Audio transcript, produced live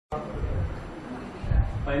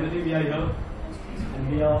Finally we are here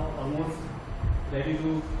and we are almost ready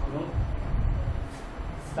to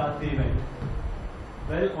start the event.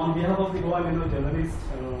 Well, on behalf of the Goa Union of Journalists,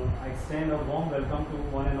 I extend a warm welcome to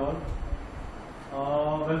one and all.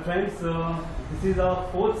 Well friends, this is our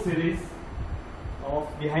fourth series of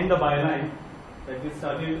Behind the Byline that we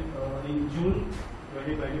started in June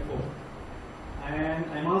 2024. And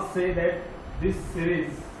I must say that this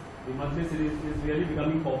series, the monthly series, is really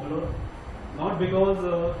becoming popular. Not because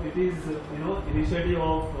it is initiative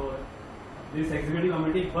of this executive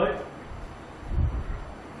committee, but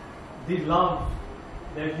the love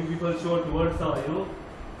that you people show towards our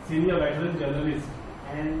senior veteran journalists.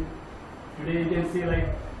 And today you can see like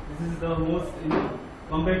this is the most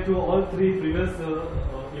compared to all three previous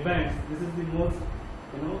events, this is the most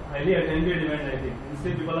highly attended event, I think, and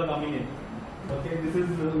still people are coming in. Okay, this is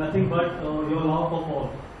nothing but your love of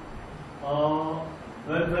all.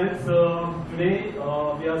 Well friends, today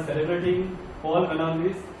we are celebrating Paul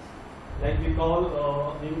Fernandes, like we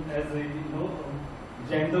call him as a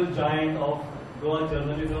gentle giant of Goa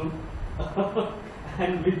journalism.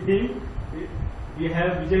 And with him we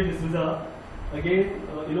have Vijay Desouza. Again,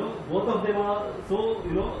 both of them are so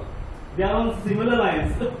they are on similar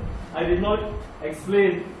lines. I did not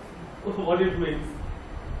explain what it means.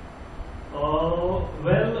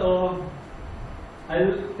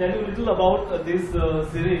 I'll tell you a little about this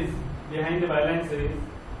series, Behind the Byline series.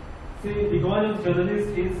 See, the Goa Union of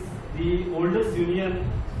Journalists is the oldest union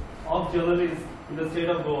of journalists in the state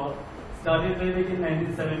of Goa, started in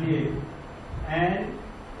 1978. And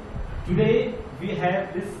today we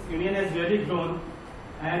have, this union has really grown,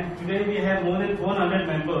 and today we have more than 400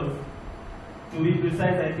 members. To be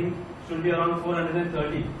precise, I think should be around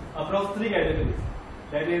 430 across three categories.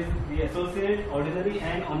 That is the associate, ordinary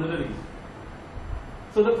and honorary.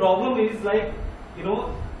 So the problem is like,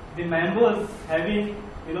 the members having,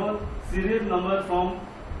 serial number from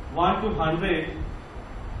 1 to 100,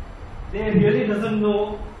 they really doesn't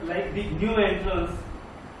know like the new entrants,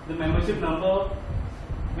 the membership number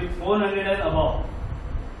with 400 and above.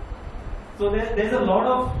 So there's a lot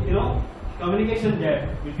of, communication gap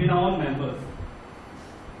between our members.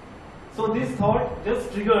 So this thought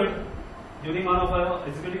just triggered during one of our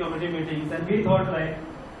executive committee meetings, and we thought like,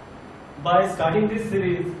 by starting this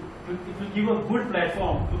series, it will give a good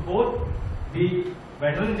platform to both the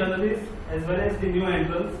veteran journalists as well as the new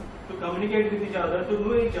entrants to communicate with each other, to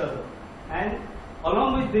know each other. And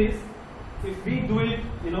along with this, if we do it,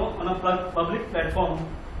 on a public platform,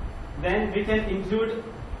 then we can include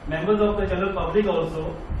members of the general public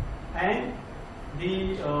also, and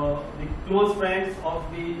the close friends of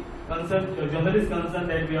the journalist concern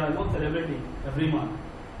that we are celebrating every month.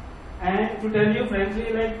 And to tell you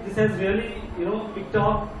frankly, like this has really picked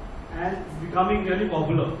up and is becoming really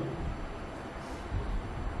popular.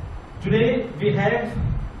 Today we have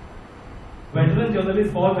veteran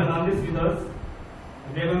journalist Paul Fernandes with us.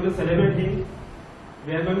 We are going to celebrate him.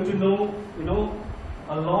 We are going to know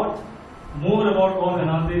a lot more about Paul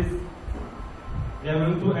Fernandes. We are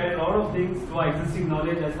going to add a lot of things to our existing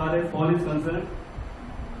knowledge as far as Paul is concerned.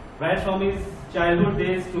 Right from his childhood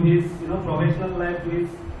days to his professional life to his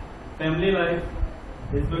family life,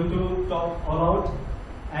 is going to talk all out.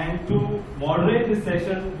 And to moderate this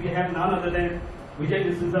session, we have none other than Vijay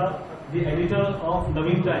Desouza, the editor of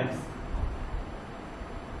Navhind Times.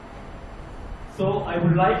 So I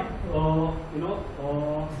would like,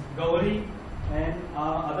 Gauri and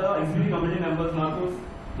other executive committee members, Marcos,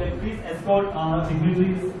 can please escort our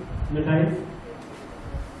dignitaries in the Times.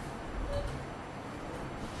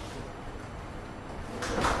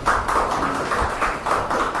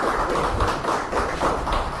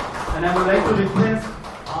 And I would like to request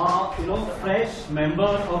our, fresh member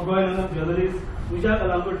of Goa Union of Journalists,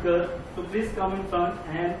 to please come in front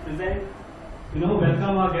and present,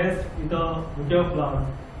 welcome our guest in the bouquet of flowers.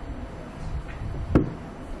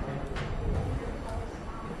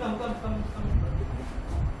 Come.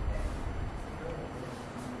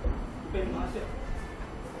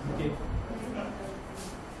 Okay.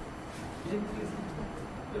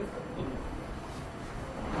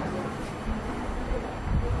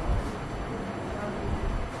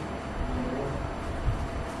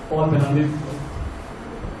 Paul Fernandes.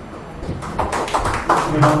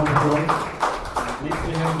 Next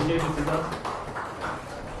we have Vijay Desouza.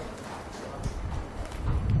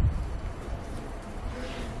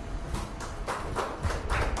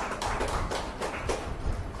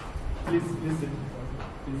 Please sit.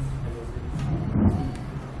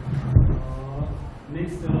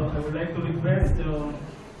 Next, I would like to request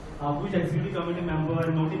our executive committee member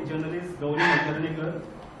and noted journalist Gauri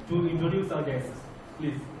to introduce our guests.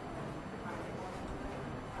 Please.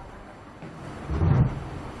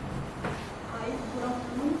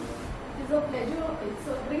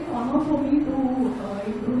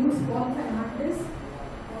 Paul Fernandes.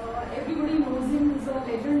 Everybody knows him. He's a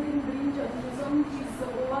legend in green journalism. He's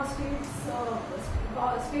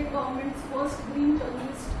Goa state government's first green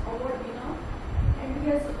journalist award winner, and he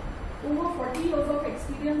has over 40 years of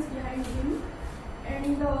experience behind him.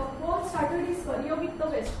 And Paul started his career with the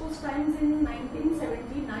West Coast Times in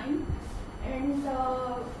 1979, and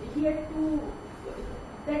he had to.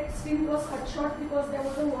 That stint was cut short because there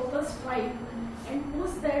was a workers' strike. And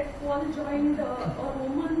post that, Paul joined a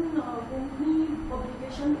Roman company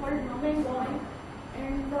publication called Navhind Times,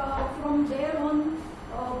 and from there on,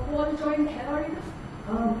 Paul joined Herald.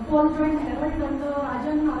 Paul joined Herald under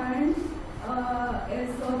Rajan Narayan as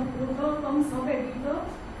a reporter cum sub-editor.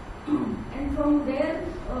 And from there,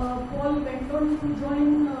 Paul went on to join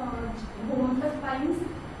Goa Times.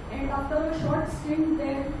 And after a short stint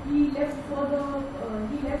there, he left for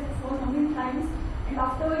Navhind Times. And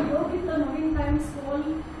after a year with the Navhind Times, Paul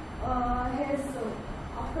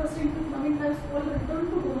after a stint with Navhind Times, Paul returned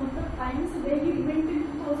to Goa Times, where he remained in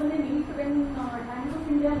 2008 when Times of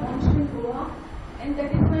India launched in Goa. And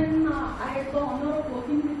that is when I had the honor of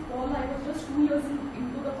working with Paul. I was just 2 years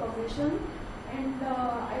into the profession, and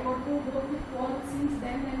I got to work with Paul since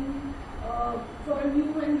then. And for a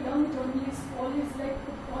new and young journalist, Paul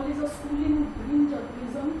is a school in green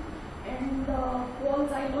journalism. And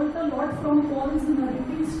I learned a lot from Paul's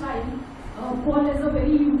narrative style. Paul has a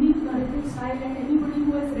very unique narrative style, and anybody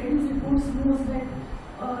who has read his reports knows that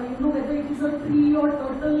whether it is a tree or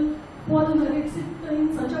turtle, Paul narrates it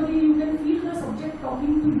in such a way you can feel the subject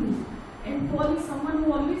talking to you. And Paul is someone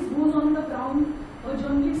who always goes on the ground. A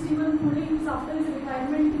journalist even today, after his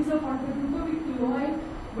retirement, is a contributor with TOI.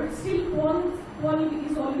 But still, Paul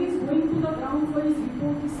is always going to the ground for his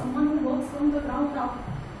report. He is someone who works from the ground up.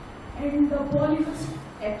 And Paul is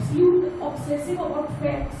absolute obsessive about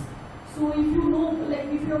facts. So if you know,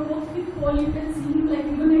 if you have worked with Paul, you can see him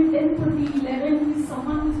even at 10:30, 11, he's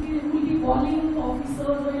someone who will be calling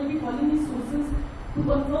officers or he'll be calling his sources to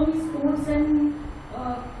confirm his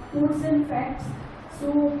quotes and facts. So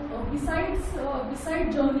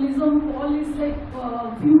besides journalism, Paul is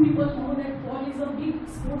few people know that Paul is a big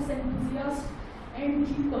sports enthusiast, and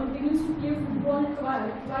he continues to play football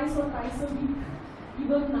twice or thrice a week.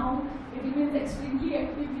 Even now, he remains extremely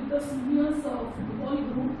active with the seniors football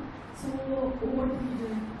group. So, over to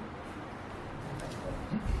Vijay.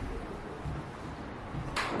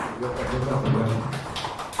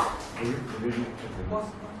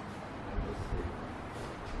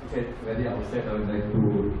 Okay, very outset, I would like to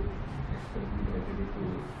express my gratitude to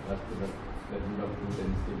the President of Youth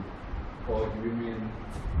and Still for giving me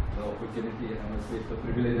the opportunity, and I must say it's a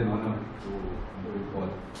privilege and honor to do Paul.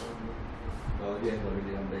 He has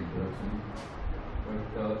already done the introduction,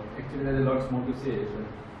 but actually there's a lot more to say, but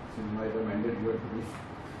since I recommended you to this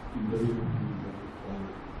interview,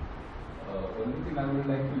 one thing I would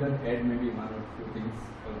like to just add maybe one or two things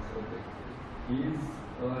also. He is,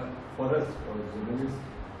 for us, for journalists,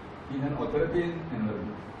 he is an authority in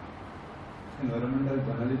environmental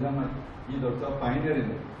journalism. He is also a pioneer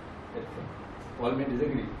in it. All may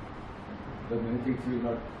disagree. The many things he will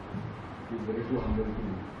not, he is very too humble to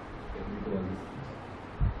agree to all these things.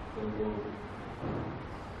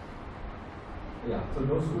 So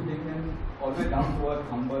those two things, and always down to earth,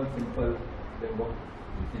 humble, simple, they work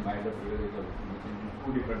with him. I had the privilege of working in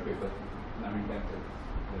 2 different papers, Navhind Times and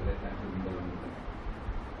the Red Times of India.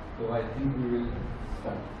 So I think we will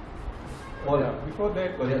start. Before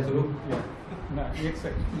that, Suru? Yeah. No, एक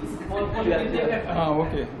second.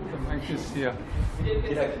 Okay. The mic is here.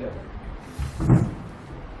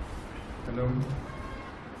 Hello.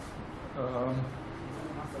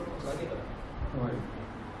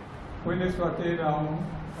 पयले सुवातेर हांव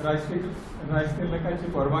राजतिलकाची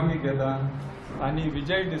परवानगी घेता आनी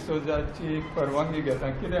विजय डिसोजाची परवानगी घेता,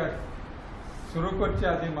 कित्याक सुरू करचे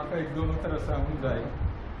आदीं म्हाका 1-2 उतरां सांगूंक जाय.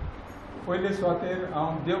 पयले सुवातेर हांव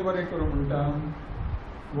देव बरें करूं म्हणटा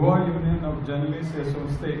गोवा युनियन ऑफ जर्नलिस्ट हे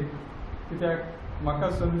संस्थेक, कित्याक म्हाका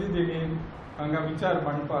संदी दिली हांगा विचार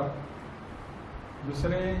मांडपाक.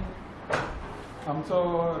 दुसरें, आमचो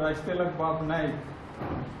राजतिलक बाब नायक,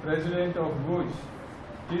 president of GOJ,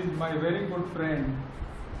 he is my very good friend,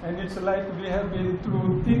 and it's like we have been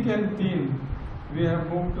through thick and thin. We have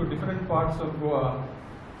moved to different parts of Goa,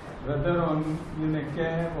 whether in a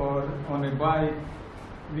cab or on a bike.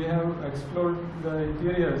 We have explored the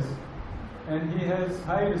interiors, and he has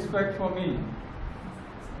high respect for me.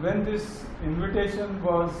 When this invitation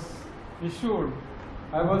was issued,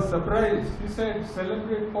 I was surprised. He said,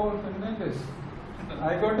 "Celebrate Paul Fernandes."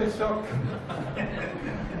 I got a shock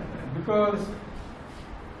because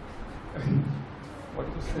what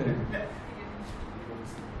to say?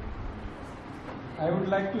 I would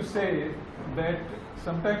like to say that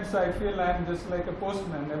sometimes I feel I am just like a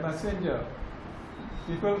postman, a messenger.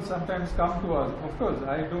 People sometimes come to us. Of course,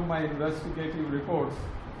 I do my investigative reports,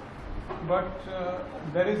 but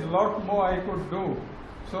there is a lot more I could do.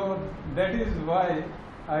 So that is why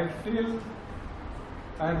I feel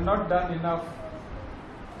I have not done enough.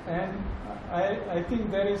 And I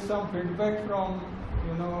think there is some feedback from,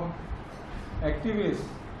 activists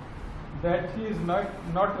that he is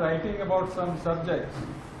not writing about some subjects.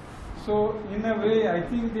 So in a way, I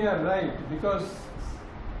think they are right, because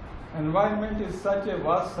environment is such a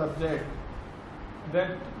vast subject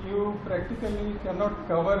that you practically cannot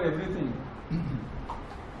cover everything.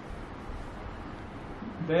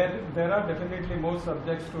 There are definitely more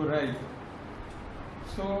subjects to write.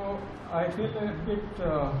 So I feel a bit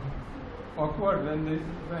awkward when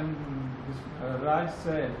Raj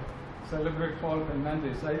said, celebrate Paul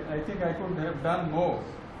Fernandes. I think I could have done more.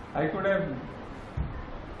 I could have,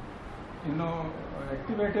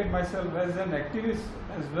 activated myself as an activist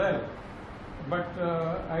as well. But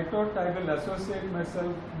I thought I will associate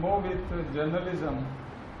myself more with journalism,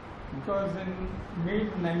 because in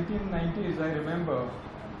mid-1990s, I remember,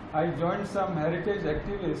 I joined some heritage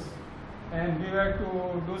activists, and we were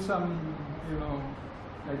to do some,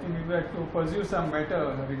 I think we were to pursue some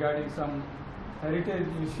matter regarding some heritage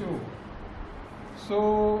issue.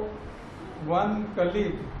 So one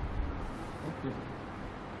colleague,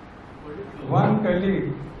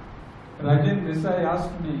 Vijay Desouza,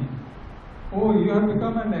 asked me, "Oh, you have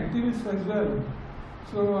become an activist as well."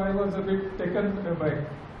 So I was a bit taken aback.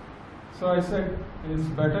 So I said, it's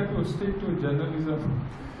better to stick to journalism.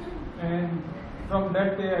 And from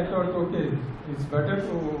that day I thought, okay, it's better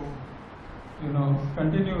to,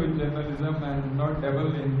 continue with journalism and not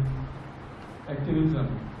dabble in activism.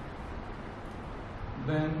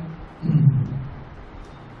 Then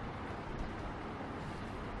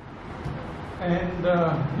and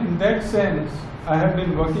in that sense, I have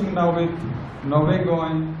been working now with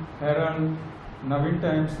Navhind, Herald, Navhind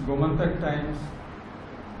Times, Goa Times,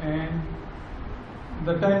 and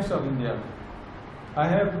the Times of India. I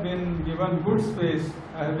have been given good space.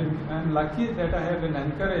 I am lucky that I have been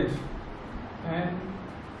encouraged, and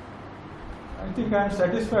I think I am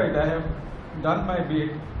satisfied. I have done my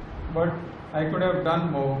bit, but I could have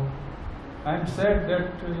done more. I am sad that,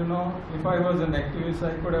 if I was an activist,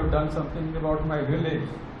 I could have done something about my village,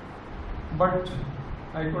 but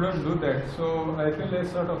I couldn't do that. So I feel a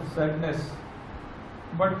sort of sadness.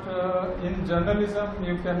 But in journalism,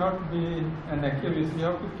 you cannot be an activist. You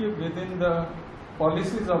have to keep within the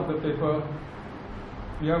policies of the paper.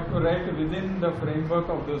 You have to write within the framework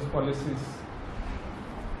of those policies.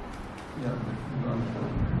 Yeah.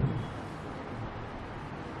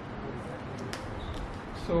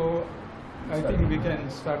 So I think we can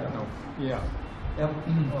start now. Yeah. Yeah.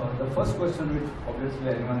 The first question, which obviously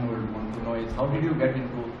anyone would want to know, is how did you get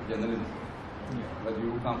into journalism? Yeah. But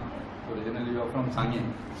you come originally, you are from Sangye.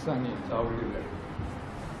 Sangye. So how did you get?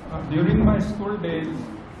 During my school days,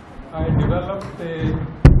 I developed a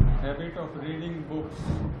habit of reading books,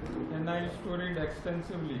 and I used to read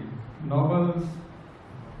extensively novels,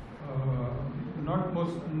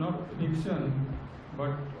 not fiction,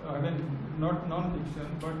 but not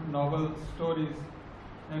non-fiction, but novels, stories,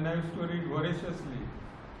 and I used to read voraciously.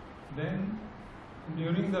 Then,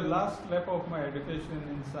 during the last lap of my education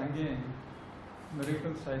in Sangye,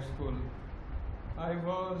 Miracles High School, I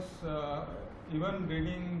was even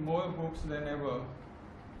reading more books than ever.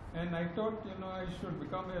 And I thought, I should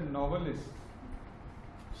become a novelist.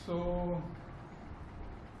 So,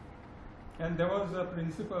 and there was a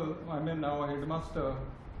principal, our headmaster,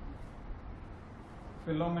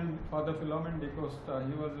 Father Philomen de Costa.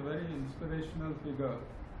 He was a very inspirational figure.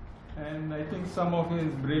 And I think some of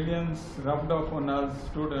his brilliance rubbed off on us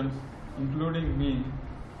students, including me.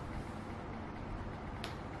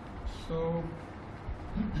 So,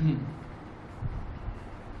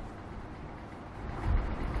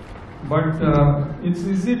 but it's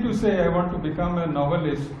easy to say I want to become a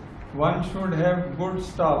novelist. One should have good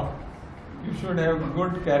stuff. You should have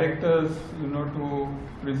good characters, to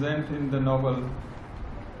present in the novel.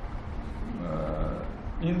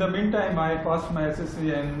 In the meantime, I passed my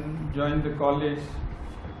SSC and joined the college.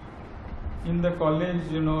 In the college,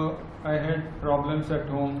 I had problems at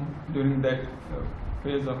home during that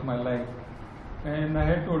phase of my life, and I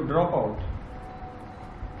had to drop out.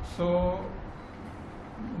 So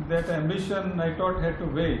that ambition, I thought, had to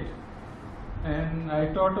wait, and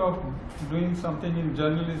I thought of doing something in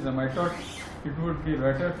journalism. I thought it would be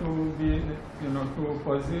better to be,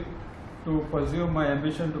 to pursue my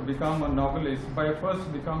ambition to become a novelist by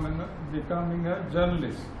first becoming a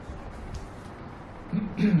journalist.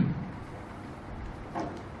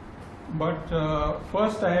 But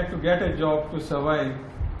first I had to get a job to survive,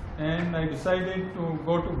 and I decided to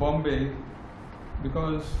go to Bombay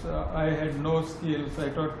because I had no skills. I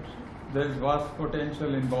thought there's vast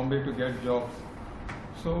potential in Bombay to get jobs.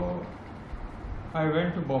 So I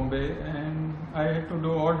went to Bombay and I had to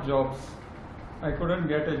do odd jobs. I couldn't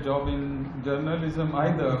get a job in journalism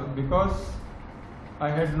either because I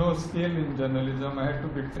had no skill in journalism. I had to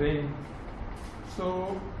be trained.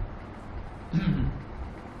 So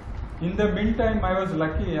in the meantime, I was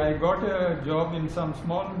lucky. I got a job in some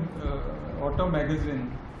small auto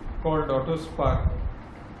magazine called Auto Spark,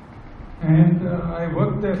 and I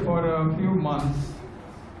worked there for a few months.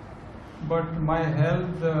 But my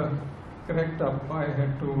health cracked up. I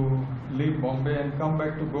had to leave Bombay and come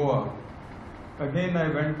back to Goa. Again, I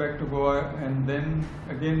went back to Goa, and then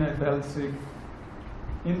again I fell sick.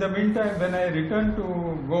 In the meantime, when I returned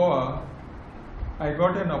to Goa, I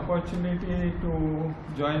got an opportunity to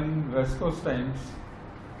join West Coast Times,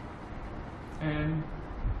 and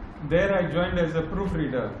there I joined as a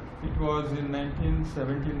proofreader. It was in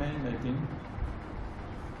 1979, I think.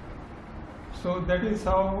 So that is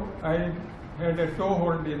how I had a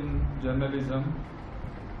toehold in journalism.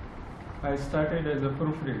 I started as a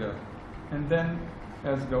proofreader, and then,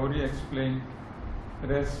 as Gauri explained,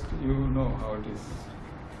 rest you know how it is.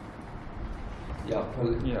 Yeah,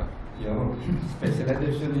 well, Yeah. your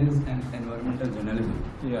specialization is in environmental journalism.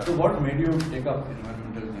 Yeah. So what made you take up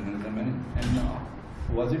environmental journalism, and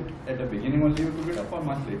was it at the beginning only you took it up or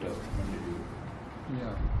much later? When did you?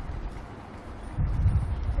 Yeah.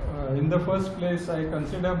 In the first place, I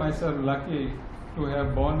consider myself lucky to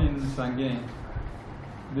have born in Sangay.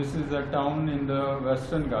 This is a town in the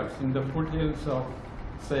Western Ghats, in the foothills of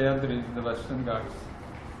Sahyadris, the Western Ghats.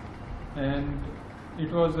 And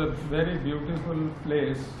it was a very beautiful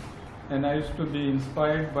place, and I used to be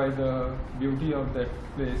inspired by the beauty of that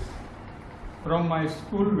place. From my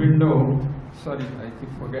school window, sorry, I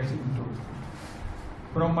keep forgetting to.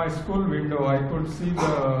 From my school window, I could see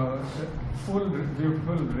the full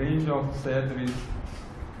beautiful range of Sahyadris,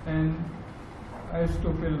 and I used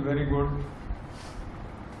to feel very good.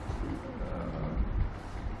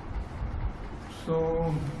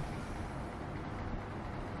 So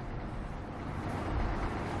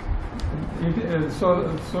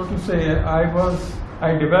to say,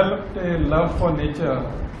 I developed a love for nature,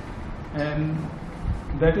 and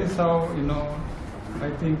that is how, I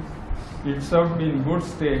think it served me in good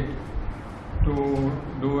state to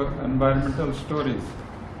do environmental stories.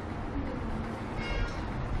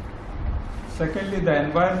 Secondly, the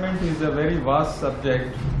environment is a very vast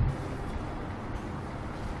subject.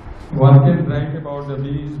 One can write about the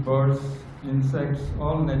bees, birds, insects,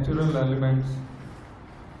 all natural elements.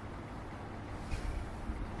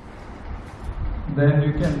 Then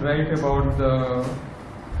you can write about the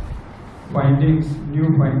findings,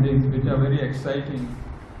 new findings, which are very exciting.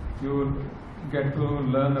 You will get to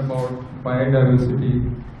learn about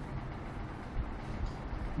biodiversity.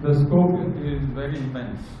 The scope is very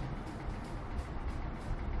immense.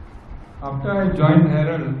 After I joined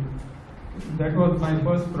Herald, that was my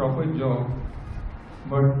first proper job,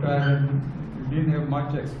 but I didn't have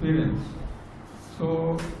much experience.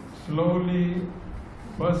 So slowly,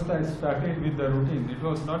 first I started with the routine. It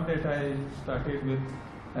was not that I started with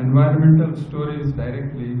environmental stories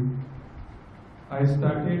directly. I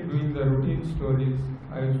started doing the routine stories.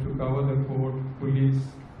 I used to cover the court, police,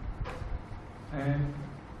 and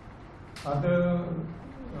other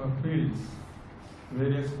fields,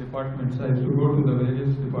 various departments. I used to go to the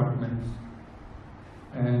various departments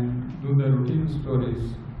and do the routine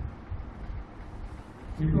stories.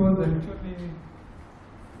 It was actually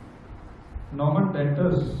Norman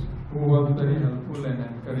Dentus who was very helpful and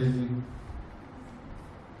encouraging.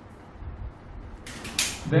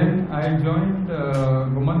 Then I joined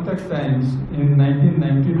Gomantak Times in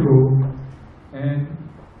 1992, and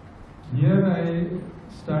here I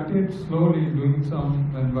started slowly doing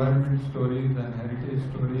some environment stories and heritage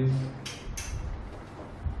stories.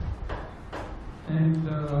 And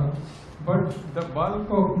but the bulk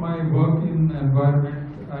of my work in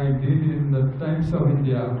environment I did in the Times of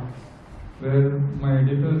India, where my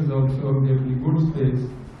editors also gave me good space.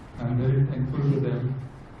 I'm very thankful to them.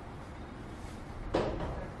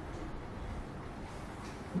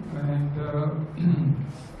 And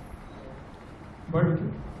but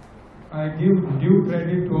I give due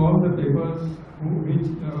credit to all the papers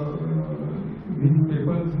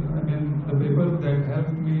the papers that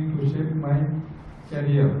helped me to shape my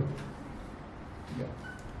career. Yeah.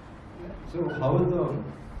 So how was the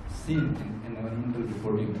scene in environmental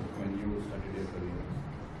reporting when you started your career?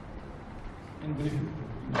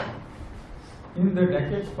 In the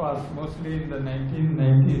decades past, mostly in the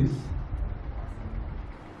 1990s,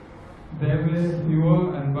 there were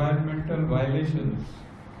fewer environmental violations.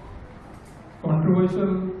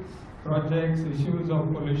 Controversial projects, issues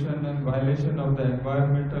of pollution and violation of the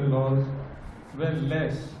environmental laws were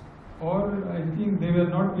less, or I think they were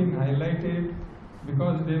not being highlighted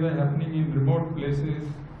because they were happening in remote places.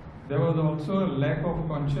 There was also a lack of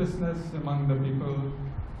consciousness among the people.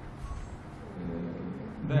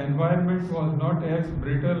 The environment was not as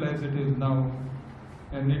brittle as it is now,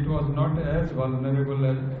 and it was not as vulnerable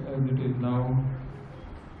as it is now.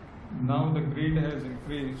 Now the greed has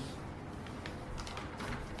increased.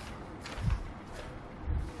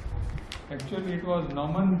 Actually, it was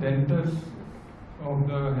Navhind of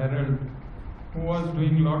the Herald who was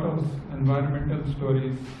doing a lot of environmental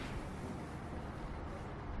stories.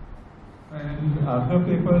 And other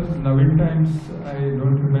papers, Navhind Times, I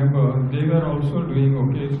don't remember, they were also doing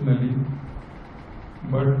occasionally.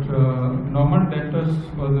 But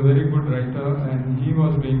Navhind was a very good writer and he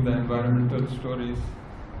was doing the environmental stories.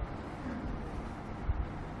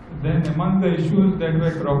 Then among the issues that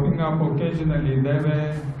were cropping up occasionally, there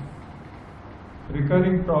were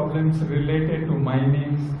recurring problems related to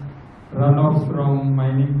mining, runoff from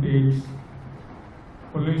mining pits,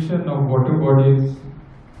 pollution of water bodies,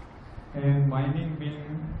 and mining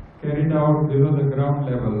being carried out below the ground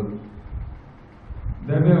level.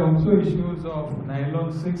 There were also issues of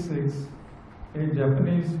Nylon 66, a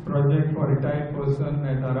Japanese project for retired person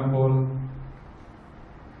at Arambol.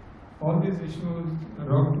 All these issues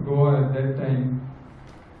rocked Goa at that time.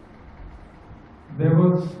 There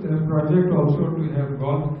was a project also to have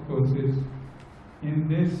golf courses. In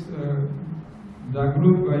this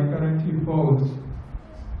Jagrut Vaikaranchi Falls,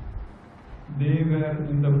 they were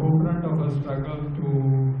in the forefront of a struggle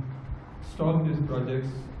to stop these projects,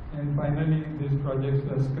 and finally these projects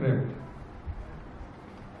were scrapped.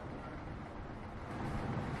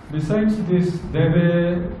 Besides this, there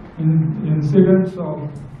were incidents of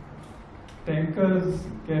tankers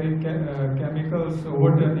carrying chemicals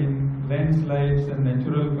overturning, landslides and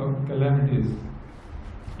natural calamities.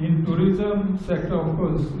 In tourism sector, of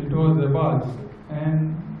course, it was abuzz,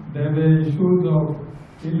 and there were issues of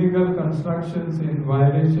illegal constructions in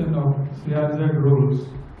violation of CRZ rules.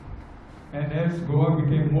 And as Goa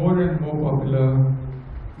became more and more popular,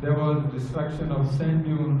 there was destruction of sand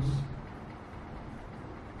dunes,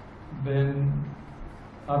 then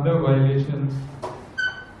other violations.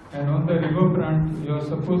 And on the riverfront, you are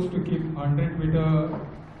supposed to keep 100-meter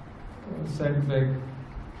setback.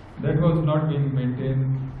 That was not being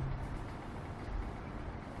maintained.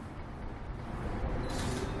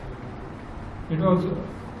 It was,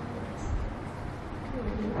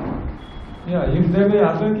 if there were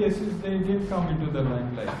other cases, they did come into the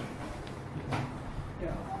limelight.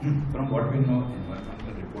 Yeah. From what we know,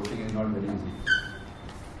 environmental reporting is not very easy.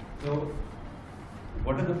 So,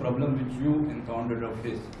 what are the problems which you encountered or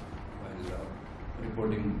faced while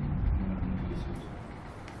reporting environmental issues?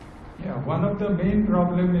 Yeah, one of the main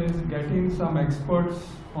problems is getting some experts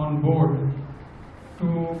on board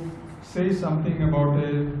to say something about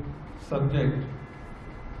a subject.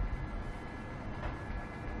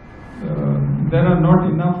 There are not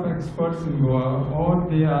enough experts in Goa, or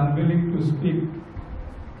they are unwilling to speak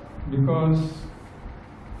because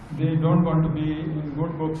they don't want to be in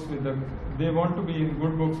good books with the. They want to be in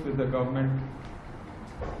good books with the government,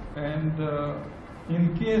 and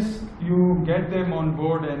in case you get them on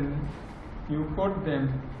board and you quote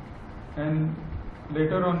them, and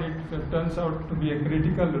later on it turns out to be a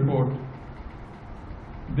critical report,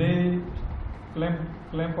 they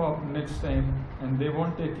clamp up next time and they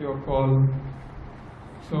won't take your call.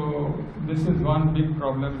 So this is one big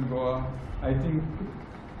problem in Goa. I think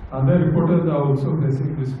other reporters are also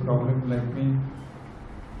facing this problem like me.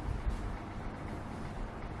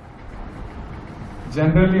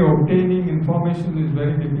 Generally, obtaining information is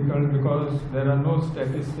very difficult because there are no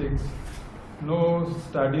statistics, no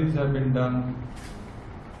studies have been done,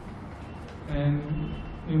 and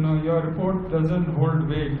your report doesn't hold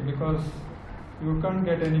weight because you can't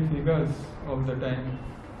get any figures all the time.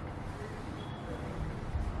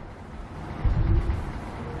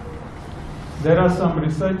 There are some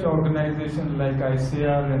research organizations like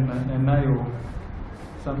ICR and NIO.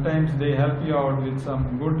 Sometimes they help you out with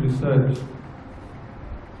some good research.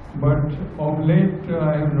 But of late,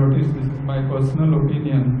 I have noticed, this is my personal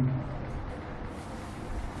opinion,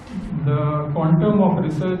 the quantum of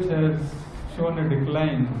research has shown a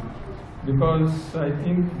decline because I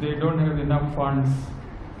think they don't have enough funds,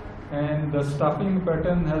 and the staffing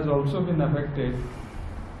pattern has also been affected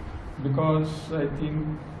because I think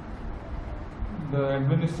the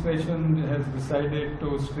administration has decided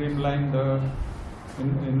to streamline the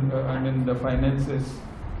the finances.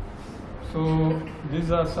 So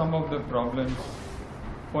these are some of the problems.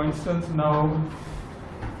 For instance, now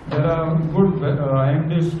there are good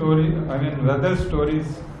weather stories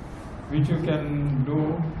which you can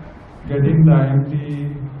do, getting the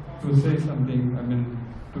IMD to say something,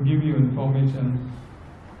 to give you information.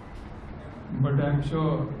 But I'm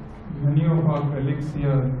sure many of our colleagues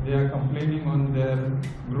here, they are complaining on their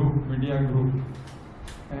group, media group,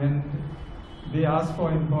 and they ask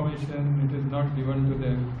for information, it is not given to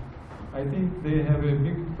them. I think they have a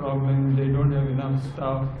big problem. They don't have enough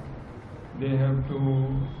staff. They have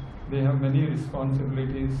many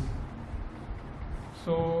responsibilities.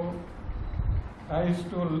 So I used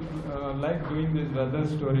to like doing these weather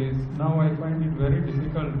stories. Now I find it very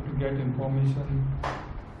difficult to get information.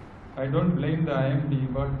 I don't blame the IMD,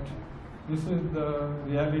 but this is the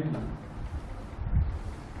reality.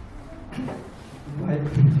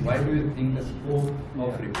 Why do you think the scope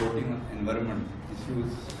of reporting on environment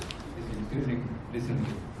issues is increasing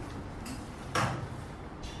recently?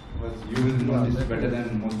 Because you will know this better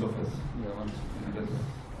than most of us. Just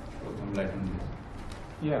throw some light on this.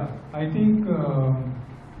 Yeah, I think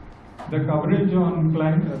the coverage on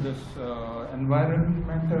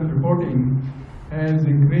environmental reporting has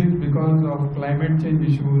increased because of climate change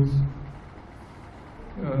issues.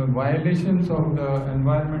 Violations of the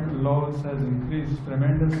environmental laws has increased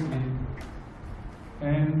tremendously,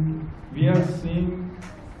 and we are seeing,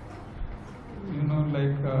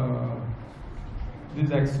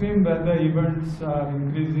 these extreme weather events are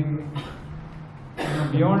increasing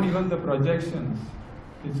beyond even the projections.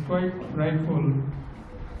 It's quite frightful,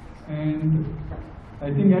 and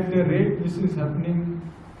I think at the rate this is happening,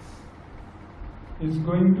 it's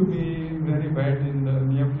going to be very bad in the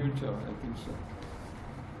near future, I think so.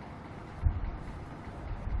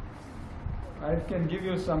 I can give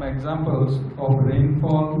you some examples of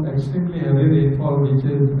rainfall, extremely heavy rainfall which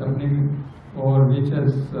is happening or which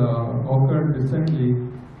has occurred recently.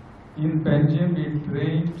 In Panjim it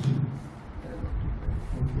rained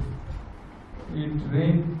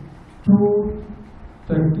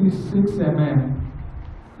 236 mm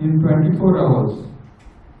in 24 hours.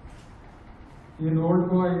 In Old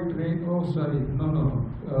Goa it rained,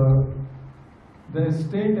 the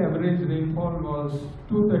state average rainfall was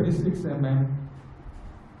 236 mm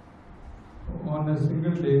on a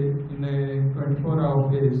single day in a 24-hour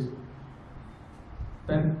phase.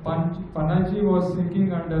 Panaji was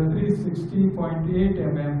sinking under 360.8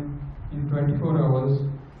 mm in 24 hours.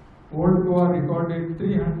 Old Goa recorded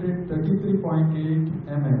 333.8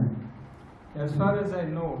 mm. As far as I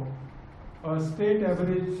know, a state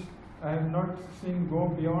average I have not seen go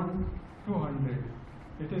beyond 200.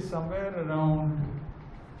 It is somewhere around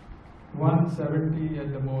 170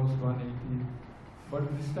 at the most, 180. But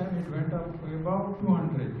this time it went up about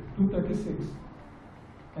 200, 236.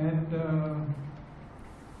 And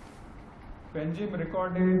Panjim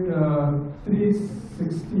recorded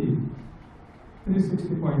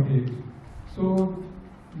 360.8. So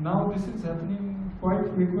now this is happening quite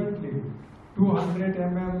frequently. 200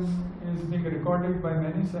 mm is being recorded by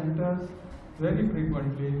many centers very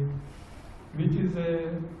frequently, which is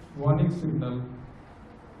a warning signal.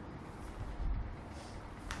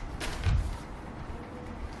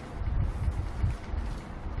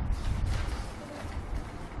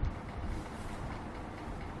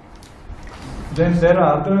 Then there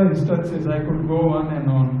are other instances, I could go on and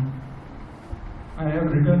on. I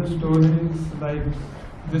have written stories like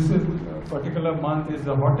this is a particular month is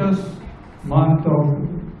the hottest month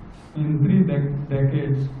in 3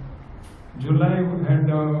 decades. July had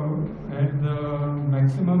the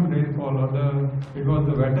maximum rainfall, it was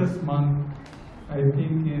the wettest month, I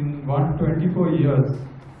think, in 124 years.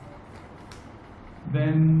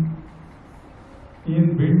 Then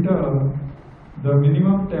in winter, the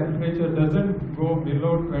minimum temperature doesn't go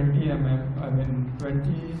below 20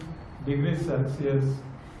 degrees Celsius.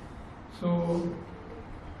 So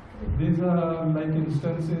these are like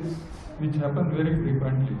instances which happen very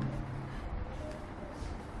frequently.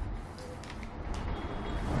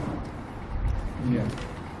 Yeah.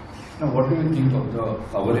 Now, what do you think of the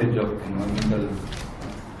coverage of environmental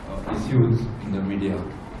issues in the media?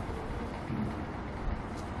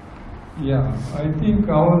 Yeah, I think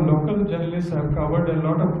our local journalists have covered a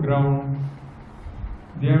lot of ground.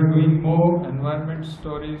 They are doing more environment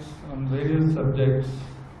stories on various subjects.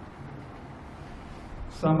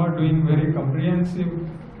 Some are doing very comprehensive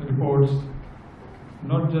reports,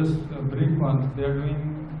 not just brief ones. They are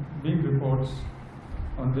doing big reports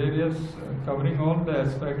on various, covering all the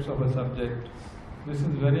aspects of a subject. This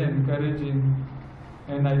is very encouraging.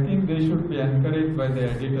 And I think they should be encouraged by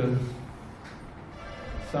the editors.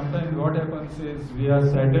 Sometimes what happens is we are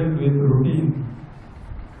saddled with routine.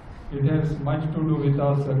 It has much to do with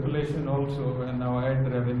our circulation also and our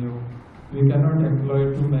ad revenue. We cannot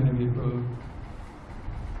employ too many people.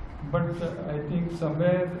 But I think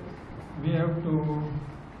somewhere we have to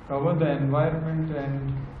cover the environment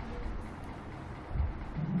and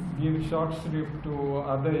give short shrift to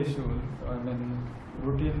other issues. I mean,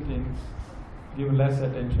 routine things, give less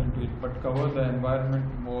attention to it, but cover the environment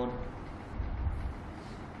more.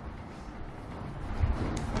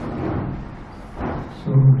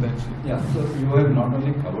 So that's it. Yeah, so you have not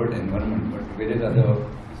only covered environment, but various other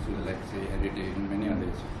issues like say heritage and many other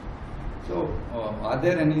issues. So are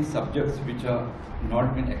there any subjects which are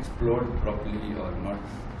not been explored properly or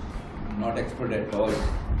not explored at all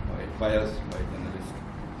by us, by journalists?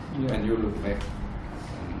 Yeah. When you look back.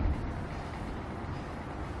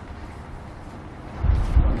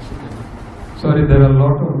 Sorry, there are a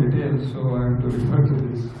lot of details, so I have to refer to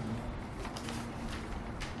this.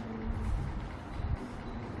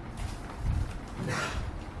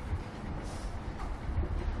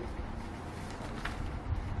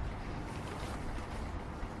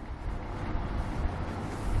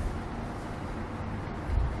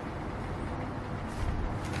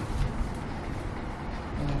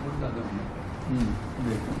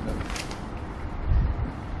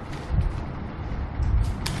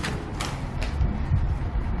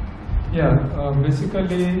 Yeah,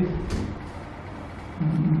 basically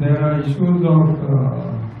there are issues of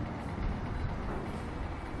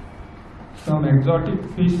some exotic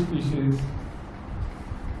fish species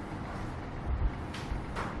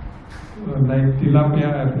like tilapia,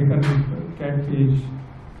 African catfish.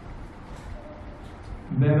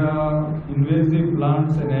 There are invasive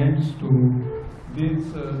plants and ants too.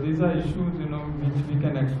 These are issues, which we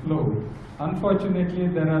can explore. Unfortunately,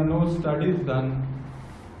 there are no studies done.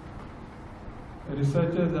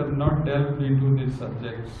 Researchers have not delved into these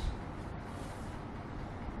subjects.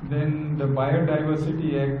 Then the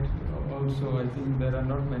Biodiversity Act also, I think there are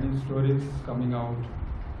not many stories coming out.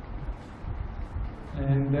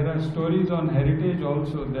 And there are stories on heritage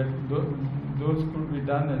also that those could be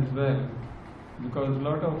done as well, because a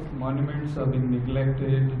lot of monuments are being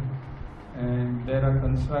neglected and there are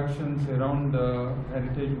constructions around the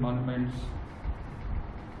heritage monuments,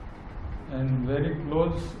 and very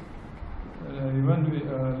close,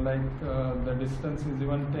 the distance is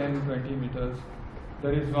even 10-20 meters.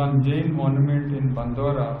 There is one Jain monument in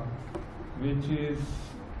Bandora, which is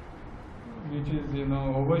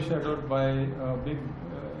overshadowed by a big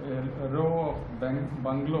row of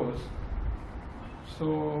bungalows.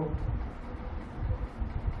 So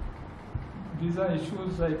these are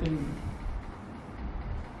issues, I think,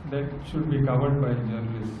 that should be covered by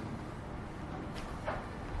journalists.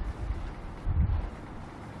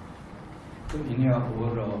 So in your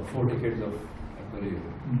over 4 decades of career,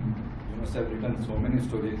 you must have written so many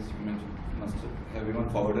stories. You must have even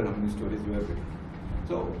forwarded how many stories you have written.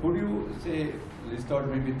 So could you say, list out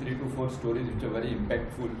maybe 3 to 4 stories which are very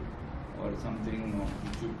impactful, or something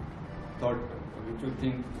which you thought, which you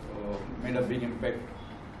think made a big impact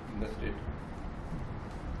in the state?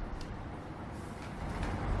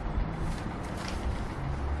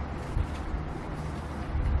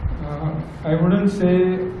 I wouldn't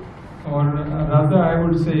say, or rather I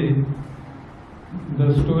would say,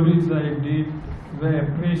 the stories I did were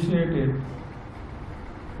appreciated.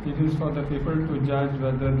 It is for the people to judge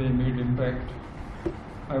whether they made impact.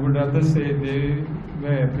 I would rather say they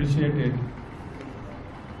were appreciated.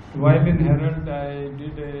 While in Herald I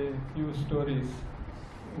did a few stories.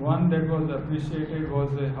 One that was appreciated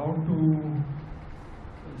was a how-to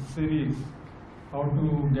series, how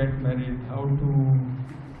to get married, how to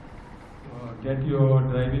get your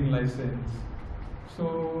driving license.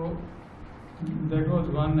 So that was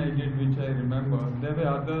one I did which I remember. There were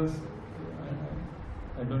others,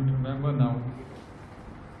 I don't remember now.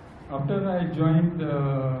 After I joined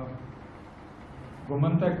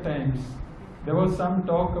Gomantak Times, there was some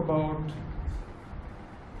talk about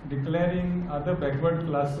declaring other backward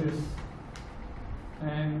classes,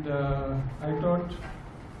 and I thought,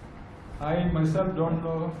 I myself don't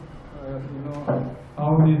know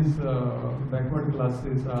how these backward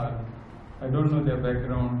classes are. I don't know their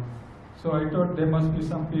background. So I thought there must be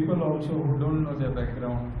some people also who don't know their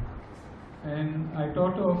background. And I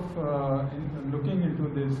thought of looking into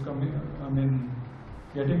this,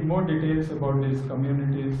 getting more details about these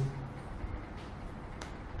communities.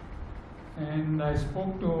 And I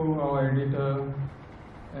spoke to our editor,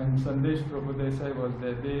 and Sandesh Prabhudesai was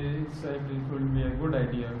there. They said it would be a good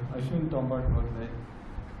idea. Ashwin Tombat was there.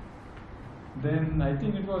 Then I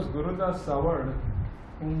think it was Gurudas Savard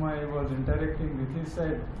whom I was interacting with. He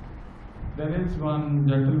said, there is one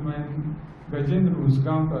gentleman, Gajendra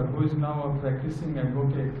Usgaonkar, who is now a practicing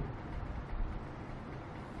advocate.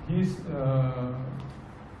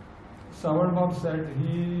 Savard said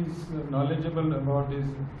he is knowledgeable about these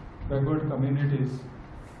backward communities.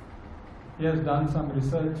 He has done some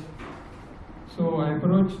research. So I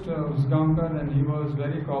approached Usgaonkar and he was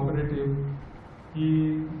very cooperative.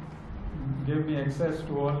 He gave me access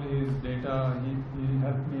to all his data. He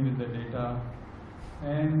helped me with the data.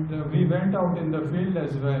 And we went out in the field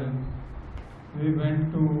as well. We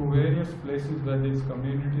went to various places where these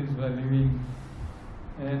communities were living.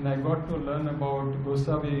 And I got to learn about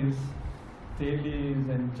Gosavis, Telis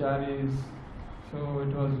and Charis. So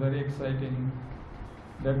it was very exciting.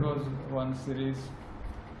 That was one series.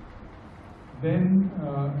 Then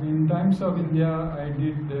in Times of India, I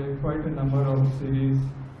did quite a number of series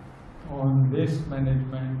on waste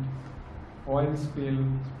management, oil spill,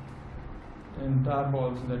 and tar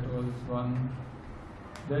balls. That was one.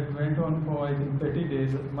 That went on for I think 30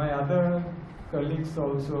 days. My other colleagues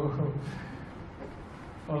also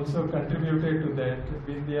contributed to that.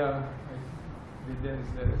 Vidya is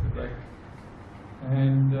there, right?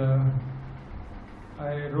 And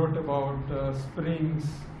I wrote about springs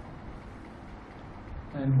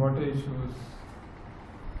and water issues.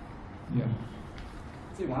 Yeah.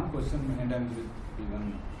 See, one question many times with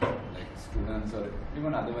even like students or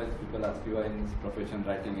even otherwise people ask you are in this profession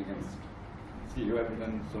writing against. See, you have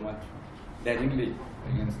written so much daringly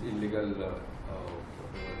against illegal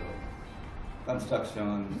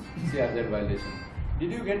construction, CRZ violation.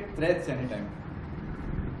 Did you get threats anytime?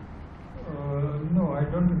 No, I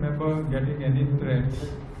don't remember getting any threats.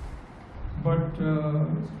 But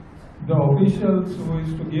the officials who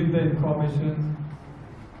used to give the information,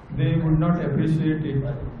 they would not appreciate it.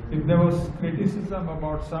 If there was criticism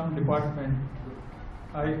about some department,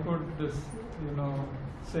 I could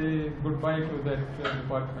say goodbye to that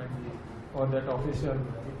department or that official.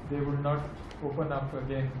 They would not open up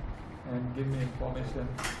again and give me information.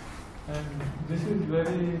 And this is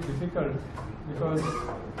very difficult because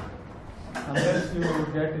unless you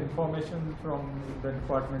get information from the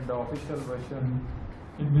department, the official version,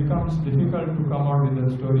 it becomes difficult to come out with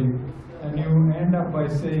a story. And you end up by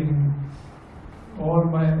saying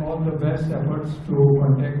all the best efforts to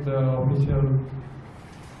contact the official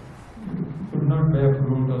could not bear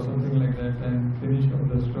fruit or something like that and finish up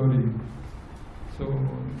the story. So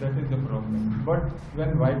that is the problem. But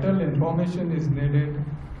when vital information is needed,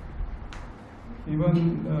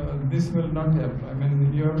 even this will not help. I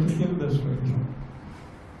mean, you have to kill the story.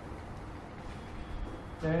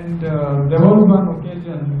 And there was one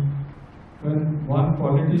occasion when one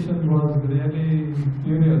politician was really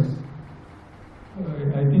furious.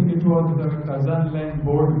 I think it was the Kazan Land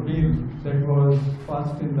Board bill that was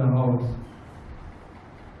passed in the House.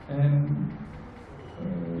 And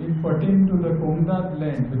it pertained to the Komdat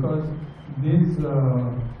land because these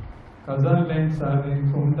Kazan lands are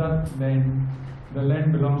in Komdat land. The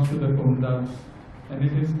land belongs to the Komdats and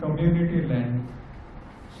it is community land.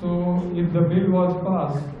 So if the bill was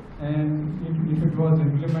passed and if it was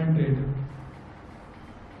implemented,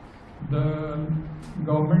 the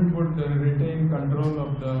government would retain control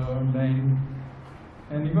of the land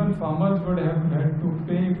and even farmers would have had to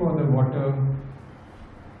pay for the water.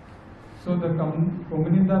 So the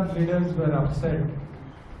Comunidad leaders were upset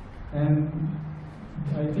and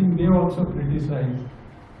I think they also criticized.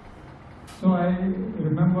 So I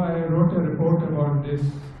remember I wrote a report about this,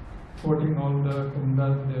 quoting all the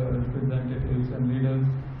Comunidad representatives and leaders.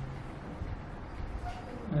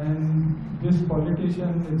 And this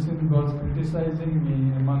politician, it seems, was criticizing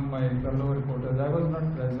me among my fellow reporters. I was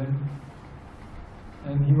not present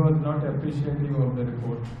and he was not appreciative of the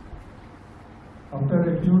report.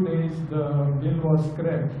 After a few days, the bill was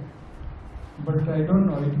scrapped. But I don't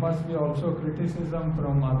know, it must be also criticism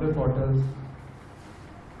from other reporters.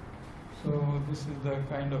 So this is the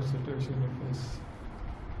kind of situation we face.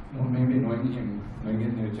 No, maybe knowing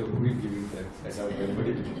his nature, who will give you that out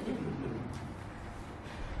everybody.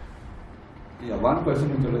 Yeah, one question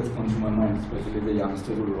which always comes to my mind, especially the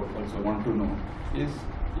youngsters who also want to know, is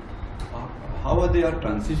how are they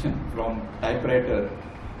transition from typewriter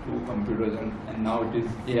to computers and now it is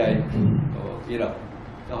AI era.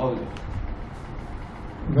 So how is it?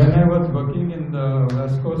 When I was working in the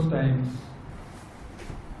West Coast Times,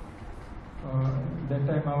 that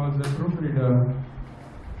time I was a proofreader.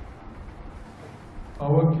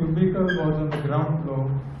 Our cubicle was on the ground floor,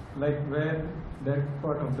 like where that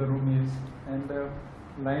part of the room is, and the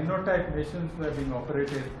linotype machines were being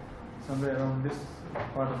operated somewhere around this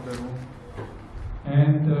part of the room.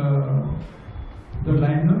 and the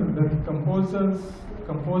composers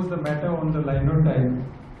composed the matter on the linotype,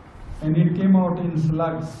 and it came out in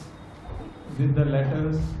slugs with the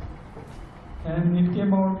letters, and it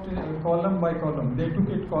came out column by column. They took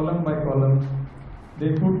it column by column.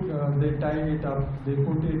 They tied it up. They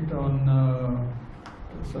put it on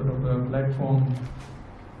sort of a platform.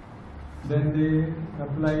 Then they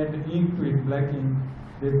applied ink to it, black ink.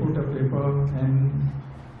 They put a paper and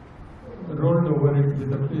rolled over it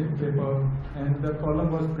with a paper, and the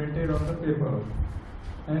column was printed on the paper.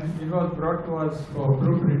 And it was brought to us for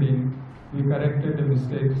proofreading. We corrected the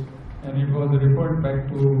mistakes, and it was referred back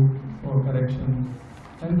to for correction.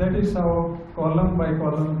 And that is how, column by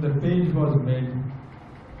column, the page was made,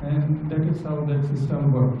 and that is how that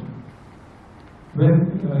system worked.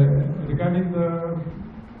 When regarding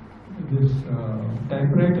this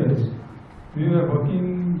typewriters, we were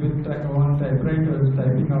working with on typewriters,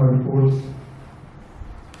 typing our reports.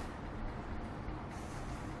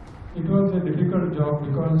 It was a difficult job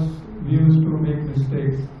because we used to make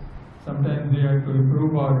mistakes. Sometimes we had to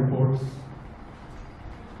improve our reports.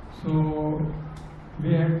 So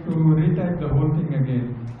we had to retype the whole thing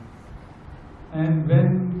again. And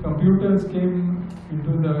when computers came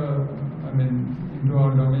into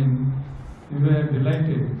our domain, we were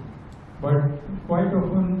delighted. But quite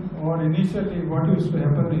often, or initially, what used to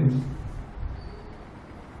happen is,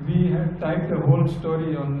 we had typed a whole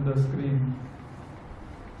story on the screen,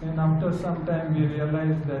 and after some time we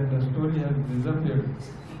realized that the story has disappeared.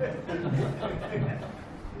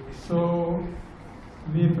 So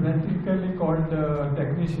we frantically called the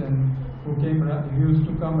technician who used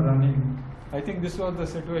to come running. I think this was the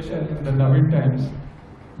situation in the Navhind Times,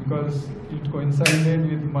 because it coincided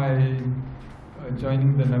with my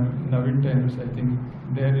joining the Navhind Times. I think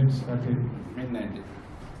there it started. Mid-90s.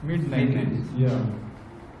 Mid-90s, yeah.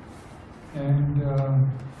 And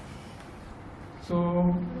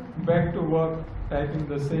so back to work, typing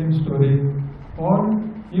the same story. Or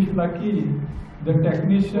if lucky, the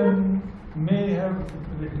technician may have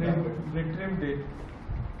retrieved it.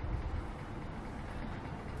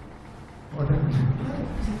 What happened?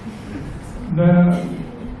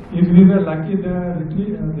 If we were lucky,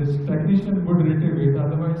 this technician would retrieve it.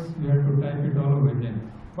 Otherwise, we had to type it all over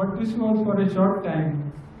again. But this was for a short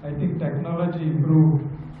time. I think technology improved,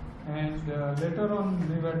 and later on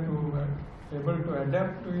we were able to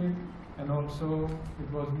adapt to it, and also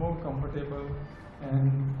it was more comfortable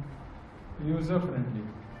and user-friendly.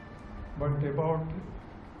 But about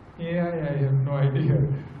AI, I have no idea.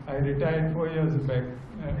 I retired 4 years back,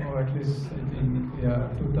 or at least I think,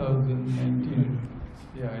 2019.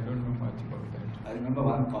 Yeah, I don't know much about that. I remember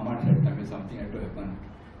one command that time something had to happen.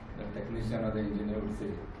 The technician or the engineer would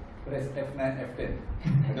say, press F9, F10.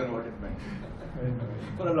 I don't know what it meant.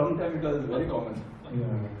 For a long time it was very common.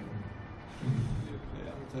 Yeah.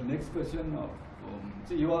 So next question.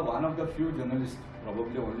 So you are one of the few journalists,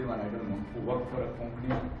 probably only one, I don't know, who worked for a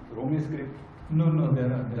company, Romy script. No,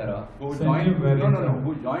 there are. Who Sanjeev joined?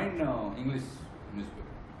 Who joined English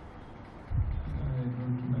newspaper? I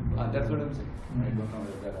don't remember. That's what I'm saying. I don't know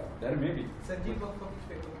if there are. There may be. Sanjeev worked for which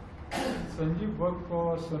paper? Sanjeev worked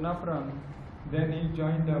for Sonapran. Then he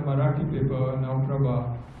joined a Marathi paper,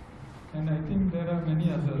 Navprabha. And I think there are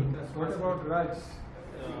many others. What about Raj?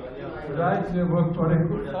 Raj worked for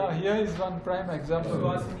a... here is one prime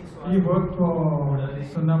example. He worked for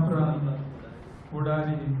Sonapran,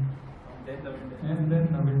 Udari, and then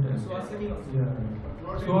Navhind Times. Suhasini also. Yeah.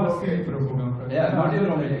 Suhasini Prabhu. Yeah, not in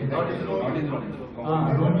Romy. Not in Romy.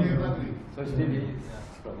 Not in Romy. Romy. So still he is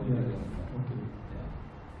probably. Okay.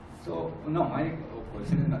 So no, my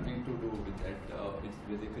question is nothing to do with that. It's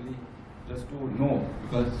basically just to know,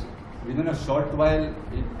 because within a short while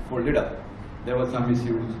it folded up. There were some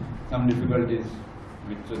issues, some difficulties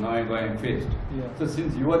which Navhind faced. Yeah. So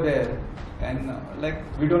since you were there, and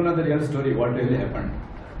we don't know the real story, what really happened.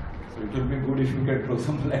 So it would be good if you could throw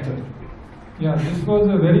some light on it. Yeah, this was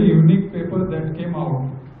a very unique paper that came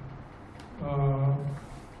out.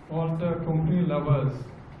 All the company lovers,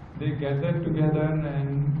 they gathered together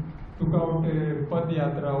and took out a Pad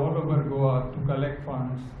Yatra all over Goa to collect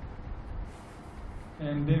funds.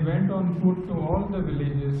 And they went on foot to all the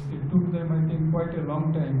villages. It took them, I think, quite a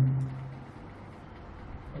long time.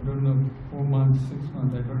 I don't know, 4 months, 6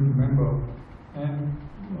 months, I don't remember. And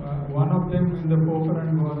one of them in the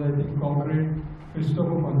forefront was, I think, Comrade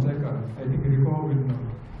Christopher Fonseca. I think Rico will know.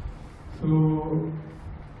 So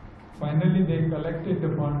finally they collected the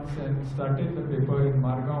funds and started the paper in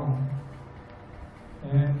Margaon.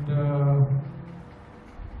 And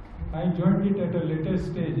I joined it at a later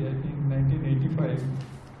stage, I think 1985.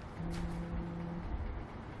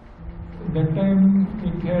 That time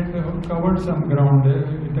it had covered some ground.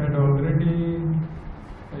 It had already,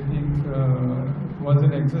 I think, was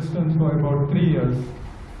in existence for about 3 years.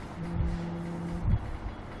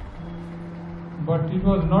 But it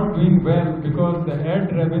was not doing well because the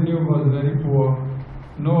ad revenue was very poor.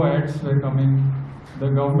 No ads were coming. The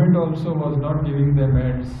government also was not giving them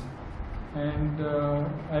ads. And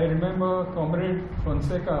I remember Comrade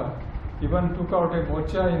Fonseca even took out a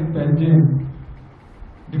mocha in Panjim,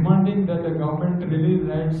 demanding that the government release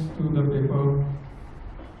ads to the paper.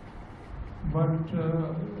 But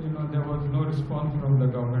there was no response from the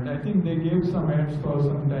government. I think they gave some ads for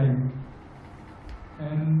some time.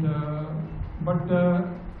 And but the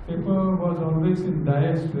paper was always in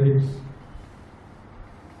dire straits.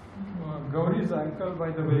 Gauri's uncle,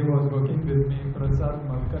 by the way, was working with me, Prasad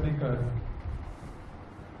Malkanikar.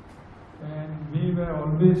 And we were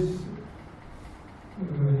always,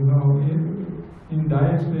 in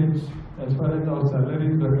dire straits as far as our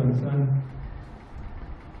salaries were concerned.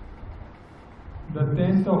 The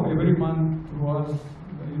 10th of every month was,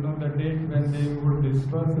 the date when they would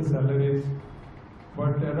disperse the salaries.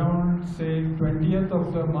 But around, say, 20th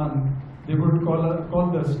of the month, they would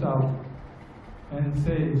call the staff and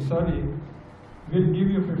say, sorry, we'll give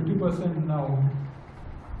you 50% now,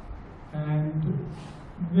 and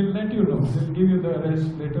we'll let you know, we'll give you the rest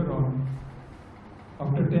later on.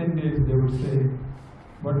 After 10 days, they would say.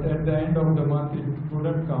 But at the end of the month, it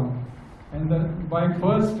wouldn't come. And by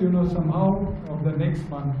first, somehow of the next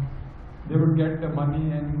month, they would get the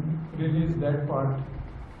money and release that part.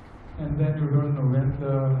 And then you don't know when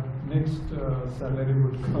the next salary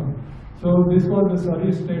would come. So this was the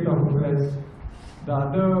sorry state of affairs. The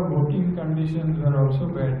other working conditions were also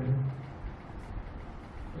bad.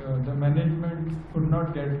 The management could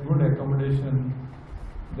not get good accommodation.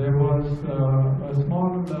 There was a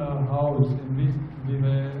small house in which we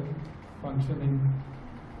were functioning,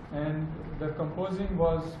 and the composing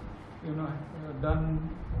was, done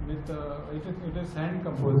with it is hand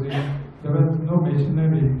composing. There was no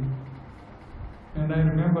machinery. And I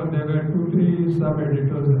remember there were 2-3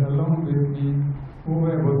 sub-editors along with me who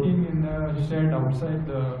were working in a shed outside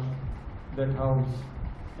that house.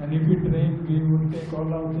 And if it rained, we would take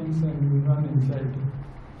all our things and run inside.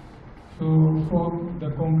 So for the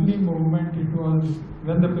Konkani movement, it was,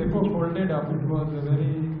 when the paper folded up, it was a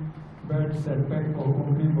very bad setback for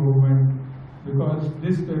Konkani movement, because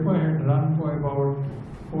this paper had run for about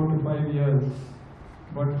 4 to 5 years,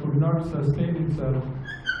 but could not sustain itself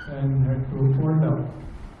and had to fold up.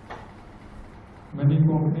 Many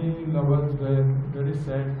Konkani lovers were very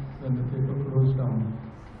sad when the paper closed down.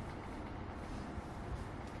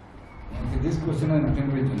 Okay, this question has nothing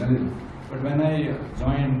to do with journalism. But when I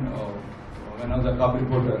joined, when I was a cub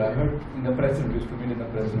reporter, I heard in the press room, used to meet in the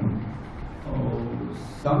press room,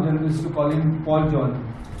 some journalists used to call him Paul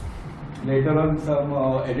John. Later on, some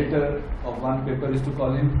editor of one paper used to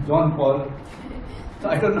call him John Paul. So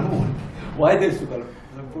I don't know why they used to call him.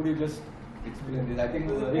 So could you just explain this? I think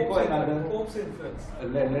Rico and other. Pope's influence.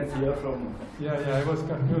 Let's hear from. Yeah, I was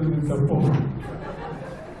confused with the Pope.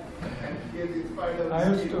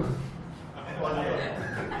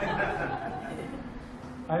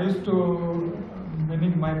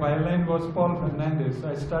 Meaning my byline was Paul Fernandes.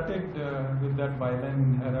 I started with that byline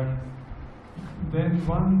in Herald. Then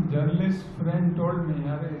one journalist friend told me,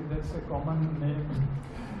 that's a common name.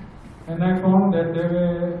 And I found that there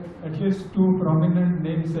were at least 2 prominent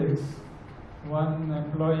namesakes. One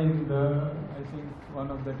employee in I think, one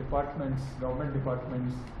of the departments, government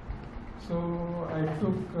departments. So I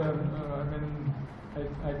took,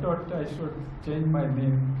 I thought I should change my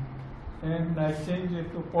name. And I changed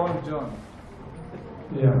it to Paul John.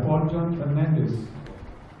 Yeah, Paul John Fernandes.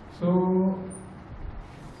 So,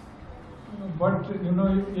 but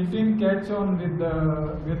it didn't catch on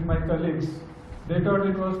with my colleagues. They thought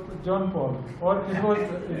it was John Paul, or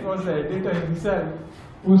it was the editor himself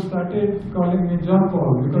who started calling me John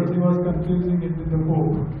Paul because he was confusing it with the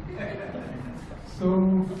Pope.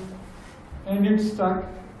 So, and it stuck.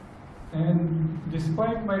 And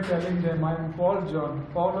despite my telling them I'm Paul John,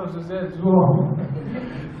 Paulo José João,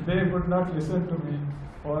 they would not listen to me,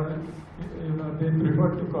 or they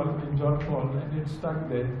preferred to call me John Paul, and it stuck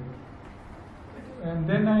there. And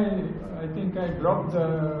then I think I dropped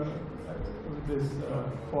this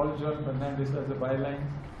Paul John Fernandes as a byline,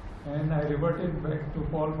 and I reverted back to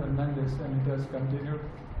Paul Fernandes, and it has continued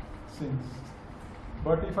since.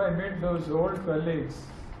 But if I meet those old colleagues,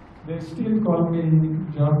 they still call me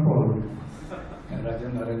John Paul. And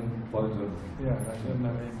Rajan Narayan, Paul John. Yeah, Rajan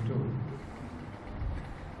Narayan too.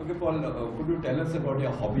 Okay, Paul, could you tell us about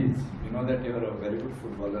your hobbies? You know that you are a very good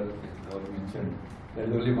footballer, as you mentioned. That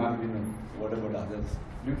is only one we know. What about others?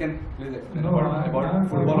 You can please explain No, about football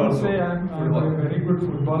I would also. say I'm a very good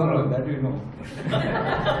footballer. No, that you know.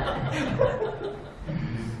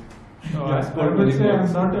 No, You have I scored would many say I'm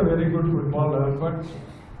goals. not a very good footballer, but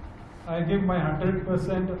I give my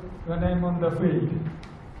 100% when I'm on the field.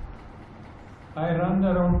 I run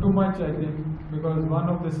around too much, I think, because one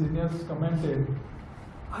of the seniors commented,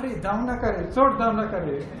 "Are down na kare, chod down na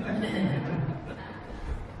kare."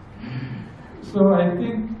 So I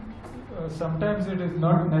think sometimes it is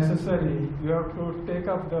not necessary. You have to take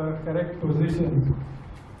up the correct position.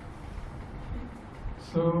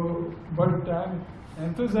 So, but I'm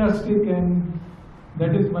enthusiastic and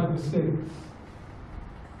that is my mistake.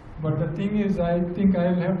 But the thing is, I think I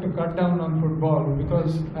will have to cut down on football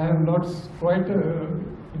because I have lost quite a,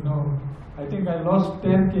 I think I lost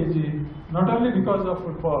 10 kg, not only because of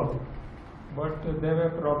football, but there were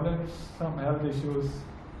problems, some health issues.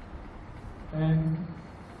 And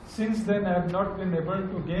since then I have not been able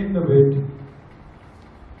to gain the weight.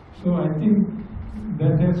 So I think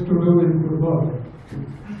that has to do with football.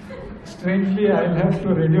 Strangely, I'll have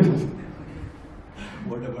to reduce.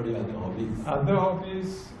 What about your other hobbies? Other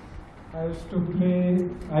hobbies, I used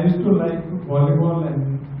to like volleyball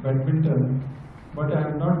and badminton, but I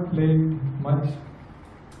have not played much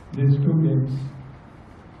these two games.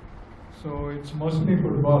 So it's mostly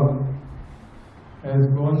football, as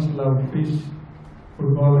Goans love fish,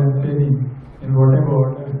 football and penny, in whatever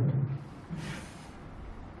order.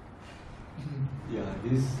 Yeah,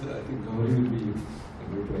 this I think Gauri will be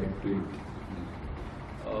able to add to it.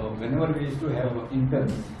 Whenever we used to have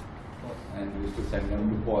interns and we used to send them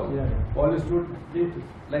to Paul, Yeah. Paul used to treat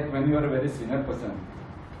like when you are a very senior person,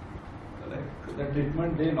 like the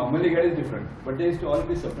treatment they normally get is different. But they used to all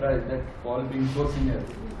be surprised that Paul being so senior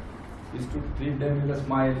used to treat them with a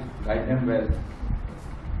smile, guide them well.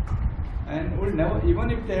 And would never, even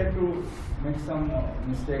if they had to make some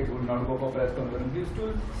mistake, would not go for press conference, used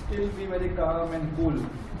to still be very calm and cool.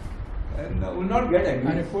 And will not get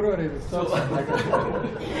angry. So, that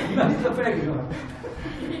is the fact, you know.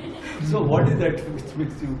 So what is that which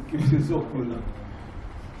keeps you so cool?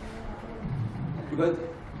 Because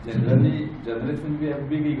generally, journalists will be have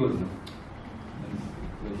big egos now.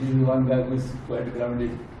 He is one guy who is quite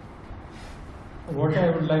grounded. What I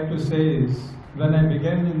would like to say is, when I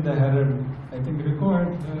began in the Herald, I think Rico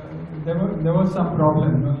had, there was some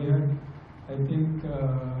problem. No? He had, I think,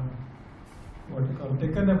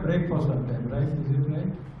 taken a break for some time, right? Is it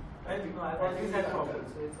right? I think no, I thought he's had problems,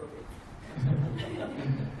 so it's okay.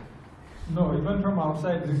 No, even from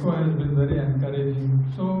outside, Rico has been very encouraging.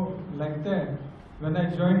 So, like that, when I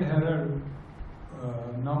joined Herald,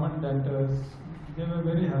 Norman Denters, they were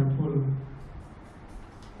very helpful.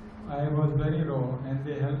 I was very raw, and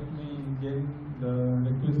they helped me gain the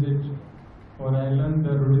requisite, or I learned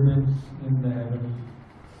the rudiments in the Herald.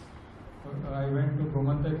 I went to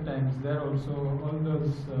Gomantak Times. There also, all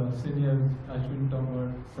those seniors, Ashwin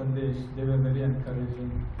Tomar, Sandesh, they were very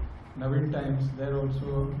encouraging. Navhind Times, there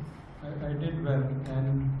also, I did well,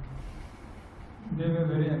 and they were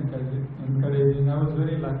very encouraging. I was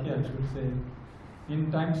very lucky, I should say.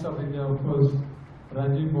 In Times of India, of course,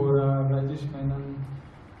 Rajiv Bora, Rajesh Menon,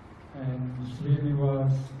 and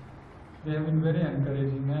Srinivas, they have been very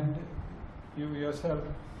encouraging, and you yourself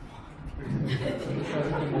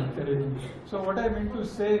have been encouraging. So what I mean to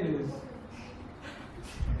say is,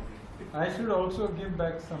 I should also give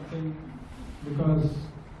back something, because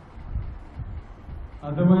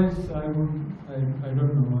otherwise I don't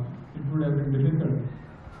know, it would have been difficult.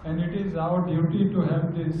 And it is our duty to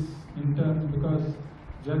have this interns, because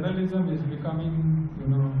journalism is becoming,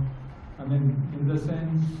 in the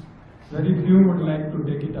sense, very few would like to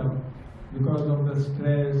take it up because of the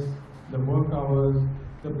stress, the work hours,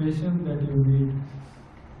 the patience that you need.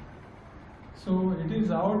 So it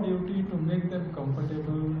is our duty to make them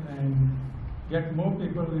comfortable and get more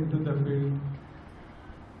people into the field.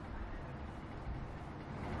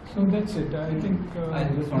 So that's it. I think. I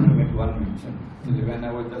just want to make one mention. Actually, when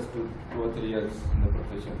I was just 2 or 3 years in the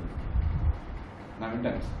profession, Navhind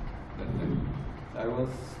Times, I was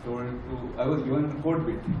given the court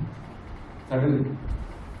bit. Suddenly.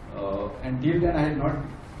 And till then I had not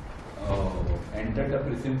entered the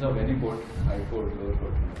precincts of any court, high court, lower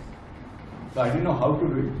court. So I didn't know how to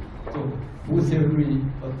do it. So who saved me?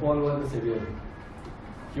 Paul was the savior.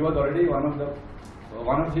 He was already one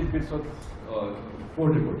of his bits was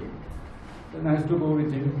court reporting. Then I used to go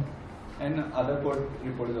with him, and other court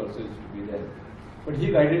reporters also used to be there. But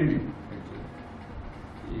he guided me, actually.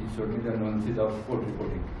 He showed me the nuances of court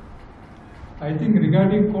reporting. I think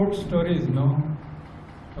regarding court stories,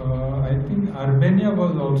 I think Albania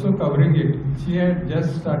was also covering it. She had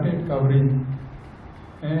just started covering.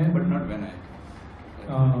 And But not when I.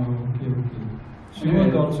 Okay. She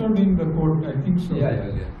was also doing the court, I think so.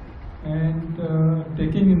 Yeah. And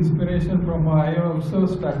taking inspiration from her, I also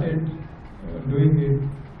started doing it.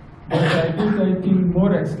 But I did, I think,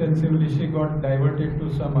 more extensively. She got diverted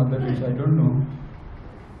to some other issue, I don't know.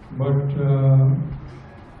 But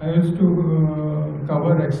I used to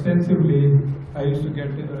cover extensively. I used to get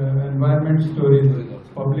environment stories,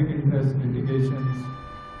 public interest litigations.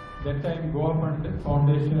 That time Goa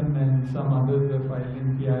Foundation and some others were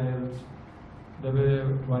filing PILs. There were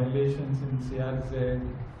violations in CRZ,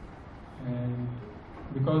 and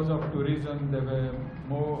because of tourism there were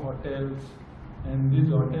more hotels, and these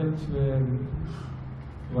hotels were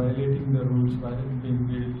violating the rules while being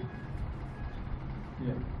built.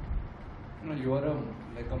 Yeah. No, you are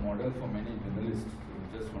like a model for many journalists.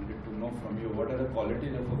 Just wanted to know from you, what are the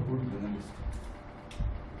qualities of a good journalist?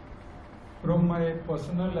 From my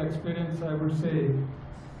personal experience, I would say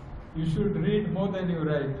you should read more than you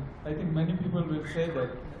write. I think many people will say that.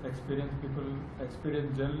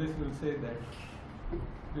 Experienced journalists will say that,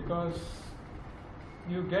 because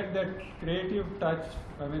you get that creative touch,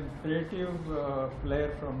 creative flair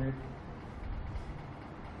from it,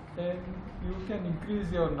 and you can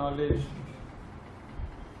increase your knowledge.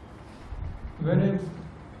 Whereas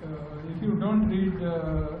if you don't read,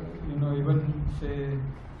 even say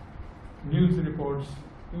news reports,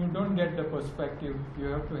 you don't get the perspective. You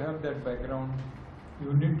have to have that background.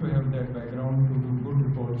 You need to have that background to do good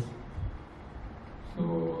reports. So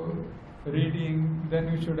reading,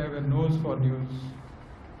 then you should have a nose for news.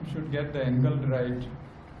 You should get the angle right.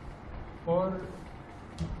 Or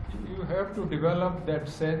you have to develop that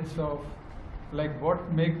sense of like what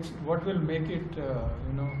will make it,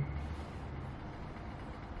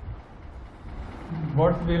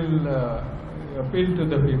 what will appeal to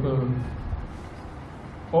the people,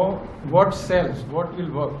 or what sells, what will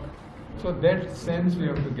work. So that sense we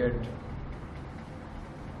have to get.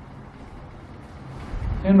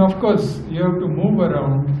 And of course, you have to move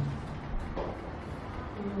around.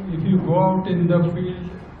 If you go out in the field,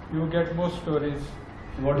 you get more stories.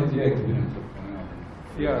 What is your experience of going out?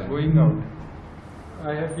 Yeah, going out.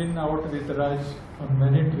 I have been out with Raj on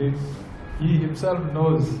many trips. He himself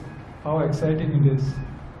knows how exciting it is.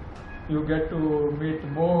 You get to meet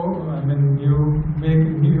more, you make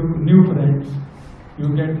new friends, you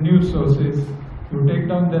get new sources, you take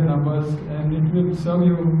down the numbers, and it will serve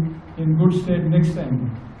you in good state next time.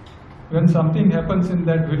 When something happens in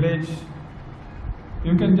that village,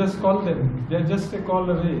 you can just call them. They're just a call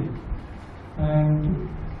away. And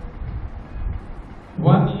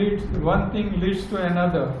one thing leads to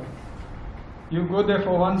another. You go there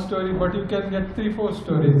for one story, but you can get 3-4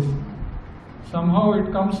 stories. Somehow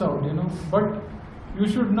it comes out, but you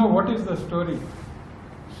should know what is the story.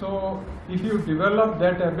 So if you develop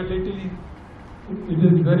that ability, it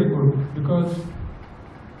is very good, because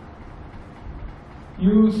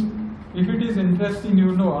if it is interesting,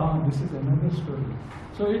 this is another story.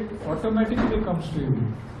 So it automatically comes to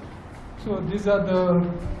you. So these are the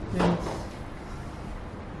things.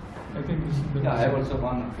 I think this is the I have also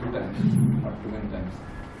gone a few times, not too many times.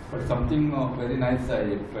 But something very nice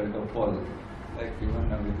I felt of Paul. Like even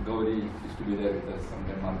with Gauri used to be there with us,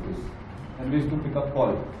 sometimes Marcus. And we used to pick up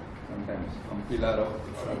Paul sometimes from Pilar or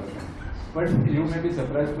other things. But you may be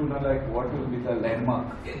surprised to know like what will be the landmark.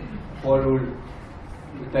 Paul would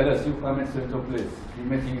tell us, you come and search a place. You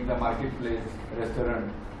may think it's a marketplace,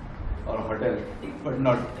 restaurant or hotel, but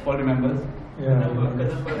not. Paul remembers? Yeah.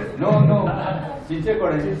 No. Chiche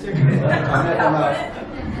Kode.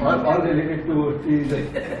 All related to tea.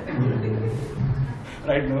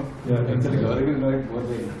 Right, no? Yeah, Actually, Gauri will know it both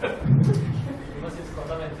ways.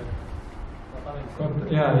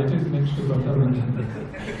 Yeah, it is next to Goa Union.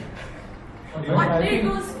 One day it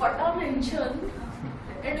was Goa mention,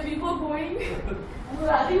 and we were going.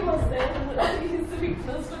 Murari was there. Murari is the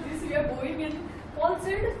witness to this. We are going, and Paul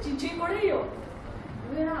said, "Chiche Kode yo."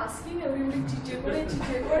 We are asking everybody, "Chiche Kode,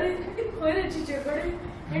 where is Chiche Kode?"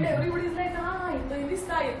 And everybody is like, "Ito in this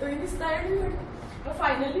side." And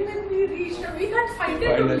finally, when we reached, we can't find it.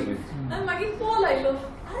 And magi Paul ailo.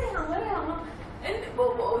 Are. And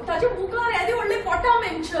taje muka adi only Goa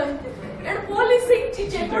mentioned. And Paul is saying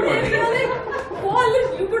Chiche Kode. Paul,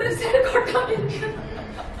 you could have said Goa mentioned.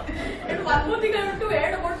 And one more thing I want to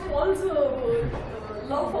add about Paul's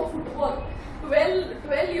love for football.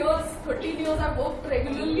 12 years, 13 years I worked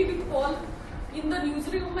regularly with Paul. In the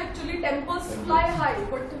newsroom, actually tempers fly high,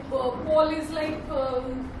 but Paul is like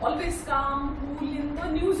always calm, cool in the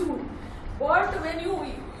newsroom. But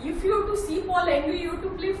if you have to see Paul angry, you have to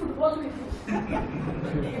play football with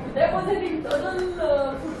him. There was an internal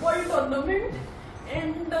football tournament,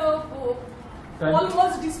 and Paul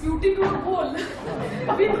was disputing a goal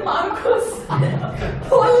with Marcus.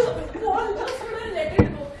 Paul just couldn't let it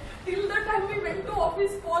go. Till the time we went to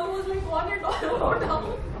office, Paul was like one and all down.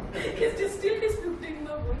 He's just still disputing the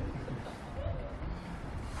goal.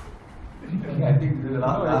 I think the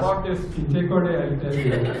About this Chichekode, I'll tell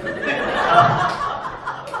you.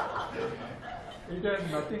 It has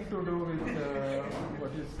nothing to do with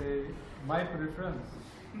what you say, my preference.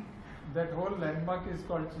 That whole landmark is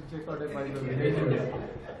called Chichekode by the villagers.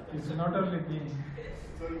 It's not only me.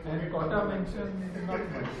 And Kota mentioned not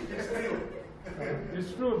much.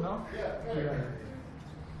 It's true, no? Yeah.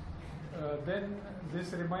 Then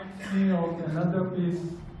this reminds me of another piece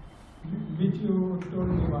which you told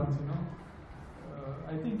me once, you know.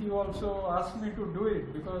 I think you also asked me to do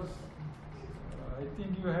it because I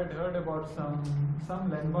think you had heard about some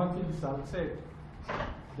landmark in Salset,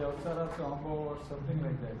 Javsara Sambo or something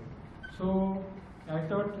like that. So I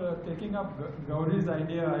thought taking up Gauri's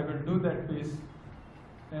idea, I will do that piece.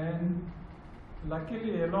 And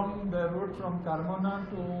luckily along the route from Carmona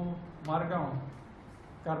to Margaon,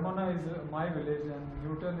 Carmona is my village and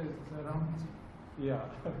Newton is around, yeah.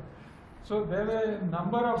 So there were a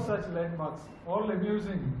number of such landmarks, all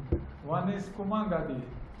amusing. One is Kuma Gadi,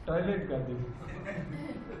 toilet Gadi.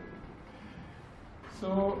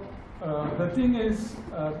 So the thing is,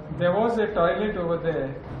 there was a toilet over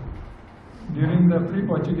there during the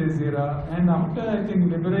pre-Portuguese era, and after I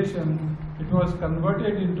think liberation, it was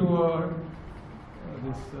converted into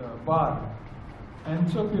this bar,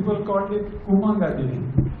 and so people called it Kuma Gadi.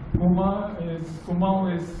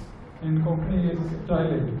 Kumau is in Konkani is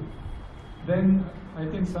toilet. Then I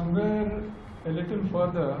think somewhere a little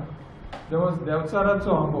further there was Devsara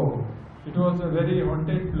Ambo. It was a very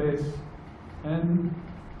haunted place, and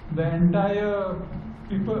the entire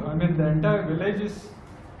people, I mean the entire villages,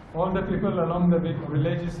 all the people along the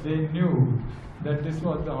villages, they knew that this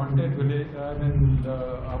was the haunted village,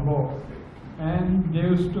 the Ambo, and they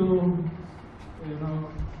used to,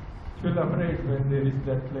 feel afraid when they reached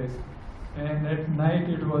that place. And at night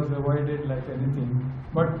it was avoided like anything.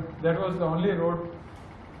 But that was the only road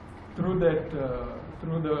through that,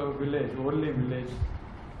 through the village, Orli village,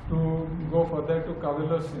 to go further to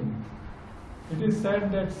Kavilosin. It is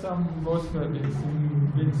said that some ghosts were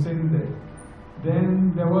being seen there.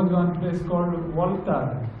 Then there was one place called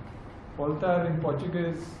Voltar. Voltar in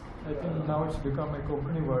Portuguese, I think now it's become a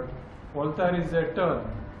Konkani word. Voltar is a turn.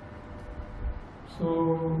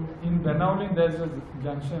 So in Benauli there's a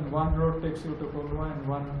junction. One road takes you to Kolwa and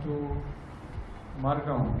one to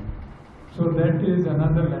Margaon. So that is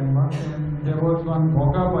another landmark. And there was one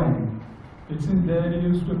Mogabine. It's in there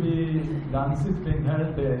used to be dances being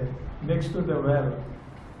held there next to the well.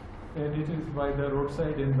 And it is by the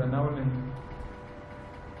roadside in Benauli.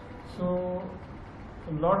 So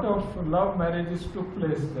a lot of love marriages took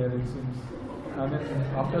place there, it seems. I mean,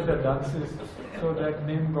 after the dances, so that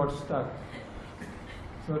name got stuck.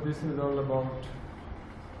 So this is all about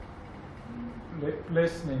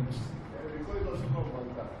place names. Rico is also from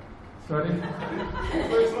Volta. Sorry?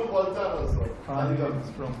 Rico is from Volta also. It's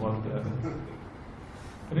from Volta.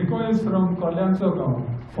 Rico is from Kalyanso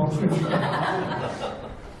Foxes.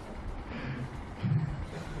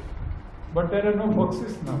 But there are no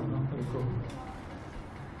foxes now, no, Rico.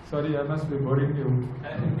 Sorry, I must be boring you.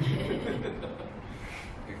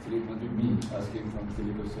 Actually, it must be me asking some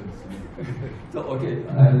silly questions. So, okay,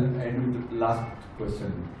 I'll end with the last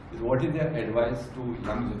question. What is your advice to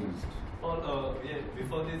young journalists? Paul,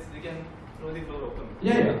 before this, we can throw the floor open.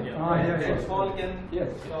 Yeah. Paul can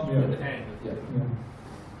talk at the end. Yeah.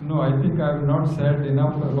 No, I think I have not said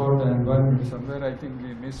enough about the environment. Somewhere I think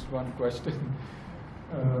we missed one question.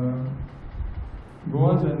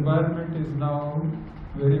 Goa's environment is now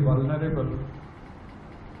very vulnerable,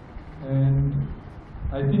 and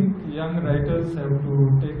I think young writers have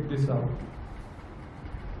to take this out.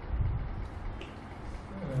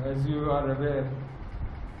 As you are aware,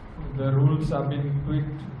 the rules are being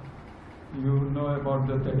tweaked. You know about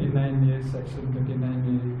the 39A, section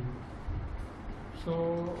 39A.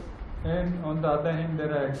 So, and on the other hand,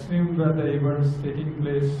 there are extreme weather events taking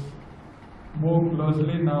place more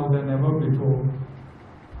closely now than ever before.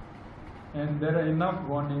 And there are enough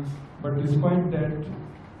warnings, but despite that,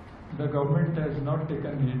 the government has not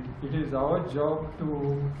taken it. It is our job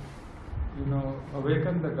to,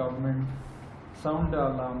 awaken the government, sound the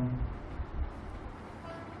alarm,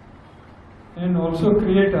 and also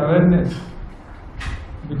create awareness.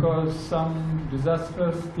 because some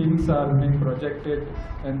disastrous things are being projected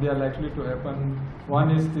and they are likely to happen.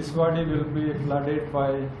 One is Tiswadi will be flooded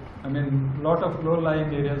by, lot of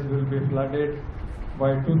low-lying areas will be flooded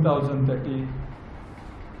by 2030.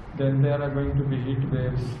 Then there are going to be heat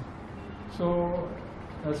waves. So,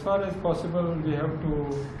 as far as possible, we have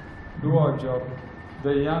to do our job.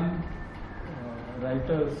 The young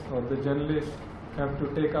writers or the journalists have to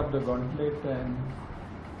take up the gauntlet and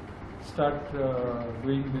start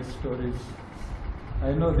doing these stories.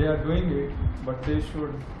 I know they are doing it, but they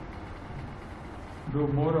should do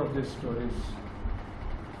more of these stories.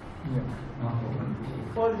 Yeah.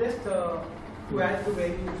 Paul, just to add to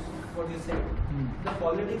what you said, the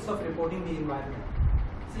politics of reporting the environment.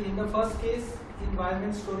 See, in the first case,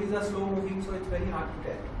 environment stories are slow moving, so it's very hard to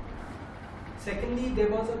tell. Secondly, there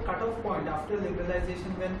was a cut-off point after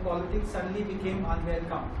liberalization when politics suddenly became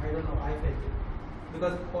unwelcome. I don't know, I felt it.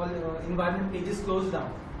 Because environment pages closed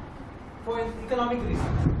down for economic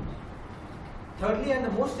reasons. Thirdly, and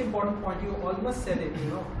the most important point, you almost said it,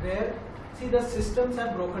 where, see, the systems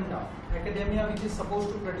have broken down. Academia, which is supposed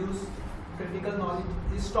to produce critical knowledge,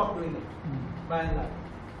 is stopped doing it, by and large.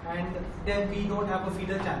 And then we don't have a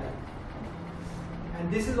feeder channel. And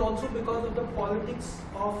this is also because of the politics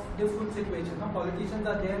of the food situation. Now, politicians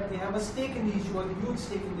are there, they have a stake in the issue, a huge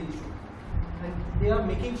stake in the issue. And they are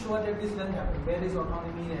making sure that this doesn't happen. Where is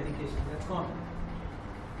autonomy in education? That's gone.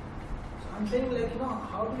 So I'm saying,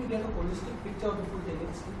 how do we get a holistic picture of the food thing?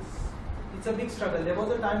 It's a big struggle. There was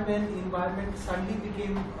a time when the environment suddenly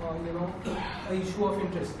became, an issue of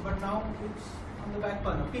interest. But now it's on the back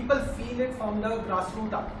burner. People feel it from the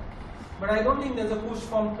grassroots up. But I don't think there's a push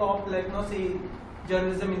from top, say,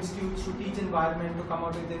 journalism institutes to teach environment, to come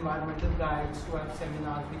out with environmental guides, to have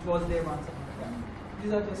seminars, which was there once upon a time.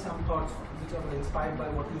 These are just some thoughts which are inspired by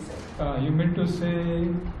what you said. You mean to say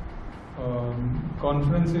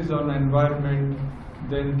conferences on environment,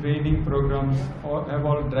 then training programs have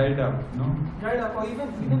all dried up, no? Dried up, or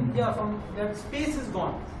even from that space is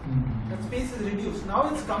gone. That space is reduced. Now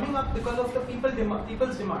it's coming up because of the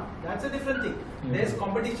people's demand. That's a different thing. Yeah. There's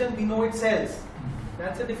competition, we know it sells.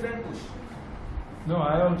 That's a different push. No,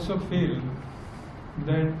 I also feel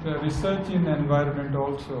that research in environment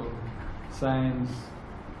also, science,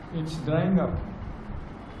 it's drying up.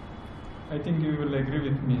 I think you will agree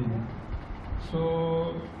with me.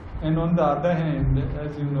 So, and on the other hand,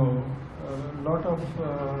 as you know, a lot of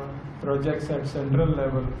projects at central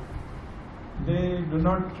level, they do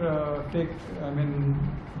not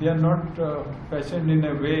they are not fashioned in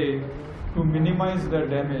a way to minimize the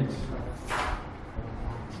damage.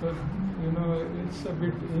 So, it's a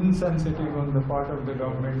bit insensitive on the part of the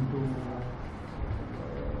government to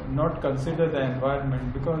not consider the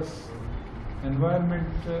environment, because environment,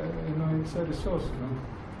 it's a resource,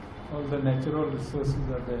 all the natural resources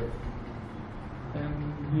are there,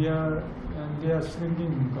 and they are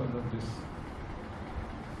shrinking because of this.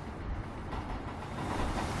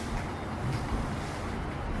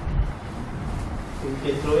 You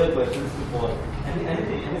can throw your questions to Paul.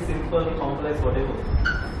 Anything, any simple, complex, whatever.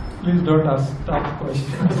 Please don't ask tough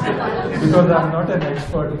questions because I'm not an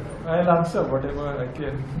expert. I'll answer whatever I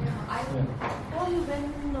can. Paul,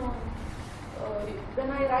 when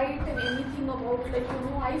I write anything about,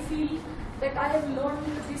 I feel that I have learned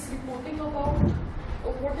this reporting about,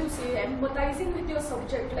 empathizing with your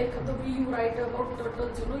subject, like the way you write about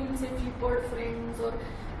turtles, you say flippered friends, or,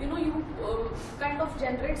 you kind of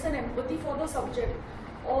generates an empathy for the subject,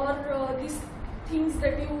 or these things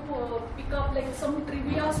that you pick up, like some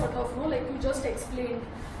trivia sort of, like you just explained,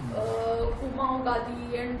 Kumao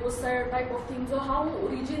Gadi and those type of things, or how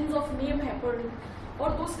origins of name happened, or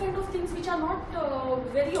those kind of things which are not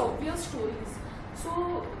very obvious stories. So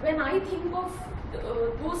when I think of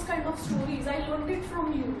those kind of stories, I learned it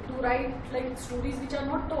from you to write like stories which are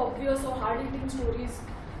not obvious or hard-hitting stories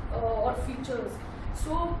or features.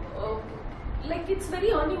 So it's very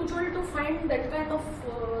unusual to find that kind of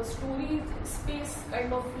story space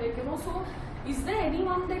kind of so is there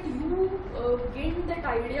anyone that you gained that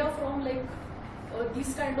idea from,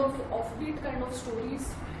 these kind of offbeat kind of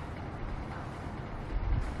stories?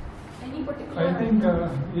 Any particular I think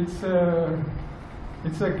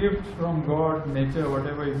it's a gift from God, nature,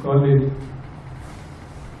 whatever you call it.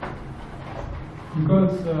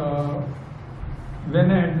 Because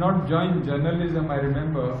when I had not joined journalism, I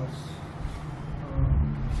remember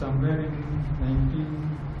somewhere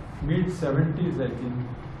in mid-70s, I think,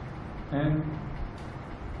 and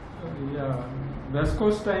West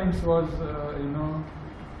Coast Times was,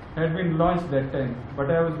 had been launched that time, but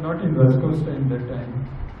I was not in West Coast Times that time.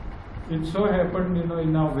 It so happened,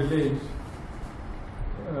 in our village,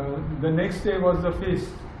 the next day was the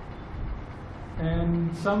feast.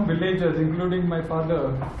 and some villagers, including my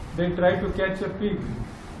father, they tried to catch a pig.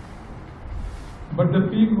 But the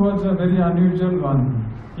pig was a very unusual one.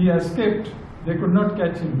 He escaped. They could not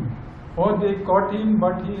catch him. Or they caught him,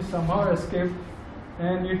 but he somehow escaped,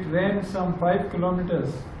 and it ran some 5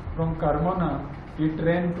 kilometers from Carmona. It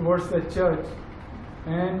ran towards the church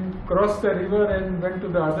and crossed the river and went to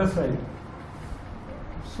the other side.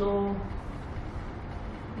 So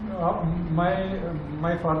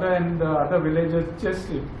my father and the other villagers chased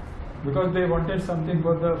it because they wanted something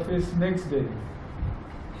for the feast next day.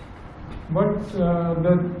 But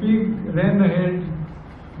the pig ran ahead.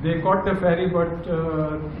 They caught the ferry, but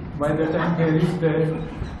by the time they reached there,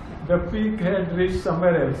 the pig had reached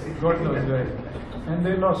somewhere else, God knows where. And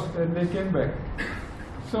they lost, and they came back.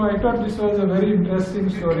 So I thought this was a very interesting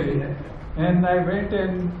story. And I went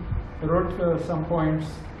and wrote some points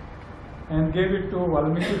and gave it to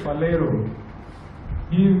Valmiki Falero.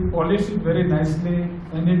 He polished it very nicely,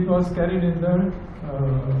 and it was carried in the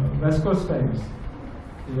West Coast Times.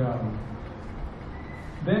 Yeah.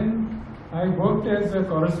 Then I worked as a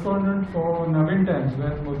correspondent for Navhind Times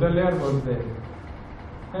when Mudaliar was there.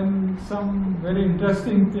 And some very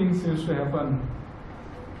interesting things used to happen.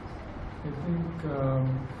 I think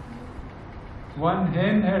one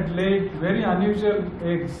hen had laid very unusual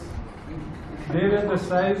eggs. They were the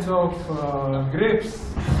size of grapes.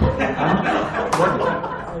 I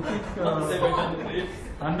think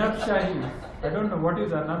Anabshahi. I don't know what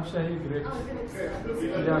is Anabshahi grapes.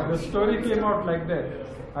 Yeah, the story came out like that.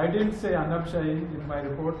 I didn't say Anabshahi in my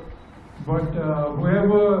report, but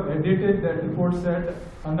whoever edited that report said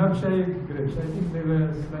Anabshahi grapes. I think they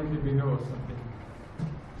were slightly bigger or something.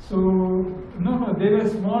 So, no, they were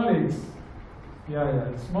small eggs.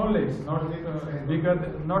 Yeah, small eggs, not bigger,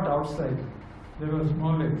 not outside. They were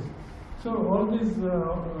small eggs. So all these,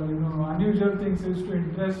 unusual things used to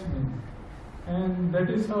interest me, and that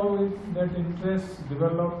is how that interest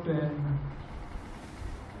developed, and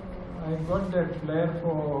I got that flair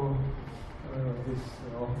for these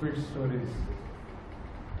offbeat stories.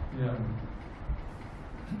 Yeah.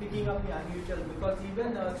 Picking up the unusual, because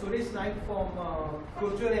even Suresh Naik from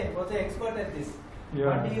Kulture was an expert at this. Yeah,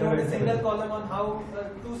 but he wrote a single column on how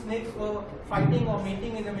two snakes were fighting or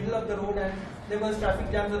mating in the middle of the road, and there was traffic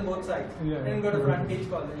jams on both sides. Yeah, and got a front page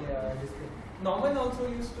column. This thing. Norman also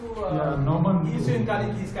used to. Norman. He used to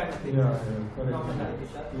encourage these kind of things. Yeah, correct. Norman.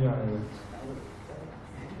 Yeah.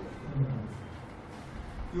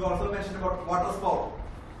 You also mentioned about water spout.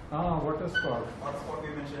 Water spout. Water spout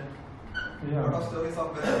you mentioned. Yeah. Lot of stories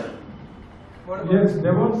of weather. Yes,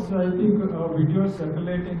 there was, I think, a video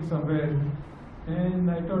circulating somewhere, and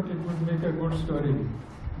I thought it would make a good story.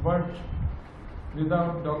 But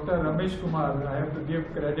without Dr. Ramesh Kumar, I have to give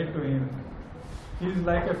credit to him. He's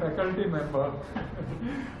like a faculty member,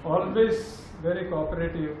 always very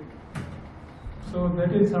cooperative. So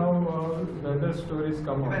that is how weather stories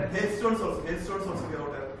come out. Even hailstones also we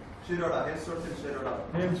wrote. Shiroda, hailstones in Shiroda.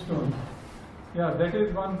 Hailstones. Yeah, that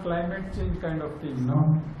is one climate change kind of thing,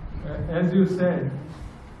 no? As you said,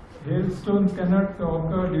 hailstones cannot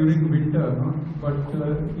occur during winter, no? But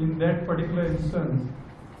in that particular instance,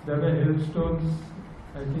 there were hailstones,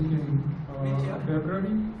 I think in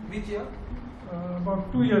February. Which year?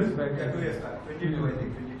 About 2 years back. Yeah, 2 years back. 22, I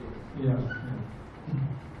think, 22. Yeah.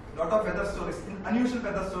 Lot of weather stories, unusual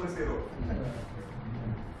weather stories they wrote.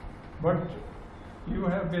 But you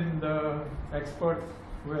have been the expert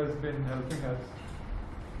who has been helping us.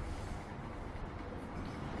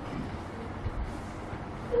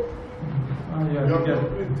 You have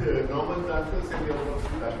worked with Norman Times and you have worked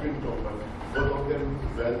with Navhind Times. Both of them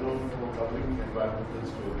well known for covering environmental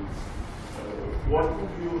stories. What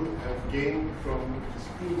would you have gained from these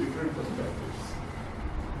two different perspectives?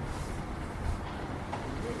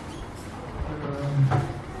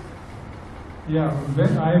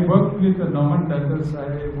 When I worked with Norman Times,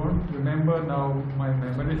 I won't remember now, my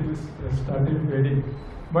memory is started fading.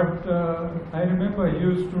 But I remember he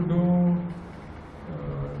used to do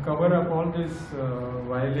cover up all these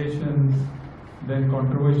violations, then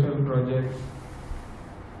controversial projects.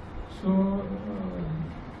 So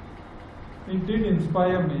it did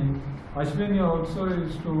inspire me. Ashwini also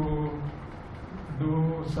used to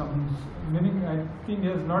do some, meaning I think he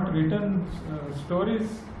has not written stories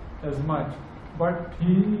as much, but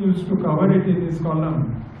he used to cover it in his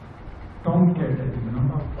column. Tomcat, I think,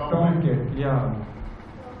 no? Tomcat, yeah.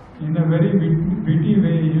 In a very witty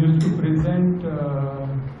way, he used to present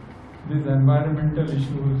these environmental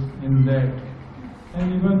issues in that,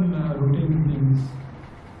 and even routine things.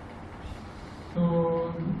 So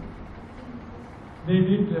they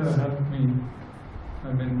did help me.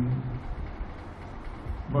 I mean,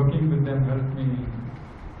 working with them helped me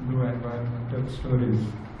do environmental stories.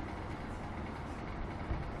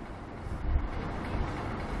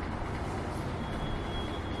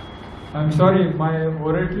 I'm sorry, my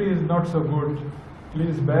oratory is not so good.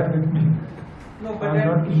 Please bear with me. No, but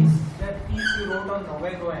that piece you wrote on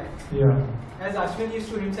Navhind. Yeah. As Ashwin used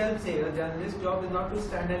to himself say, a journalist's job is not to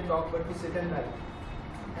stand and talk, but to sit and write.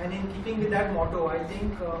 And in keeping with that motto, I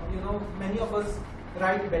think many of us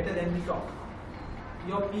write better than we talk.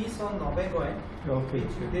 Your piece on Navhind,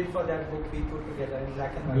 which you did for that book we put together in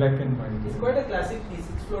black and white. Black and white. It's quite a classic piece.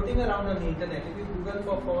 It's floating around on the internet. If you Google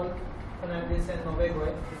for Paul Fernandes and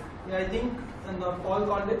Navhind, I think Paul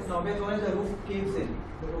called it Navhind, the roof caves in.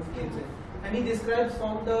 The roof caves in. And he describes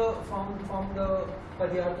from the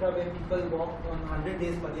Padyatra where people walk on 100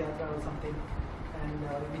 days Padyatra or something, and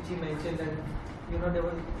which he mentioned, and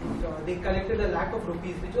they collected a lakh of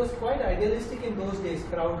rupees, which was quite idealistic in those days,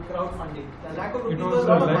 crowdfunding. The lakh of rupees it was a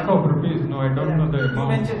lakh of rupees. No, I don't know the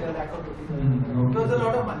amount. You mentioned the lakh of rupees. It was a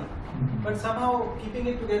lot of money, but somehow keeping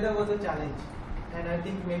it together was a challenge. And I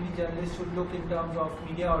think maybe journalists should look in terms of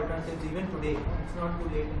media alternatives even today. It's not too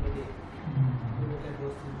late in the day to look at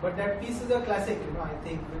those things. But that piece is a classic, I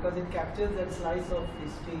think, because it captures that slice of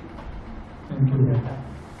history. Thank you.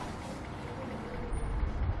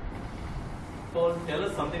 Paul, tell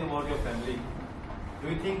us something about your family. Do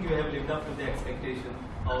you think you have lived up to the expectation,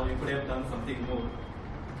 or you could have done something more?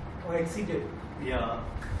 Or exceeded? Yeah.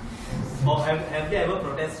 Or have they ever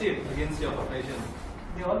protested against your profession?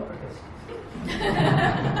 They all protest. I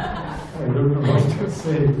don't know what to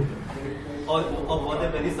say. Or were they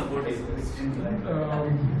very supportive?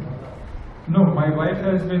 No, my wife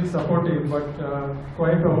has been supportive, but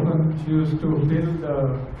quite often she used to feel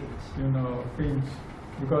the, pinch,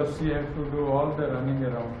 because she had to do all the running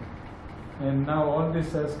around. And now all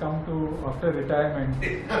this has come to after retirement.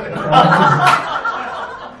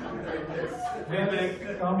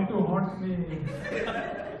 Has come to haunt me.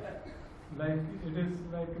 Like it is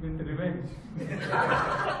like with revenge.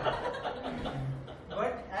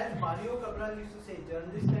 But as Mario Cabral used to say,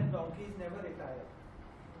 journalists and donkeys never retire.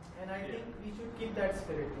 And I think we should keep that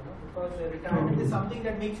spirit, because retirement is something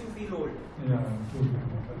that makes you feel old. Yeah, true.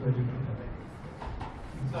 Very true.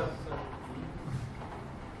 Sir.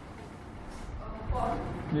 Paul,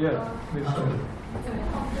 Yes, please tell. can you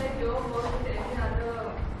compare your work with any other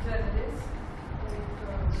journalist?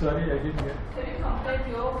 Sorry, I didn't get. Can you compare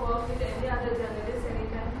your work with any other journalist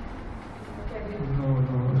anytime? No.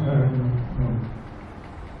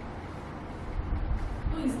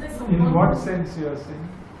 So is there In someone what sense you are saying?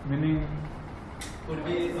 Meaning? Could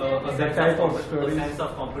be The a sense type of a stories. sense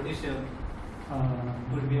of competition.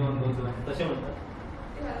 Could be on those lines. Yeah,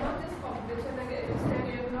 not just competition, like you said,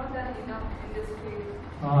 you have not done enough in this field.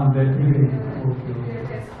 That way. You Okay.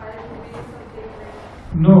 have aspired to be something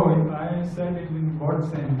like. No, I said it in what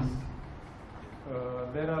sense?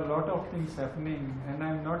 There are a lot of things happening, and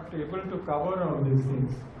I'm not able to cover all these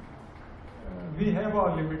things. We have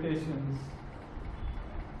our limitations.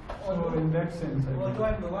 So in that sense, Although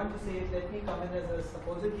I don't want to say it, let me come in as a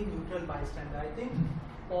supposedly neutral bystander. I think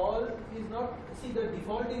Paul is not. See, the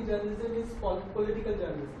default in journalism is political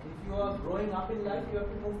journalism. If you are growing up in life, you have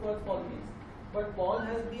to move towards politics. But Paul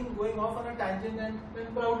has been going off on a tangent, and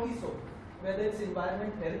proudly so. Whether it's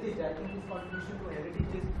environment, heritage, I think his contribution to heritage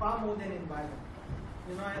is far more than environment.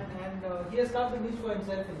 And he has carved a niche for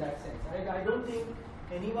himself in that sense. I don't think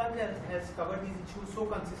anyone has covered these issues so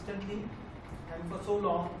consistently and for so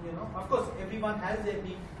long. Of course, everyone has their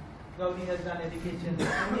beat. Gauri has done education,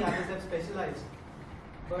 many others have specialized.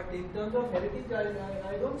 But in terms of heritage,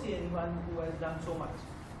 I don't see anyone who has done so much.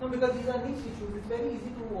 No, because these are niche issues. It's very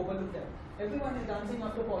easy to overlook them. Everyone is dancing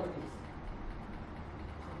after politics.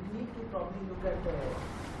 We need to probably look at.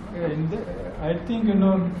 I think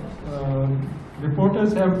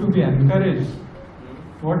reporters have to be encouraged.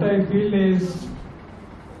 What I feel is,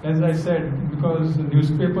 as I said, because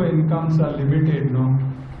newspaper incomes are limited,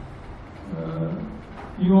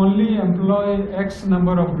 you only employ X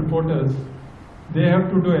number of reporters. They have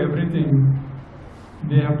to do everything.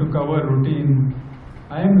 They have to cover routine.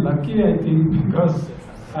 I am lucky, I think, because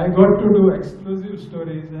I got to do exclusive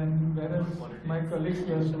stories, and whereas my colleagues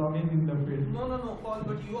were slogging in the field. No, Paul,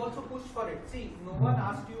 but you also pushed for it. See, no one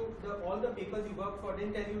asked you, all the papers you worked for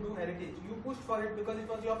didn't tell you do heritage. You pushed for it because it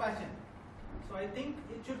was your passion. So I think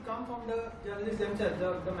it should come from the journalists themselves.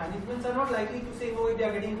 The managements are not likely to say, no, they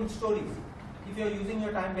are getting good stories if you are using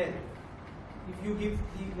your time well. If you give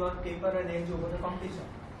your paper an edge over the competition,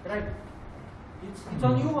 right? It's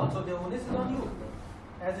on you also. The onus is on you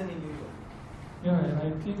as an individual. Yeah,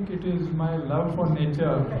 I think it is my love for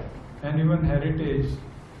nature and even heritage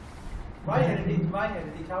Why heritage? Why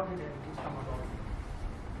heritage? How did heritage come about?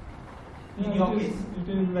 In your case? It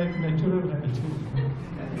is like natural heritage.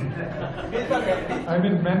 Built-up heritage. I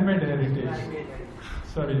mean man-made heritage. Man-made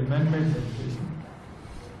heritage. Sorry, man-made heritage.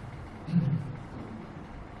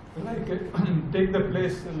 Like take the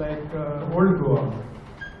place like Old Goa.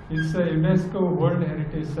 It's a UNESCO World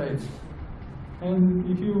Heritage Site. And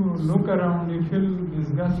if you look around, you feel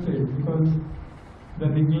disgusted because the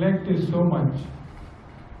neglect is so much.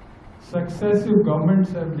 Successive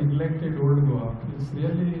governments have neglected Old Goa. It's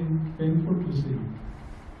really painful to see.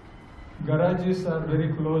 Garages are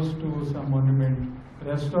very close to some monument.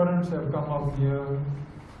 Restaurants have come up here,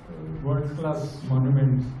 world-class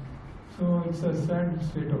monuments. So it's a sad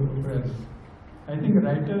state of affairs. I think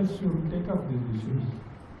writers should take up these issues.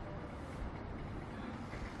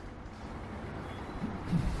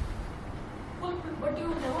 But you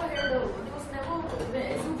never had, there was never,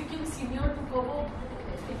 as you became senior to cover,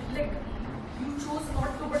 like, you chose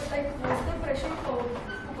not to, but like, was there pressure to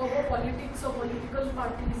cover politics or political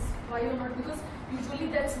parties? Why or not? Because usually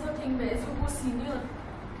that's the thing, where as you go senior,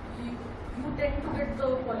 you tend to get the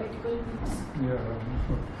political beats. Yeah.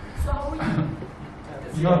 So how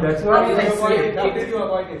you... No, that's why How you I escape say, it? How did you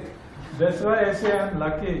avoid it? that's why I say I'm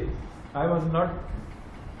lucky. I was not,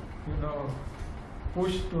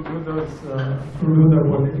 pushed to do those, to do the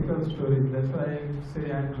political stories. That's why I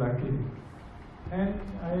say I'm lucky. And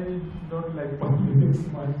I don't like politics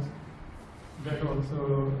much. That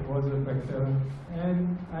also was a factor.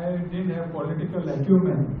 And I didn't have political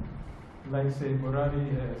acumen, like say Murari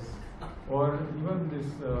has, or even this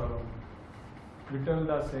Vittal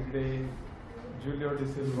Das Hegde, Julio De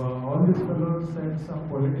Silva, all these fellows had some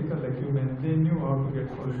political acumen. They knew how to get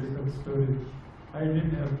political stories. I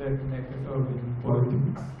didn't have that knack at all in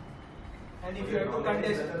politics. And if you had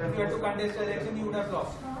to contest election, you would have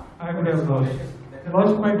lost. I would have lost.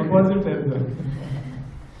 Lost my deposit as well.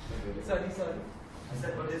 Sorry. I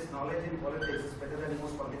said, but this knowledge in politics is better than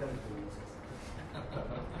most political influences.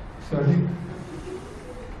 Sorry?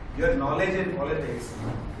 Your knowledge in politics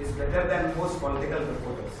is better than most political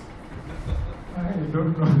reporters. I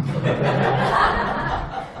don't know.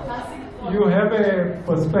 You have a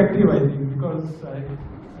perspective, I think, because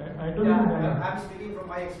I don't know. I'm speaking from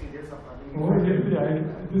my experience of having. Oh, really?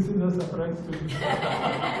 This is a surprise to me.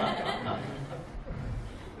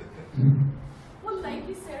 Well, like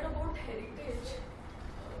you said about heritage,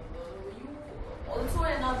 you also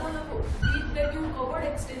another field that you covered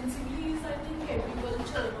extensively is, I think,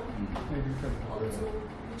 agriculture. Also,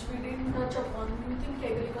 which we didn't touch upon. Do you think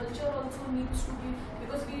agriculture also needs to be,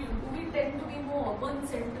 because we tend to be more urban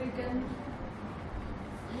centric and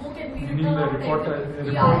more can be You written need a about reporter,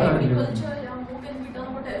 agriculture, more can be done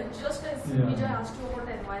about just as Yeah. Vijay asked you about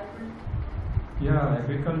environment. Yeah,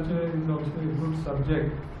 agriculture is also a good subject.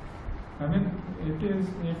 I mean, it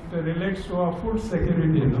relates to our food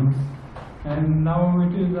security, and now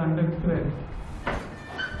it is under threat.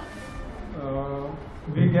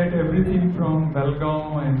 We get everything from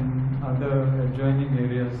Belgaum and other adjoining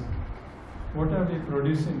areas. What are we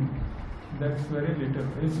producing? That's very little.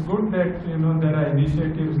 It's good that there are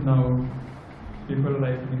initiatives now. People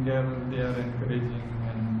like Miguel, they are encouraging,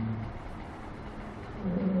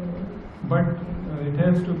 but it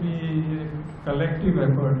has to be a collective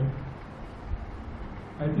effort.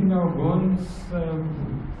 I think our goals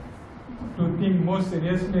to think more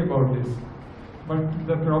seriously about this. But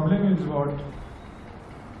the problem is what?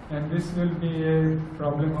 And this will be a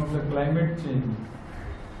problem of the climate change.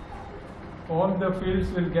 All the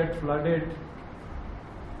fields will get flooded.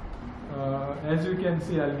 As you can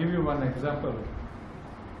see, I'll give you one example.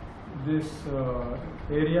 This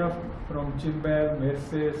area from Chimbel,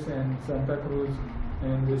 Mercedes and Santa Cruz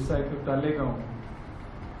and this side to Talegaon.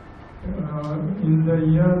 In the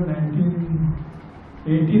year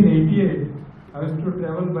 1888, I used to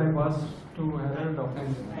travel by bus to Herald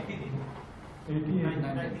office. 1988.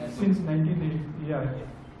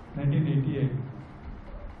 1988.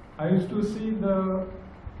 I used to see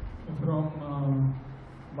from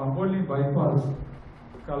Bamboli bypass,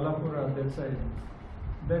 Kallapura, that side.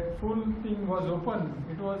 That full thing was open.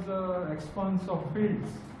 It was an expanse of fields.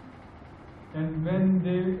 And when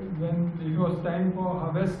it was time for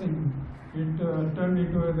harvesting, it turned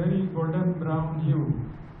into a very golden brown hue.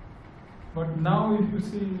 But now if you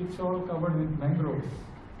see, it's all covered with mangroves.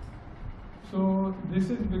 So this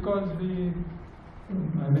is because we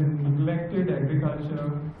neglected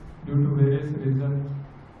agriculture due to various reasons.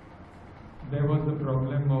 There was the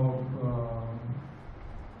problem of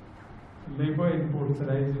labor inputs,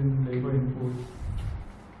 rise in labor inputs,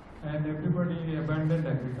 and everybody abandoned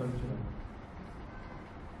agriculture.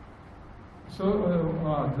 So So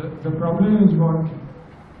the problem is what?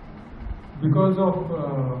 Because of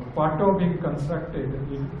Patto being constructed,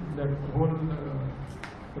 that whole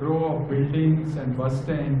row of buildings and bus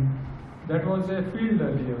stand, that was a field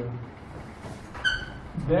earlier.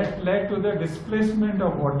 That led to the displacement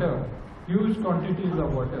of water, huge quantities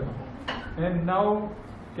of water. And now,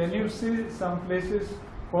 can you see some places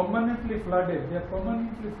permanently flooded? They are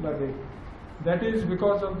permanently flooded. That is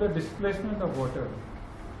because of the displacement of water.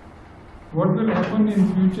 What will happen in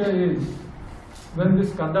future is, when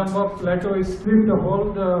this Kadamba plateau is stripped of all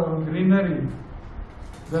the greenery,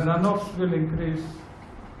 the runoffs will increase,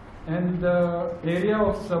 and the area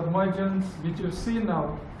of submergence which you see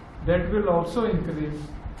now, that will also increase.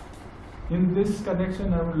 In this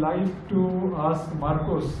connection, I would like to ask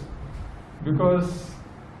Marcos, because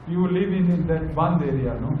you live in that Band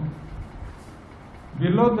area, no?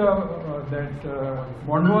 Below that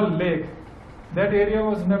Bondwal Lake, that area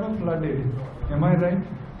was never flooded. Am I right?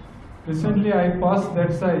 Recently I passed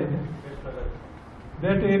that side.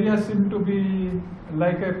 That area seemed to be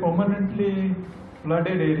like a permanently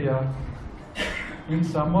flooded area. In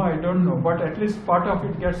summer, I don't know, but at least part of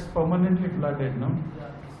it gets permanently flooded, no?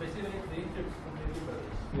 Yeah, especially when it rains, it's completely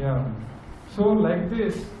flooded. Yeah. So like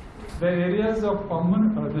this, the areas of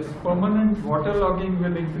this permanent waterlogging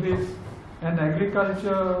will increase, and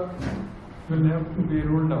agriculture will have to be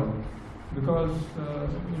ruled out, because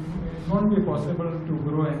it won't be possible to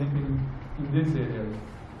grow anything in these areas.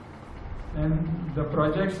 And the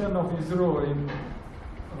projection of ISRO in,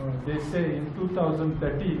 they say in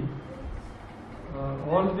 2030,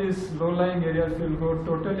 all these low-lying areas will go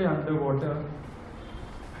totally underwater,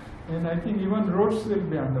 and I think even roads will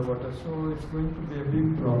be underwater, so it's going to be a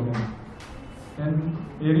big problem. And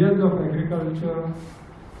areas of agriculture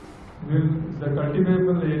will, the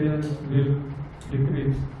cultivable areas will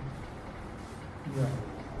decrease. Yeah.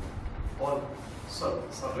 Paul,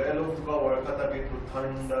 सगळे लोक तुका वळखता की तूं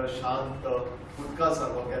थंड शांत उदका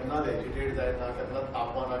सारको केन्नाच एजिटेट जायना, केन्नाच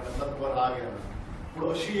तापना, केन्नाच तुका राग येना. पूण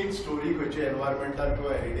अशी एक स्टोरी खंयच्या एनवायरमेंटान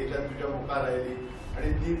किंवा हेरिटेजान तुज्या मुखार आयली आनी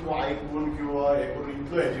ती तूं आयकून किंवा हे करून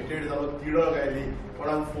इतलो एजिटेट जालो, तिडक आयली,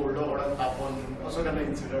 कोणाक फोडलो, कोणाक तापोवन, असो केन्ना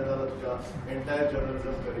इन्सिडंट जाला तुज्या entire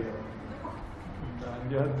journalism career?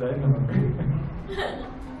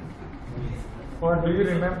 Or do you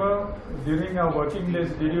remember during our working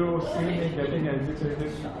days, did you see me getting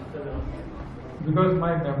agitated? Because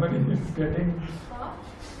my memory is getting,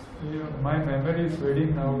 my memory is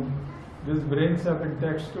fading now. These brains have been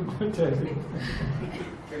taxed too much, I think.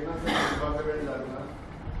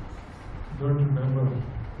 Don't remember.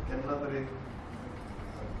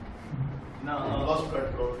 Lost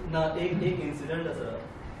control. Now, एक incident असा.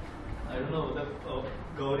 I don't know whether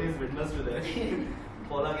Gauri is witness to that.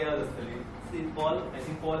 Paul गया असली. See, Paul, I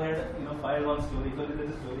think Paul had filed one story. Because there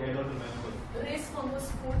is a story I don't remember. Race Congress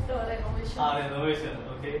food renovation. Renovation.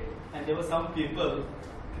 Okay. And there were some people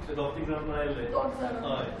adopting from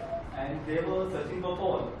and they were searching for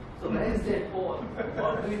Paul. So where is that Paul?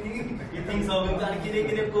 What do you think? He thinks of him and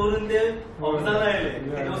kide korun de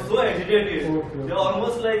observe. They were so agitated. They were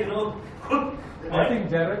almost like I think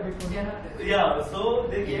Jared. Yeah. So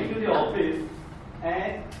they came to the office.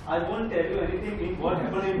 And I won't tell you anything in what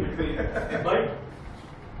happened in between. But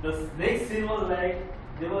the next scene was like,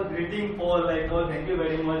 they were greeting Paul like, oh, thank you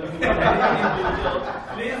very much. If you want anything in future,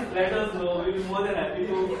 please let us know. We'll be more than happy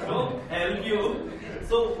to help you.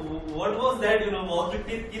 So what was that, what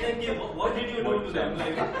did you do to them?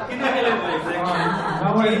 Like, exactly.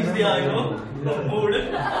 Change their, mood.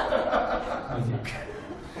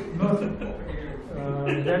 No,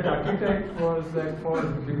 that architect was like for,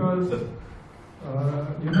 because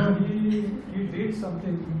he did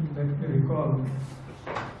something, let me recall.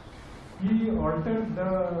 He altered the,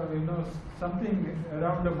 something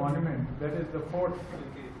around the monument, that is the fort.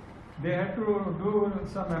 They had to do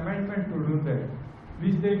some amendment to do that,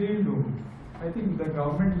 which they didn't do. I think the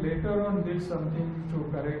government later on did something to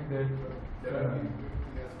correct that.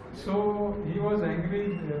 So he was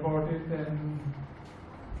angry about it, and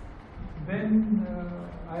then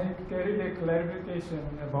I carried a clarification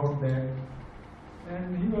about that.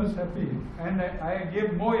 And he was happy, and I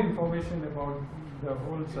gave more information about the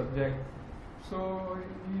whole subject, so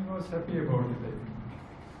he was happy about it, I think.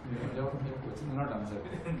 Your question is not answered.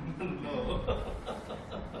 No.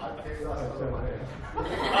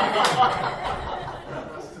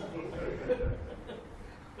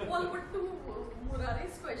 Well, but to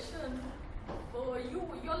Murari's question, you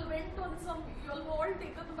all went on some, you all were all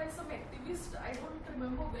taken by some activist, I don't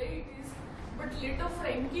remember where it is, but later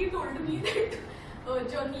Frankie told me that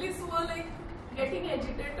journalists were like getting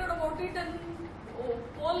agitated about it, and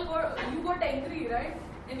Paul you got angry, right?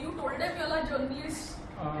 and you told them you are a journalist.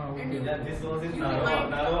 Okay. And you, Yeah, this was in you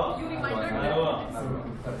Narwa. you reminded them. Narwa.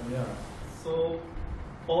 Yeah. So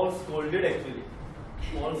Paul scolded actually.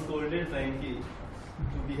 Paul scolded Frankie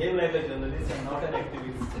to behave like a journalist and not an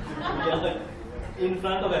activist. In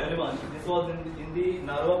front of everyone. This was in the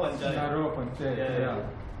Narwa Panchayat. Narwa Panchayat, yeah.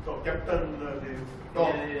 So Captain, the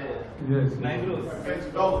dog. Yes.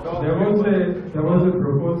 Mangroves. Dog. There was a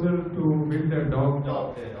proposal to build a dog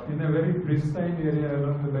Dog. in a very pristine area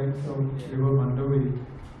along the banks of River Mandavi.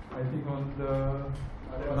 I think on the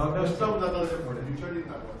northern Ashtam जाता usually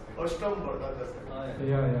Ashtam भरता जास्त.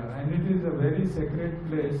 Yeah, and it is a very sacred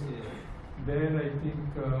place. There, I think,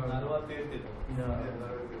 Narwa Tirth.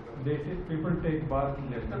 people take bath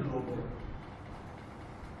there.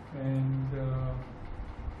 And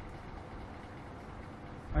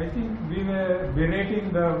I think we were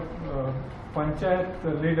berating the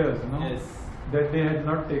panchayat leaders, no? Yes. That they had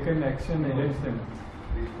not taken action against them.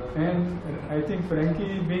 And I think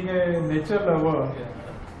Frankie, being a nature lover,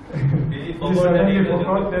 He he suddenly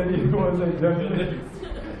forgot that he was a journalist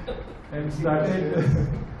and started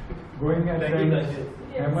going at them,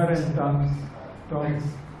 hammer and tongs.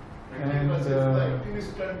 And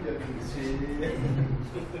activist turned journalist.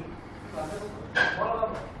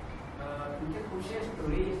 तुमचे खुशी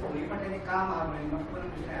story पण त्याने काम आवडली मग पण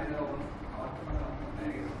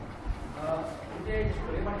तुमचे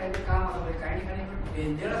story पण त्याचे काम आवडले काही ठिकाणी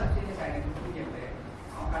डेंजरस असते सायन्टिफिक घेतलंय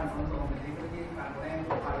काणकोण इकडे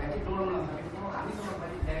काणकोण पाळव्याची टोळ म्हणून असतात आम्ही समज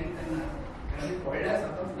माझी तयारी त्यांना पडल्या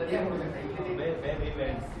असतात दर्या म्हणू शकता इकडे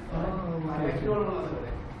पाळव्याची टोळ म्हणून असं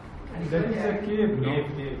that is a cave, no?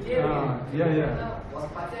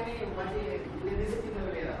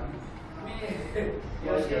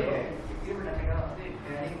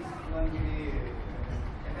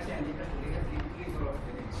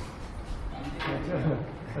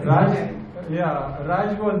 Yeah. Raj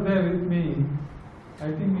was there with me.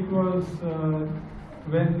 I think it was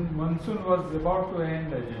when monsoon was about to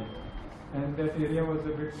end, I think, and that area was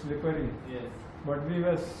a bit slippery. Yes. But we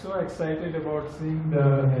were so excited about seeing the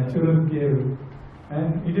natural cave,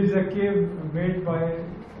 and it is a cave made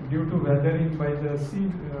due to weathering by the sea,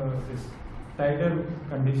 this tidal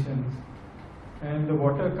conditions, and the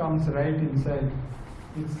water comes right inside.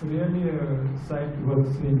 It's really a sight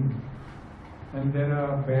worth seeing, and there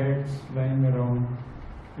are beds lying around.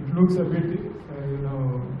 It looks a bit,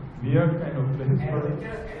 weird kind of place.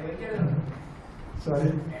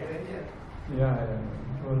 Sorry. Yeah,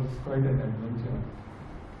 it was quite an adventure.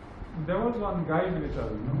 There was one guide with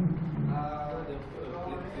us, no?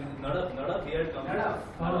 Nada here comes.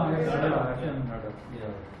 Nada.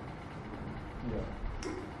 Yeah.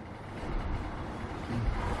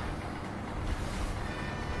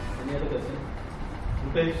 Any other question?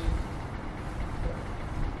 Rupesh?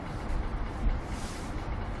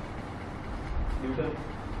 Newton?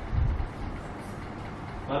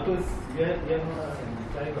 Marcus, you have not asked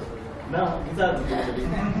anything. Now, these are we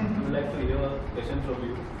would like to hear a question from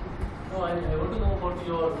you. No, I want to know about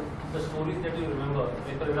the stories that you remember.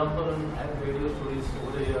 Like for example, I have radio stories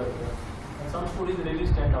over the years, and some stories really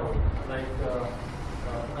stand out. Like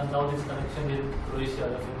Kanzaudi's connection with Croatia,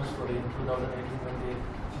 the famous story in 2018 when they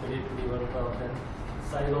made it to the World Cup, and the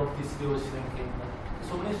size of this sea was shrinking.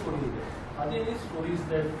 So many stories there. Are there any stories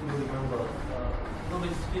that you remember,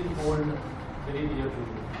 which still hold very dear to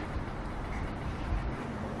you?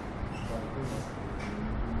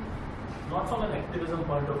 Not from an activism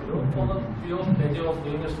point of view, from a pure pleasure of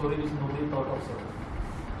doing a story which nobody thought of so.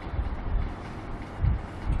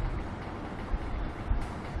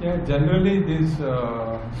 Yeah, generally these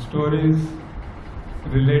stories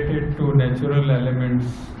related to natural elements,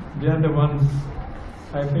 they are the ones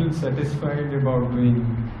I feel satisfied about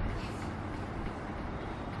doing.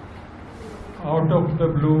 Out of the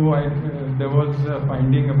blue, there was a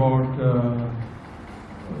finding about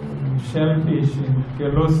shellfish in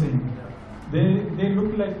Kelosing. They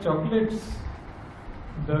look like chocolates.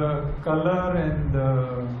 The color and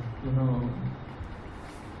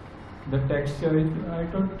the texture, I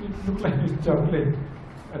thought it looked like it's chocolate.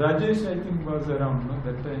 Rajesh, I think, was around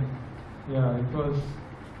that time. Yeah,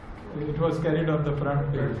 it was carried on the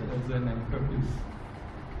front page as an anchor piece.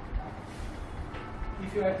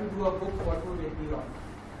 If you had to do a book, what would it be on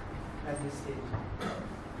at this stage?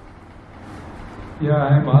 Yeah,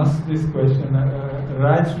 I am asked this question.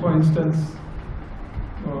 Raj, for instance,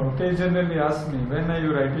 occasionally asks me, when are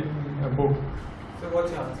you writing a book? So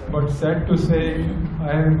what's your answer? But sad to say,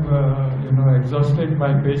 I have exhausted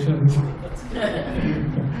my patience,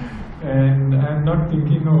 and I am not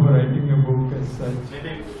thinking of writing a book as such.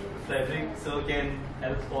 Maybe Frederick sir can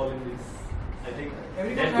help Paul in this. I think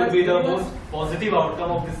Everyone that has- could be the everyone- most positive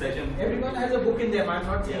outcome of this session. Everyone has a book in them. I'm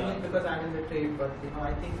not saying Yeah. it because I'm in the trade, but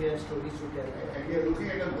I think they have stories to tell. And we are looking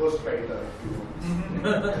at a ghost writer.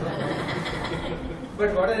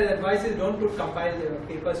 But what I advise is don't put compiled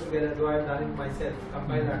papers together, though I've done it myself.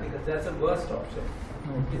 Compiled articles, that's the worst option.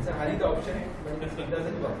 It's a hurried option, but it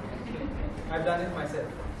doesn't work. I've done it myself.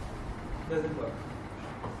 Doesn't work.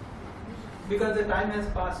 Because the time has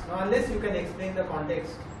passed. Now, unless you can explain the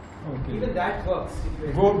context, Okay. even that works. If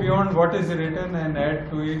you Go beyond what is written and add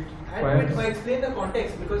to it. add to it, explain the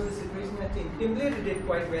context because the situation has changed. Timble did it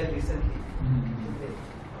quite well recently. Timble.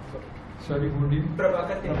 Sorry, who did?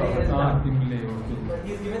 Prabhakar Timble has done. Timble, okay. But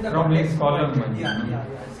he's given the From context. his column. quite well. Yeah,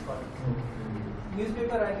 his column. Okay.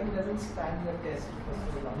 Newspaper writing doesn't stand the test for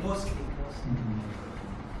so long. Mostly.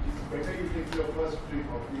 It's better you take your first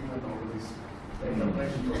trip of being a novelist. Like a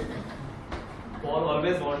fresh story. Paul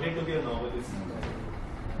always wanted to be a novelist.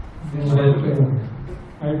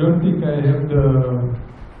 I don't think I have the,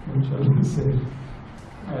 what shall we say,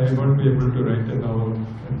 I won't be able to write a novel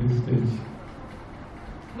at this stage.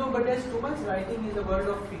 No, but there's too much writing in the world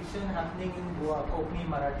of fiction happening in Goa, Kokni,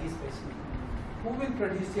 Marathi especially. Who will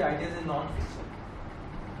produce the ideas in non-fiction?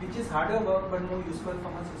 Which is harder work but more useful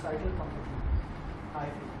from a societal point of view, I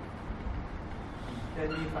feel.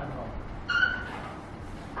 Tell me if I'm wrong.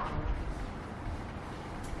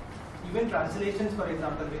 Even translations, for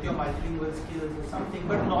example, with your multilingual skills or something,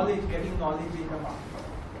 but knowledge, getting knowledge in the market.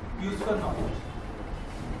 Useful knowledge.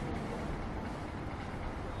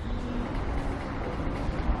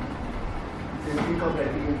 You can think of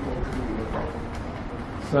writing in Konkani.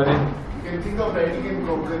 Sorry? You can think of writing in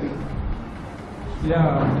Konkani.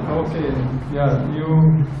 Yeah, okay. Yeah,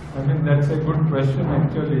 I mean, that's a good question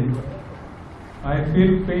actually. I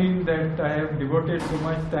feel pain that I have devoted so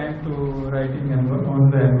much time to writing on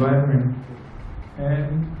the environment.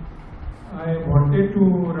 And I wanted to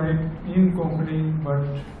write in Konkani, but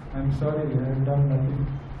I'm sorry, I have done nothing.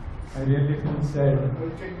 I really feel sad.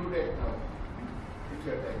 You can do that now. It's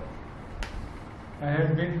your time. I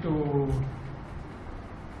had been to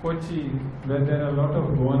Kochi, where there are a lot of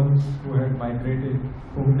Goans who had migrated,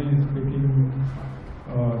 Konkani-speaking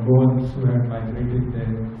Goans who had migrated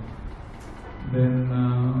there. Then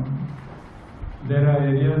there are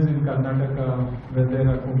areas in Karnataka where there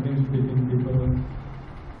are Konkani-speaking people.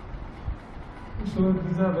 So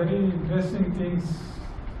these are very interesting things.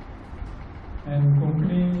 And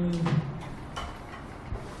Konkani,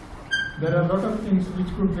 there are a lot of things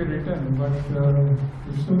which could be written, but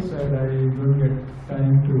it's so sad I don't get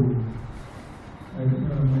time to.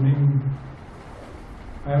 Meaning,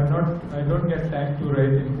 I don't get time to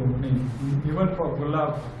write in Konkani. Even for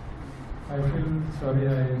Gulab, I feel sorry I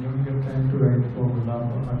don't get time to write for Gulab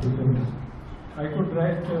articles. I could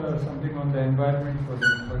write something on the environment for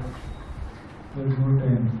them, but there's no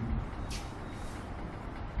time.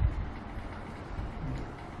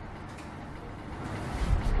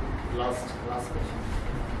 Last question.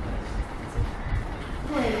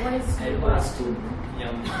 I was too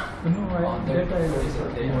young. No, on the that I stories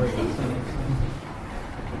of the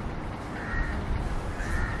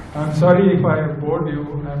I'm sorry if I have bored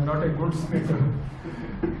you. I'm not a good speaker.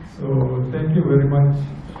 So thank you very much.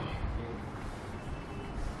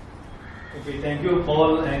 Okay, thank you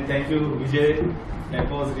Paul and thank you Vijay. That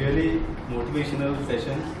was really motivational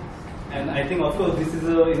session. And I think of course this is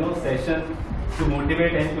a session to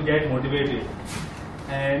motivate and to get motivated.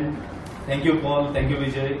 And thank you Paul, thank you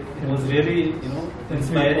Vijay. It was really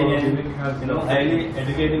inspiring and highly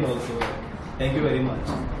educating also. Thank you very much.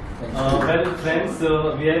 Well friends,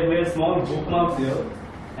 we have made small bookmarks here,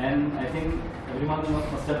 and I think everyone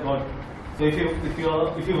must have got. So if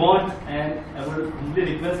you want, and I would humbly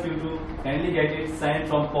request you to kindly get it signed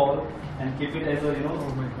from Paul and keep it as a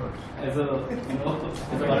as a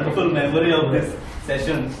wonderful memory of this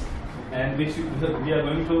session, and we are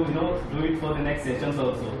going to do it for the next sessions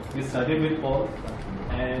also. We started with Paul,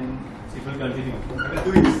 and it will continue.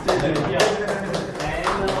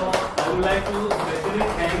 And I would like to especially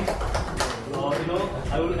thank.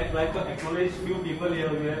 I would like to acknowledge few people here.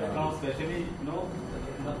 We have now especially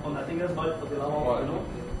for nothing else but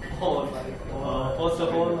Paul. First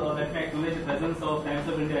of all, let me acknowledge the presence of Times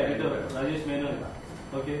of India editor Rajesh Menon.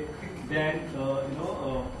 Okay. Then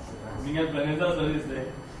we have Prananda sir is there.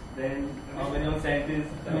 Then our very own scientist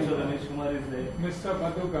Mr. Ramesh Kumar is there. Mr.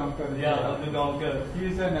 Patto Gaonkar. Yeah, Patto Gaonkar. He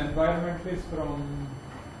is an environmentalist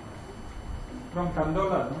from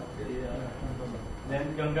Kandola, no? Yeah. Then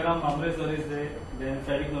Gangaram Amre sir is there. Then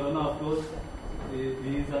Farid Norana, of course,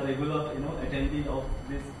 he is a regular attendee of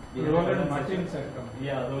this Roland Martins had come.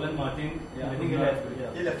 Yeah, Roland Martin. Yeah, I think he left.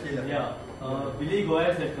 Yeah. Yeah. Billy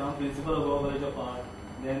Goyas had come, principal of Goa College of Art.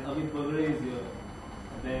 Then Amit Bagre is here.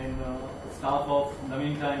 Then staff of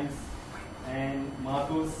Navhind Times and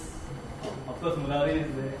Marcus. Of course, Murari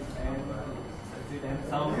is there. And that's it. And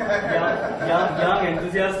some young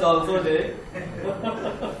enthusiasts also there.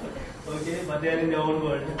 Okay, but they are in their own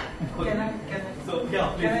world. Okay. Can I So yeah,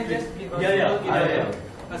 please. can I just give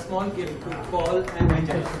a small gift to Paul and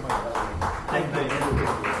Vijay? Thank you.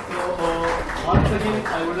 So once again,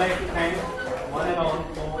 I would like to thank one and all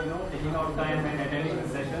for taking out time and attending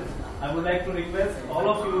this session. I would like to request all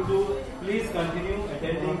of you to please continue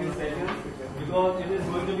attending this session because it is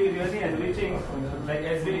going to be really enriching. Like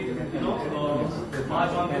as we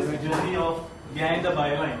march on this journey of Behind The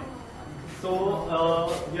Byline. So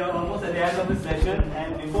we are almost at the end of this session,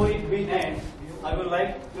 and before we end, I would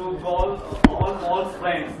like to call all Paul's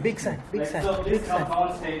friends. Big sign, big sign, So please come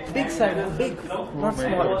on stage. big and sign, let us, big, not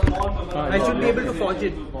small. small. I should be able to forge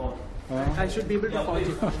it. I should be able to Yeah, forge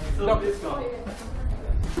please. it. So please come.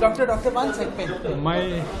 Doctor, one second.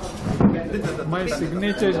 My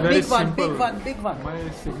signature is very Big one, simple. big one. My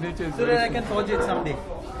signature is So very that I can forge it someday.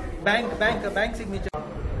 Bank signature.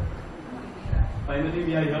 Finally,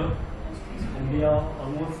 we are here, and we are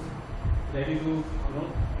almost ready to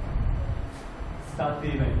start the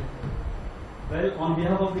event. Well, on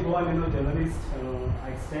behalf of the Goa Union of Journalists, I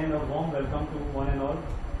extend a warm welcome to one and all.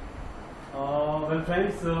 Well,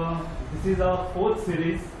 friends, this is our fourth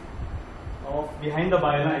series of Behind the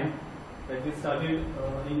Byline that we started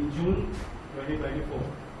in June 2024.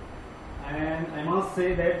 And I must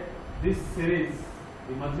say that this series,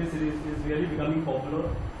 the monthly series, is really becoming popular.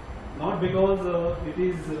 Not because it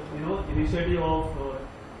is, initiative of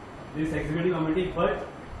this executive committee, but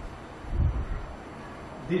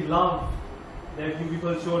the love that you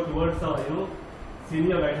people show towards our,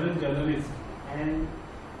 senior veteran journalists. And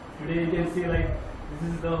today you can see like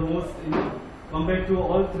this is the most, compared to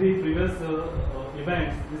all three previous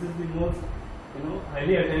events, this is the most,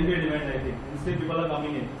 highly attended event, I think. And still people are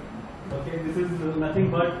coming in. Okay, this is nothing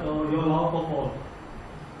but your love for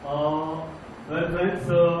Paul. Well, friends,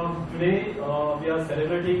 today we are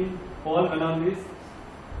celebrating Paul Fernandes,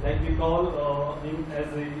 like we call him as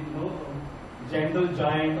a gentle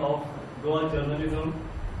giant of Goa journalism.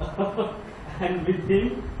 And with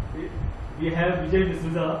him, we have Vijay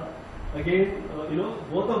Desouza. Again,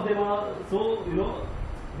 both of them are so,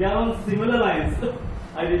 they are on similar lines.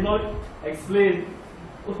 I did not explain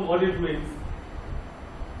what it means.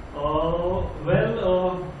 I'll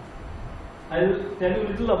tell you a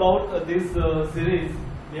little about this series,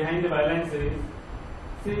 Behind the Byline series.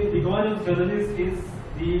 See, the Goa Union of Journalists is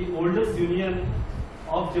the oldest union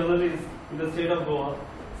of journalists in the state of Goa,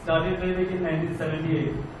 started way back in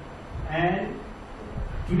 1978. And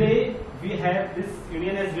today we have, this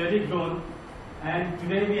union has really grown, and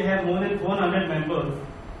today we have more than 400 members.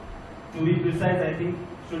 To be precise, I think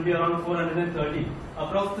should be around 430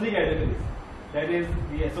 across three categories. That is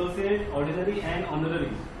the associate, ordinary and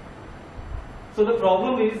honorary. So the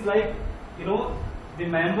problem is like, the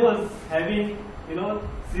members having,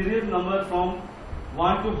 serial number from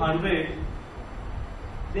 1 to 100,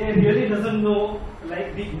 they really doesn't know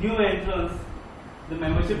like the new entrants, the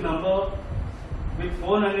membership number with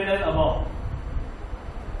 400 and above.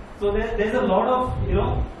 So there's a lot of,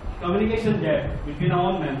 communication gap between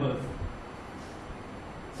our members.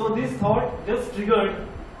 So this thought just triggered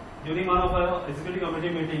during one of our executive committee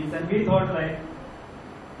meetings, and we thought like,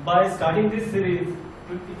 by starting this series,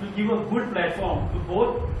 it will give a good platform to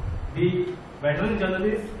both the veteran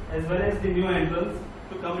journalists as well as the new entrants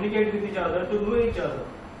to communicate with each other, to know each other.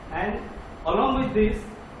 And along with this,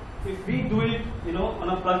 if we do it, on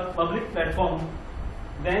a public platform,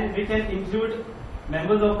 then we can include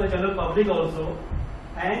members of the general public also,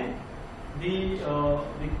 and the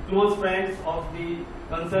close friends of the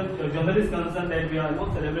journalist concerned that we are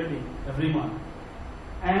celebrating every month.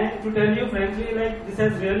 And to tell you frankly, like this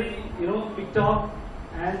has really picked up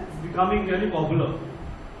and is becoming really popular.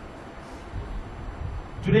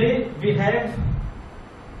 Today we have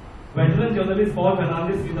veteran journalist Paul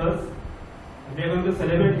Fernandes with us. We are going to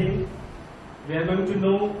celebrate him. We are going to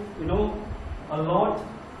know, a lot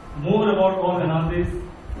more about Paul Fernandes.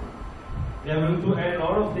 We are going to add a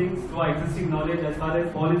lot of things to our existing knowledge as far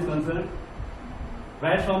as Paul is concerned.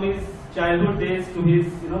 Right from his childhood days to his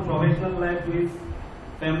professional life to his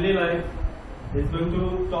family life, is going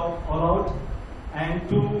to talk all out. And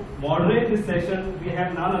to moderate this session, we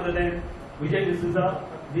have none other than Vijay Desouza,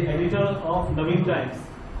 the editor of Navhind Times.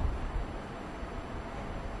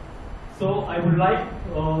 So I would like,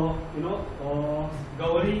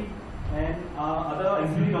 Gauri and other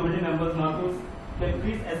executive committee members, Marcus, can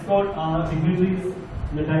please escort our dignitaries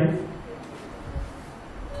in the dais.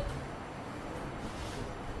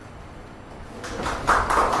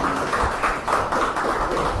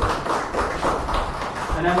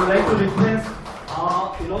 And I would like to request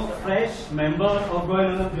fresh member of Goa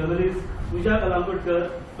Union of Journalists, Vijay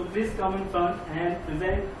to please come in front and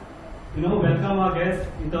present, welcome our guest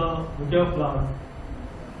in the bouquet of flowers.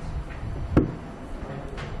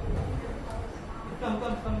 Come.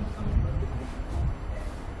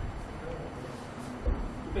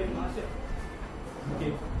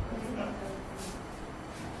 Okay.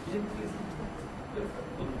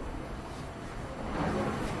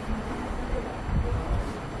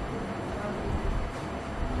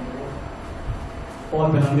 Paul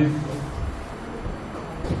Fernandes.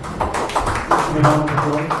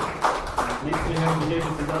 Next we have Vijay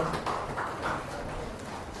Desouza.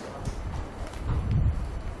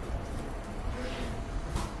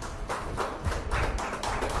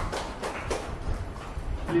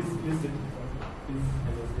 Please sit. Please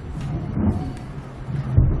have a seat.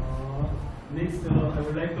 Next, I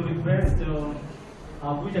would like to request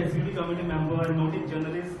our executive committee member and noted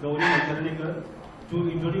journalist Goa Union of Journalists to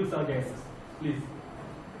introduce our guests. Please.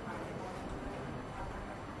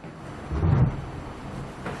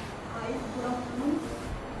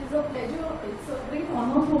 It's a pleasure, it's a great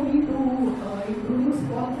honor for me to introduce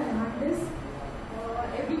Paul Fernandes.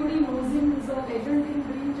 Everybody knows him, he's a legend in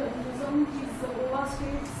green journalism. He's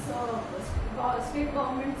Goa state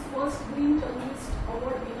government's first green journalist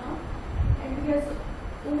award winner. And he has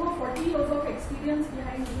over 40 years of experience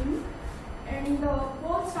behind him. And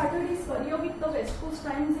Paul started his career with the West Coast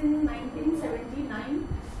Times in 1979.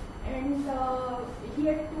 And he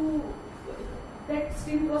had to that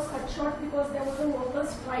stint was cut short because there was a workers'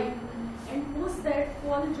 strike. And post that,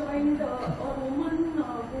 Paul joined a Roman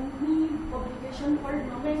company publication called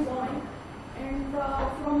Navhind Times. And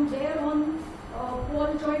from there on,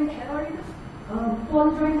 Paul joined Herald.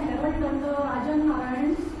 Under Rajan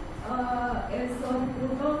Narayan as a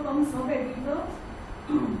reporter cum sub-editor.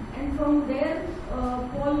 And from there,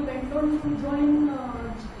 Paul went on to join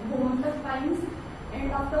Goa Times. And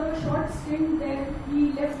after a short stint there,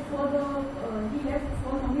 he left for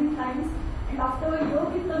Navhind Times. And after a year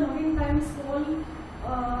with the Navhind Times, Paul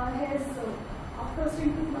after a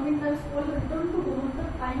stint with Navhind Times, Paul returned to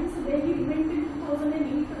Goa Times, where he remained in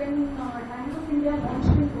 2008 when Times of India launched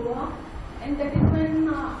in Goa. And that is when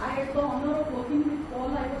I had the honor of working with Paul.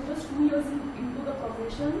 I was just 2 years into the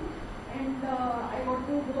profession, and I got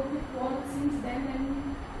to work with Paul since then. And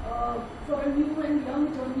for a new and young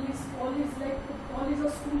journalist, Paul is a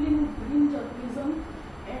school in green journalism.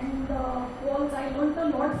 And I learned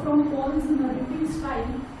a lot from Paul's narrative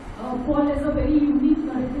style. Paul has a very unique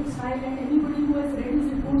narrative style, and anybody who has read his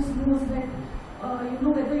reports knows that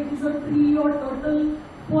whether it is a tree or turtle,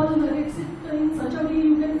 Paul narrates it in such a way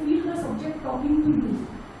you can feel the subject talking to you.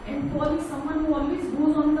 And Paul is someone who always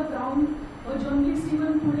goes on the ground. A journalist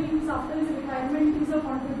even today, after his retirement, is a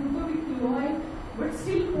contributor with TOI. But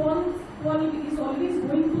still, Paul is always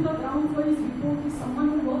going to the ground for his report. He's someone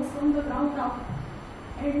who works from the ground up.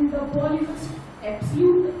 And Paul is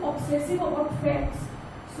absolute obsessive about facts.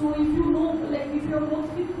 So if you know, if you have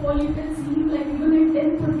worked with Paul, you can see him even at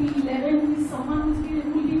 10:30, 11, he's someone who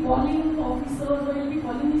will be calling officers or he'll be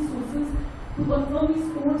calling his sources to confirm his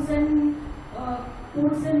quotes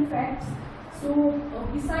and facts. So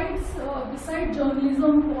besides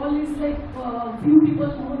journalism, Paul is few people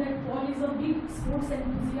know that Paul is a big sports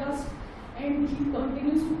enthusiast, and he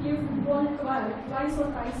continues to play football twice or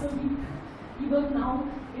thrice a week. Even now,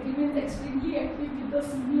 he remains extremely active with the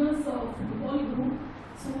seniors football group.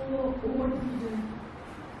 So over to Vijay.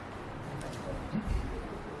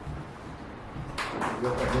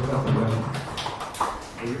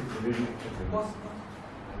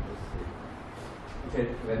 Okay,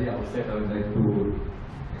 very outset, I would like to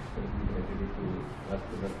express my gratitude to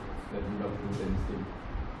the President of Youth and Still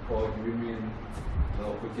for giving me the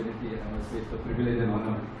opportunity, and I must say it's a privilege and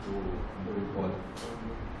honor to interview Paul.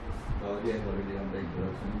 Gauri has already done the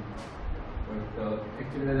introduction, but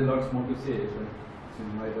actually there is lots more to say. But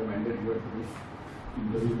since I reminded you to this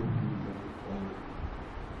interview,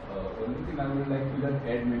 one thing I would like to just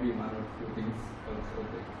add, maybe one or two things also.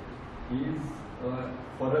 He is,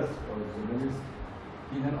 for us, for journalists,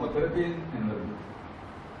 he is an authority in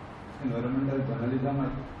environmental journalism.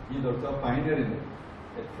 He is also a pioneer in it.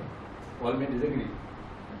 Paul may disagree.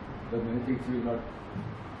 The many things he will not.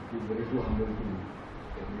 He is very too humble to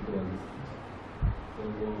get into all this.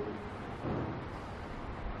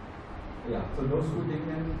 So those two things,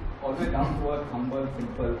 and always down to earth, humble,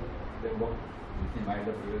 simple. They work with him, I had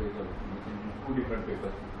the privilege of working in 2 different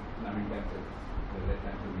papers, Navhind Times and the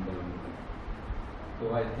Times of India. So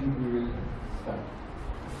I think we will start.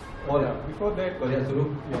 Paul, before that, yeah, Suru.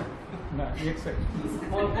 Yeah. No, एक second.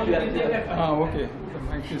 Paul, you can take that. Okay. The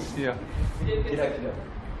mic is here.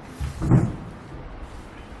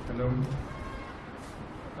 Hello.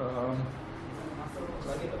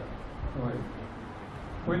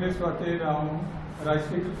 पयले सुवातेर हांव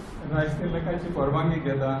राजतिलकाची परवानगी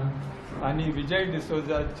घेता आनी विजय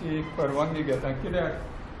डिसोजाची एक परवानगी घेता कित्याक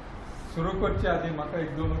सुरू करचे आदीं म्हाका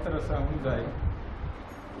 1-2 उतरां सांगूंक जाय.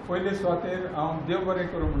 पयले सुवातेर हांव देव बरें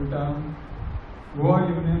करूं म्हणटा गोवा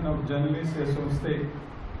युनियन ऑफ जर्नलिस्ट हे संस्थेक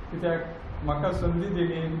कित्याक म्हाका संदी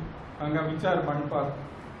दिली हांगा विचार मांडपाक.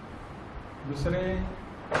 दुसरें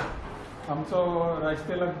आमचो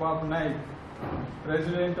राजतिलक बाब नायक,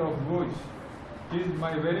 president of Bhuj, he is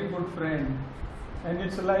my very good friend, and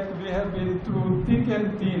it's like we have been through thick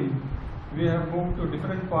and thin. We have moved to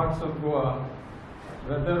different parts of Goa,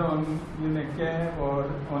 whether in a cab or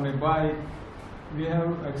on a bike. We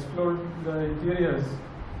have explored the interiors,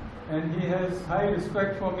 and he has high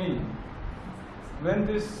respect for me. When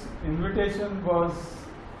this invitation was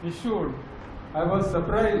issued, I was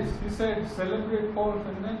surprised. He said, "Celebrate Paul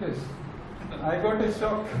Fernandes." I got a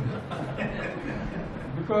shock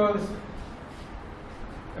because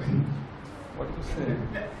what to say?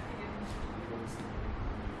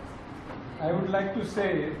 I would like to say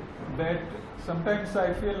that sometimes I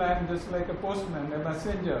feel I am just like a postman, a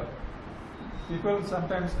messenger. People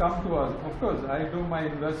sometimes come to us. Of course, I do my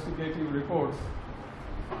investigative reports,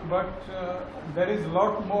 but there is a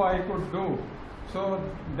lot more I could do. So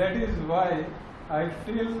that is why I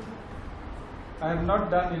feel I have not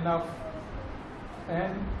done enough.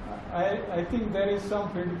 And I think there is some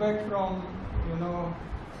feedback from,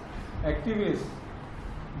 activists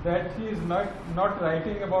that he is not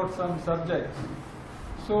writing about some subjects.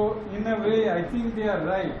 So in a way, I think they are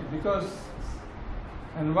right, because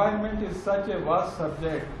environment is such a vast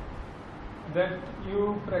subject that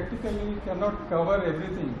you practically cannot cover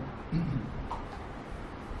everything.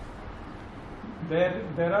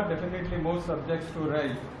 There are definitely more subjects to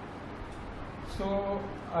write. So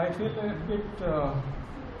I feel a bit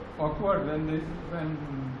awkward when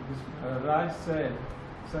Raj said,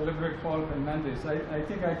 "Celebrate Paul Fernandes." I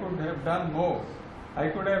think I could have done more. I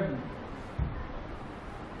could have,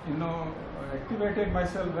 activated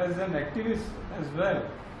myself as an activist as well.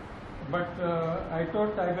 But I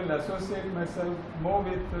thought I will associate myself more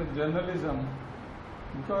with journalism,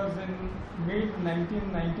 because in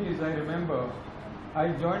mid-1990s, I remember, I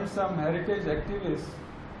joined some heritage activists,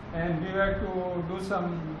 and we were to do some,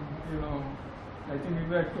 I think we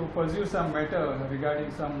were to pursue some matter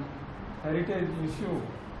regarding some heritage issue.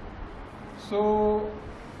 So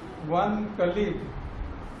one colleague,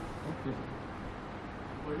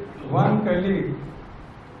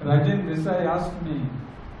 Rajan Desai, asked me,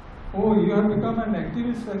 "Oh, you have become an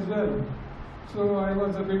activist as well." So I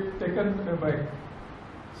was a bit taken aback.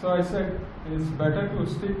 So I said, it's better to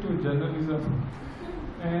stick to journalism.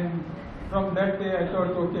 And from that day I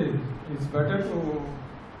thought, okay, it's better to,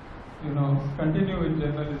 continue with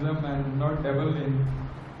journalism and not dabble in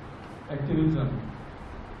activism.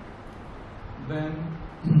 Then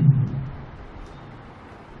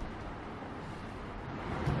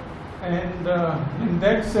and in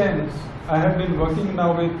that sense, I have been working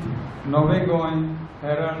now with Goa,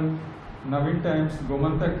 Herald, Navhind Times,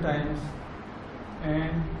 Gomantak Times,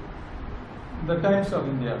 and the Times of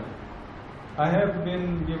India. I have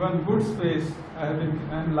been given good space. I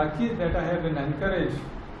am lucky that I have been encouraged,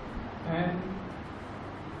 and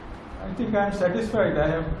I think I am satisfied. I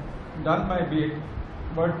have done my bit,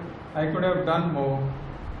 but I could have done more.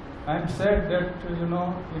 I am sad that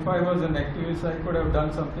if I was an activist, I could have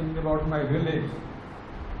done something about my village,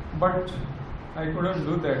 but I couldn't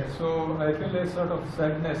do that. So I feel a sort of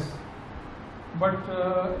sadness. But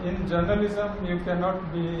in journalism, you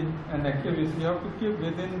cannot be an activist. You have to keep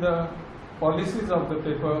within the policies of the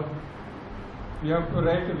paper. You have to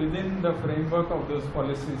write within the framework of those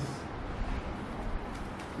policies.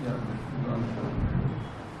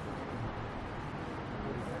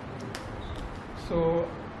 So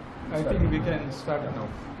I think we can start now.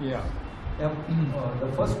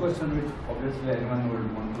 The first question, which obviously anyone would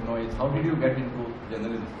want to know, is how did you get into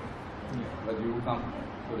journalism? But you come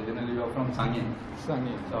originally, you are from Sangin. So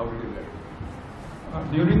how did you get?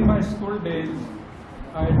 During my school days,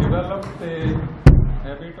 I developed a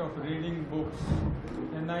habit of reading books,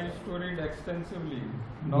 and I used to read extensively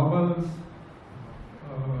novels,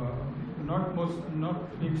 not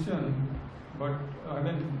fiction, but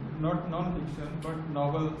not non-fiction, but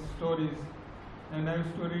novels, stories, and I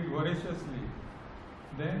used to read voraciously.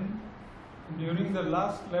 Then, during the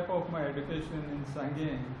last lap of my education in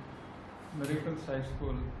Sangye, Miracles High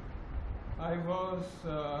School, I was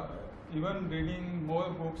even reading more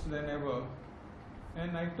books than ever,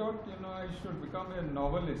 and I thought, I should become a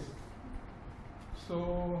novelist.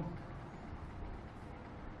 So,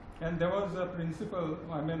 and there was a principal,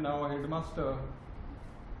 our headmaster,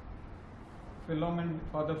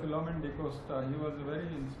 Father Philomen de Costa. He was a very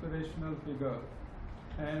inspirational figure,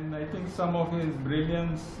 and I think some of his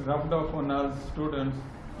brilliance rubbed off on us students,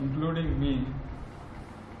 including me.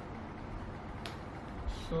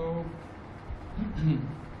 So,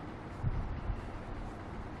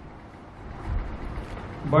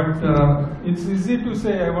 but it's easy to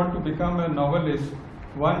say I want to become a novelist.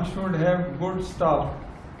 One should have good stuff.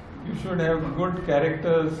 You should have good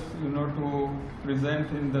characters, to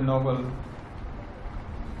present in the novel.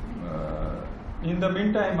 In the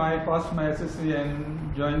meantime, I passed my SSC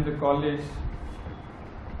and joined the college.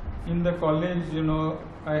 In the college,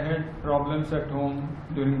 I had problems at home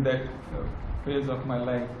during that phase of my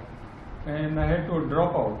life, and I had to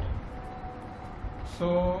drop out.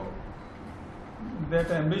 So that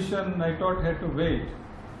ambition, I thought, had to wait,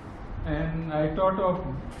 and I thought of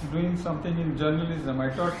doing something in journalism. I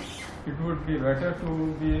thought it would be better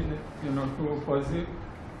to be,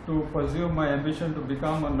 to pursue my ambition to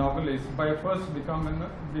become a novelist by first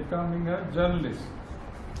becoming a journalist.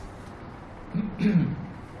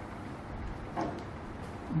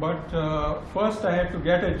 But first I had to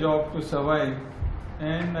get a job to survive,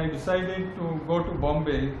 and I decided to go to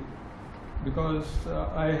Bombay because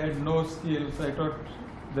I had no skills. I thought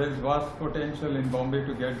there's vast potential in Bombay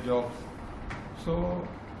to get jobs. So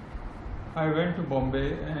I went to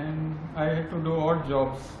Bombay and I had to do odd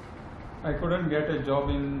jobs. I couldn't get a job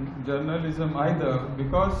in journalism either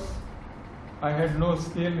because I had no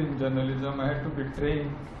skill in journalism. I had to be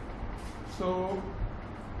trained. So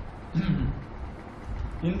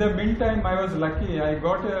in the meantime, I was lucky. I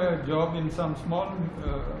got a job in some small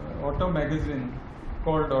auto magazine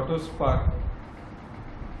called Auto Spark,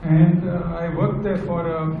 and I worked there for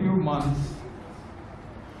a few months.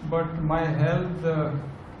 But my health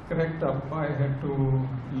cracked up. I had to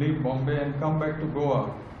leave Bombay and come back to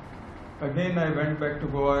Goa. Again I went back to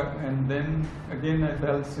Goa, and then again I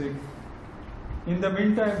fell sick. In the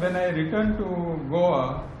meantime, when I returned to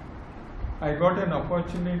Goa, I got an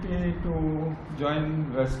opportunity to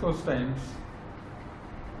join West Coast Times,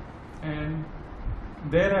 and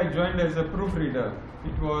there I joined as a proofreader.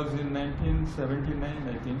 It was in 1979,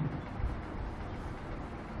 I think.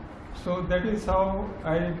 So that is how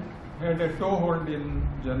I had a toehold in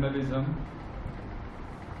journalism.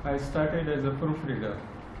 I started as a proofreader.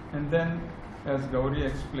 And then, as Gauri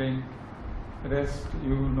explained, rest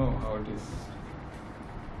you know how it is.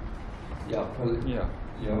 Yeah, well, Yeah.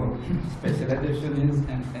 Your specialization is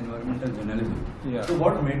in environmental journalism. Yeah. So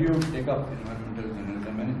what made you take up environmental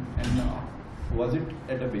journalism, and was it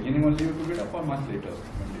at the beginning only you took it up or much later?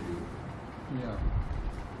 When did you? Yeah.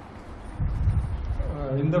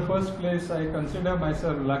 In the first place, I consider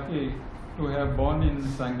myself lucky to have born in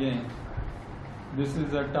Sangye. This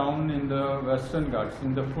is a town in the Western Ghats,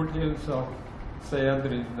 in the foothills of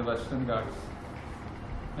Sahyadris, the Western Ghats.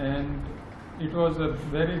 And it was a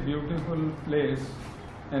very beautiful place,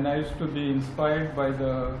 and I used to be inspired by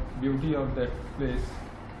the beauty of that place.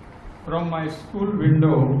 From my school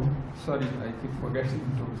window, sorry, I keep forgetting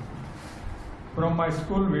to. From my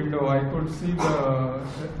school window, I could see the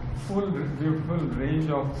full beautiful range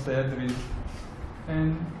of Sahyadris,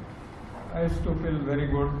 and I used to feel very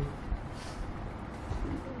good.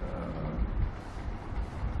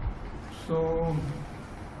 So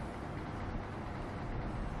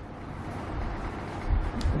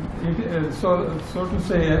to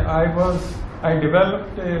say, I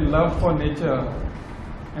developed a love for nature,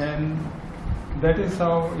 and that is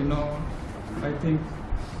how, I think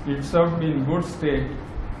it served me in good state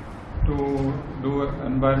to do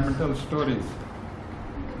environmental stories.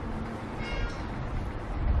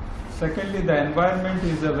 Secondly, the environment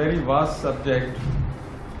is a very vast subject.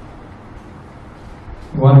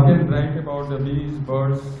 One can write about the bees,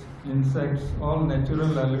 birds, insects, all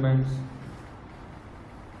natural elements.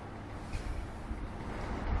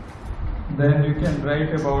 Then you can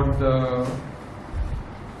write about the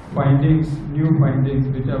findings, new findings,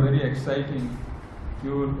 which are very exciting.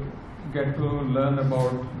 You will get to learn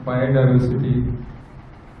about biodiversity.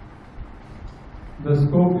 The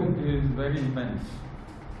scope is very immense.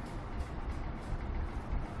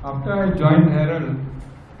 After I joined Herald,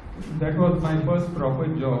 that was my first proper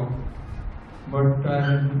job, but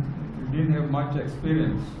I didn't have much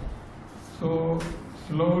experience. So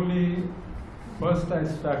slowly first I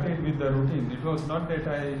started with the routine. It was not that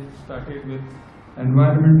I started with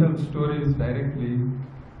environmental stories directly.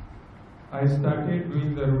 I started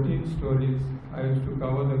doing the routine stories. I used to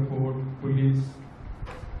cover the court, police,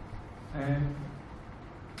 and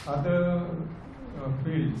other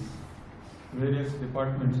fields, various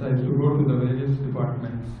departments. I used to go to the various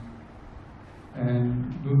departments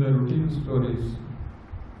and do the routine stories.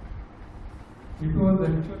 It was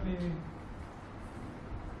actually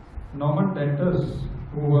Norman Titus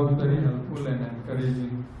who was very helpful and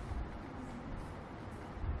encouraging.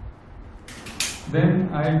 Then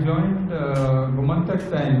I joined Goa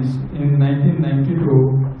Times in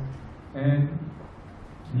 1992, and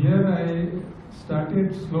here I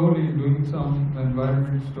started slowly doing some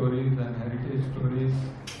environment stories and heritage stories.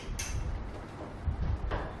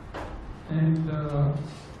 And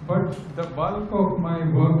but the bulk of my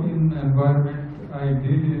work in environment I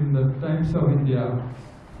did in the Times of India,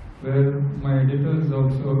 where my editors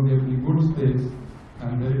also gave me good space.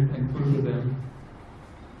 I'm very thankful to them.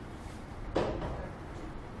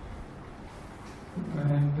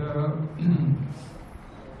 And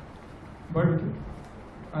but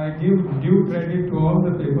I give due credit to all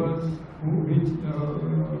the papers which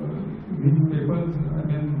papers, I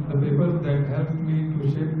mean the papers that helped me to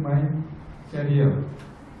shape my career.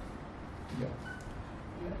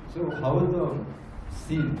 So how was the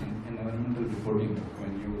scene in environmental reporting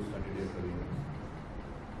when you started your career?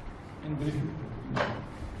 In brief,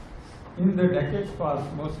 in the decades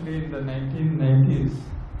past, mostly in the 1990s,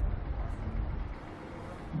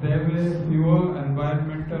 there were fewer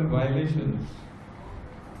environmental violations.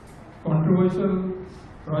 Controversial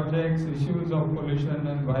projects, issues of pollution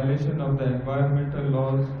and violation of the environmental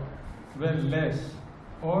laws were less,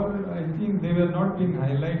 or I think they were not being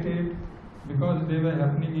highlighted because they were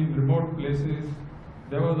happening in remote places.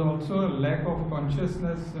 There was also a lack of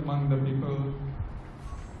consciousness among the people.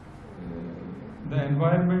 The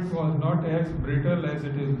environment was not as brittle as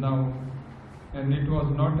it is now, and it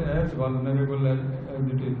was not as vulnerable as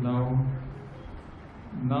it is now.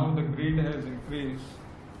 Now the greed has increased.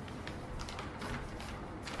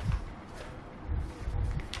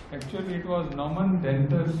 Actually, it was Norman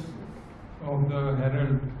Titus of the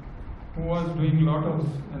Herald who was doing a lot of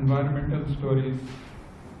environmental stories.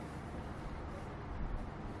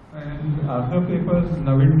 And other papers,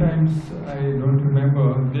 Navhind Times, I don't remember,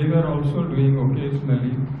 they were also doing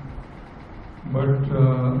occasionally. But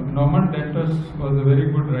Norman Titus was a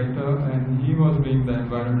very good writer, and he was doing the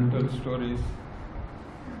environmental stories.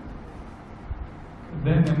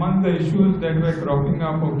 Then among the issues that were cropping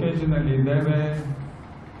up occasionally, there were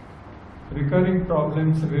recurring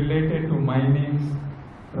problems related to mining,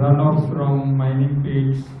 runoffs from mining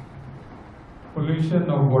pits, pollution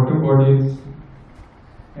of water bodies,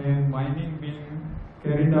 and mining being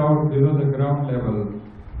carried out below the ground level.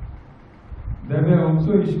 There were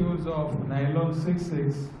also issues of Nylon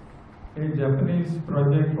 66, a Japanese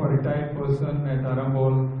project for retired person at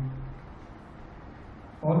Arambol.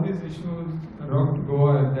 All these issues rocked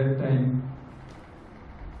Goa at that time.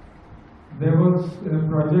 There was a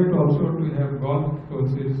project also to have golf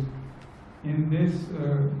courses. In this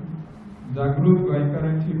Jagrut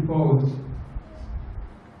Vaikaranchi Falls,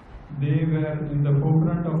 they were in the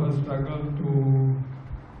forefront of a struggle to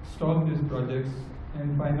stop these projects,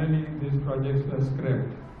 and finally these projects were scrapped.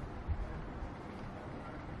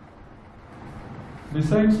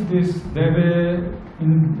 Besides this, there were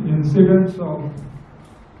incidents of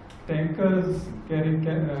tankers carrying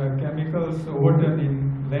chemicals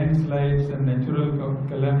overturning, landslides and natural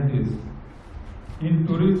calamities. In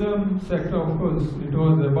tourism sector, of course, it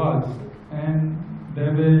was a buzz, and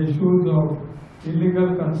there were issues of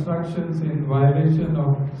illegal constructions in violation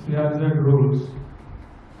of CRZ rules.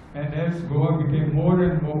 And as Goa became more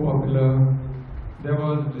and more popular, there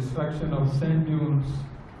was destruction of sand dunes,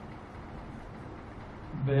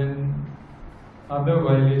 then other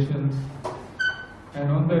violations. And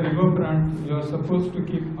on the riverfront, you are supposed to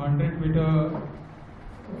keep 100-meter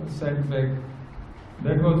setback.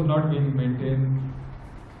 That was not being maintained.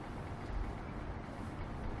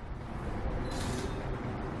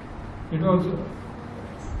 It was,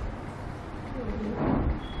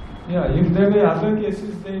 if there were other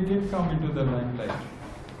cases, they did come into the limelight.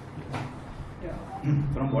 Yeah.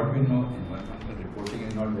 From what we know, environmental reporting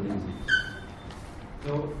is not very easy.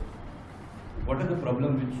 So, what are the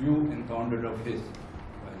problems which you encountered or faced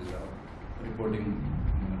while reporting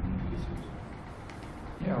environmental issues?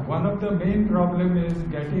 Yeah, one of the main problems is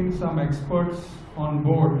getting some experts on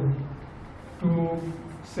board to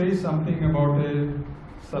say something about a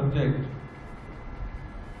subject.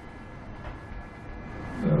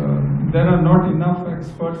 There are not enough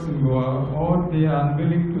experts in Goa, or they are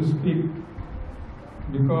unwilling to speak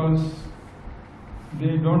because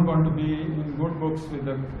they don't want to be in good books with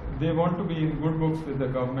the. They want to be in good books with the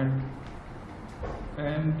government,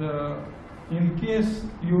 and in case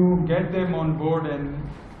you get them on board and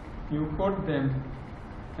you quote them,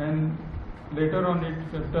 and later on it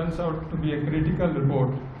turns out to be a critical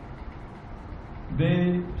report,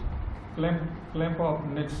 they clamp up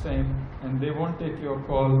next time and they won't take your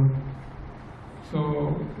call.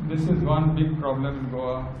 So this is one big problem in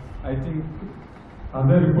Goa. I think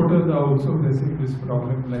other reporters are also facing this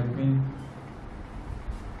problem like me.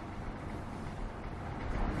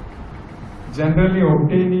 Generally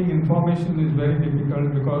obtaining information is very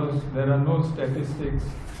difficult because there are no statistics,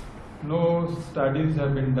 no studies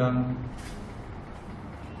have been done,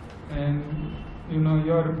 and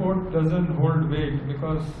your report doesn't hold weight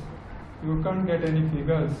because you can't get any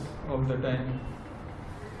figures all the time.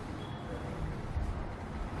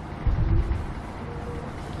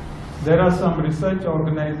 There are some research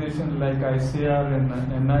organizations like ICR and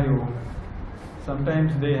NIO.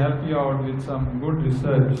 Sometimes they help you out with some good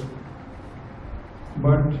research.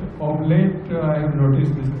 But of late, I have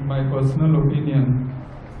noticed, this is my personal opinion,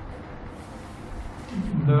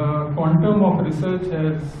 the quantum of research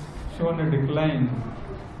has shown a decline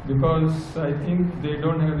because I think they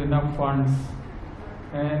don't have enough funds,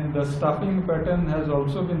 and the staffing pattern has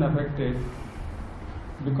also been affected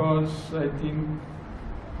because I think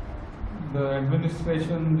the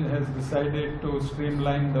administration has decided to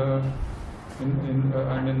streamline the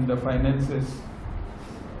finances.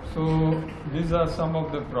 So these are some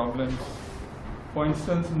of the problems. For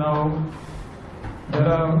instance, now there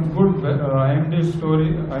are good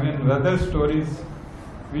weather stories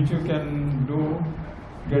which you can do,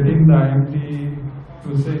 getting the IMD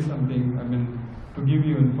to say something, to give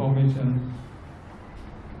you information.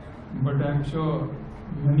 But I'm sure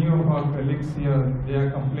many of our colleagues here, they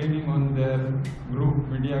are complaining on their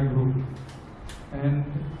media group, and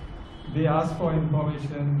they ask for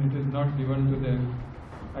information, it is not given to them.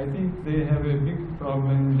 I think they have a big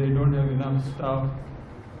problem. They don't have enough staff.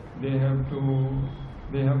 They have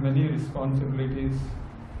many responsibilities.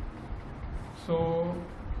 So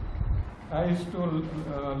I used to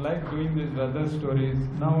like doing these weather stories.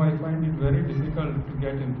 Now I find it very difficult to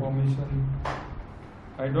get information.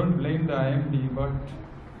 I don't blame the IMD, but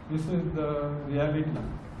this is the reality.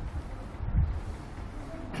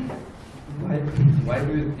 Why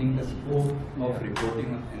do you think the scope of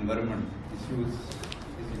reporting on environment issues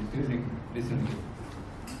is increasing recently?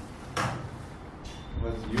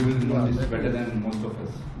 Because you will know this better than most of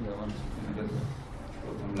us. Just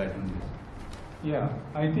throw some light on this. Yeah,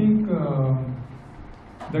 I think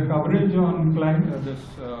the coverage on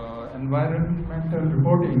environmental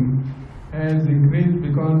reporting has increased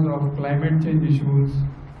because of climate change issues.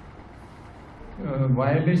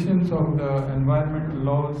 Violations of the environmental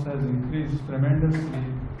laws has increased tremendously,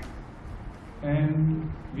 and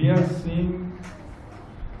we are seeing,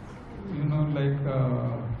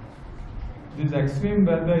 these extreme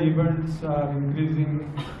weather events are increasing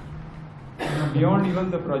beyond even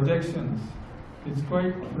the projections. It's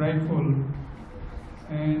quite frightful,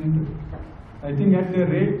 and I think at the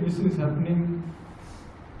rate this is happening,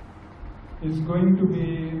 it's going to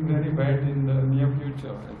be very bad in the near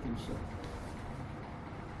future, I think so.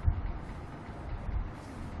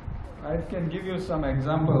 I can give you some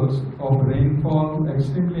examples of rainfall,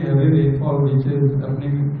 extremely heavy rainfall which is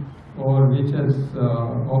happening or which has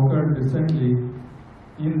occurred recently.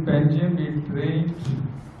 In Panjim it rained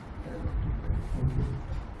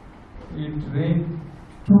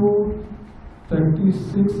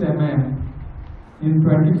 236 mm in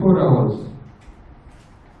 24 hours.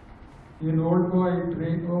 In Old Goa it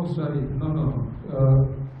rained,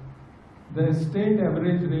 the state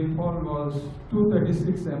average rainfall was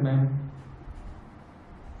 236 mm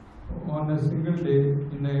on a single day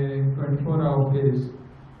in a 24-hour phase.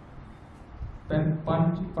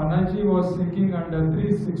 Panaji was sinking under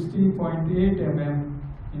 360.8 mm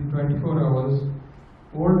in 24 hours.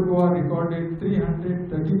 Old Goa recorded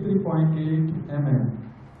 333.8 mm.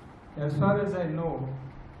 As far as I know,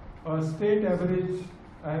 a state average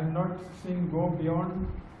I have not seen go beyond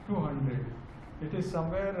 200. It is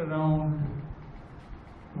somewhere around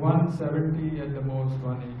 170 at the most,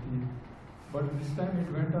 180. But this time it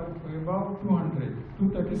went up about 200,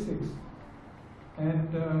 236. And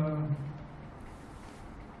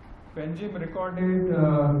Panjim recorded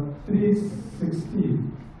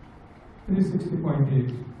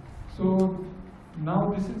 360.8. So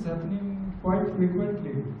now this is happening quite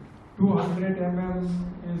frequently. 200 mm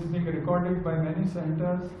is being recorded by many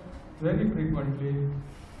centers very frequently.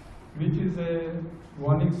 which is a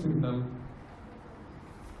warning signal.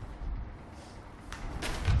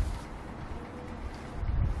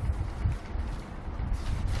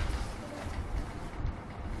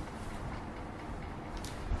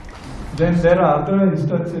 Then there are other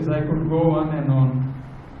instances, I could go on and on.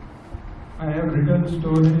 I have written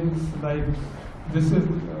stories like this is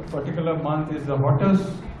a particular month is the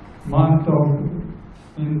hottest month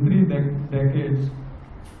in 3 decades.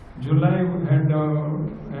 July had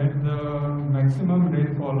the maximum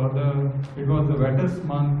rainfall, or it was the wettest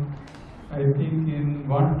month, I think, in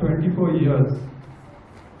 124 years.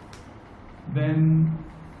 Then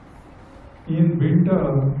in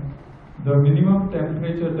winter, the minimum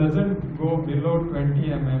temperature doesn't go below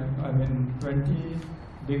 20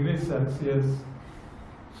 degrees Celsius.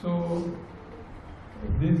 So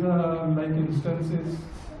these are like instances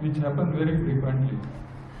which happen very frequently.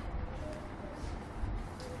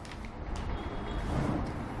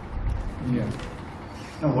 Yeah.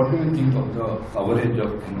 Now, what do you think of the coverage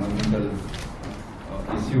of environmental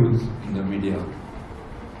issues in the media?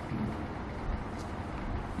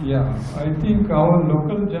 Yeah, I think our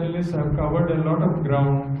local journalists have covered a lot of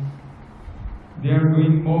ground. They are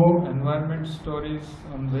doing more environment stories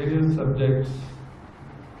on various subjects.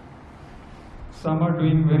 Some are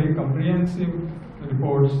doing very comprehensive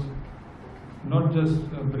reports, not just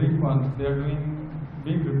brief ones. They are doing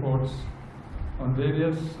big reports on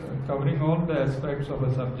various, covering all the aspects of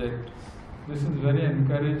a subject. This is very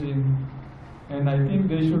encouraging, and I think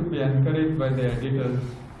they should be encouraged by the editors.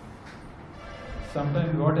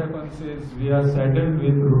 Sometimes what happens is we are saddled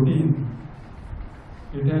with routine.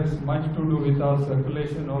 It has much to do with our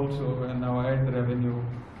circulation also and our ad revenue.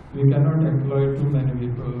 We cannot employ too many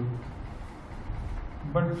people.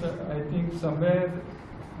 But I think somewhere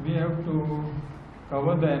we have to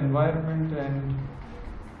cover the environment and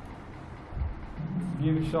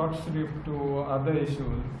give short shrift to other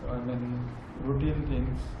issues. I mean, routine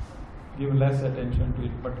things, give less attention to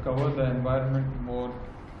it, but cover the environment more.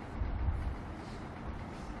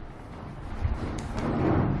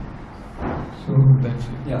 So that's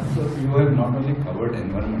it. Yeah, so you have not only covered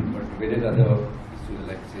environment, but various other issues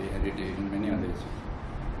like, say, heritage and many other issues.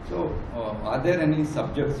 So, are there any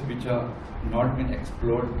subjects which are not been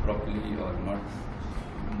explored properly or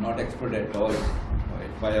not explored at all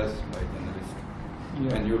by us, by journalists?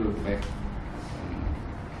 Yeah. When you look back?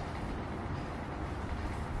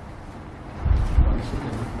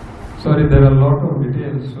 Sorry, there are a lot of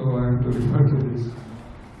details, so I have to refer to this.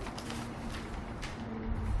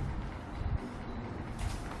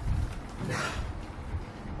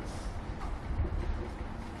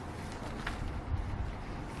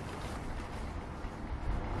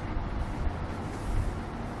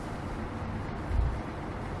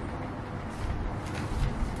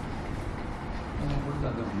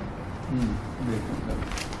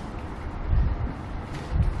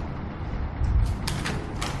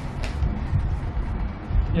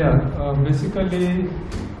 Yeah, basically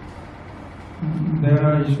there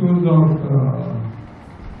are issues of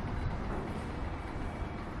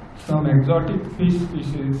some exotic fish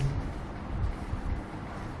species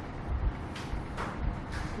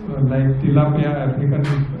like tilapia, African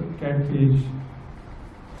catfish.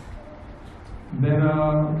 There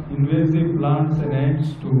are invasive plants and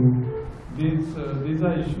ants too. These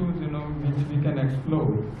are issues, which we can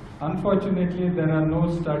explore. Unfortunately, there are no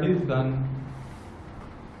studies done.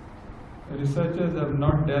 Researchers have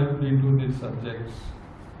not delved into these subjects.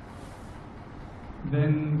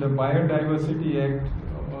 Then the Biodiversity Act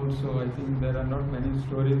also, I think there are not many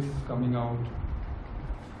stories coming out.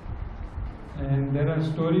 And there are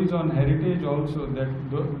stories on heritage also that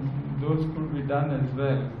those could be done as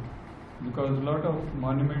well, because a lot of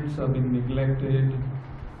monuments are being neglected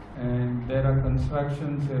and there are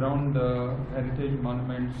constructions around the heritage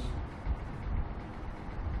monuments,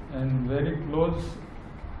 and very close,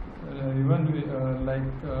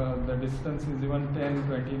 the distance is even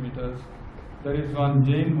 10-20 meters. There is one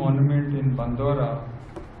Jain monument in Bandora,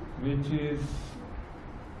 which is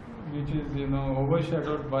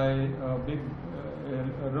overshadowed by a big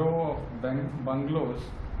row of bungalows.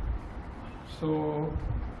 So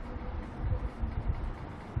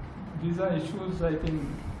these are issues, I think,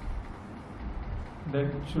 that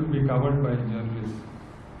should be covered by journalists.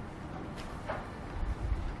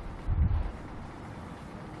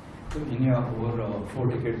 So in your over 4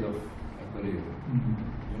 decades of career,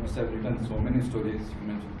 you must have written so many stories.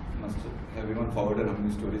 You must have even forwarded how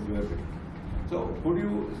many stories you have written. So could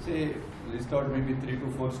you say, list out maybe 3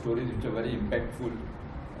 to 4 stories which are very impactful,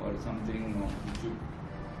 or something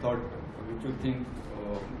which you think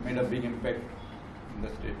made a big impact in the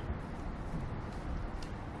state?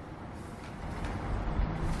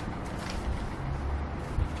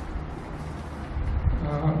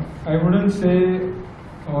 I wouldn't say,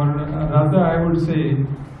 or rather I would say,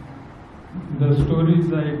 the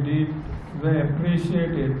stories I did were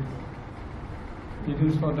appreciated. It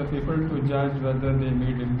is for the people to judge whether they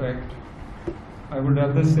made impact. I would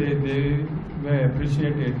rather say they were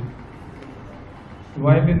appreciated.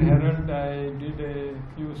 While in Herald I did a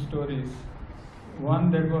few stories.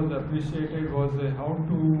 One that was appreciated was a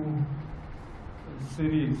how-to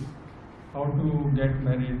series, how to get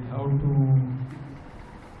married, how to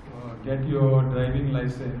get your driving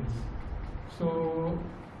license. So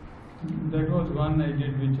that was one I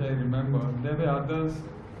did which I remember. There were others,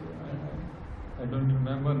 I don't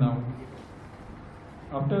remember now.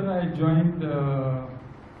 After I joined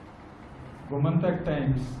Gomantak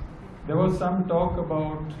Times, there was some talk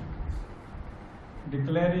about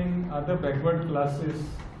declaring other backward classes,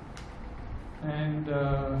 and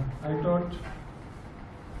I thought,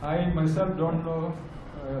 I myself don't know,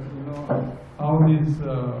 how these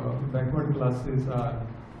backward classes are.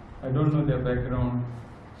 I don't know their background.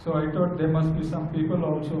 So I thought there must be some people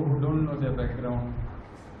also who don't know their background.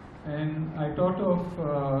 And I thought of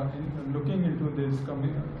looking into this,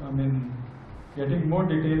 getting more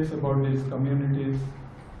details about these communities.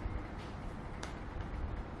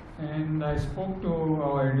 And I spoke to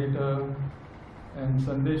our editor, and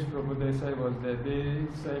Sandesh Prabhudesai was there. They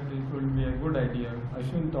said it would be a good idea.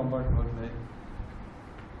 Ashwin Tombat was there.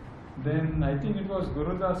 Then I think it was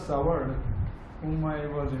Gurudas Savard whom I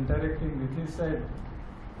was interacting with. He said,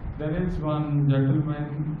 there is one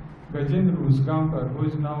gentleman, Gajendra Usgaonkar, who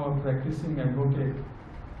is now a practicing advocate.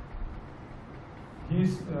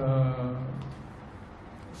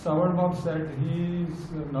 Savard said he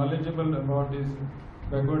is knowledgeable about these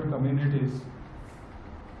backward communities.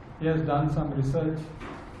 He has done some research.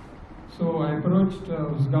 So I approached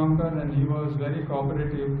Usgaonkar, and he was very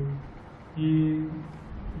cooperative. He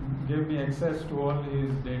gave me access to all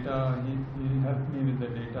his data. He helped me with the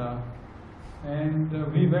data. And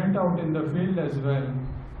we went out in the field as well.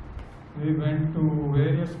 We went to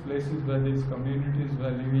various places where these communities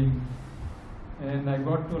were living. And I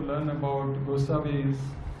got to learn about Gosavis,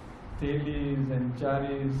 Telis and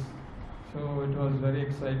Charis. So it was very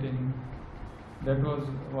exciting. That was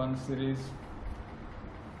one series.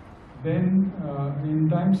 Then in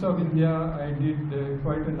Times of India, I did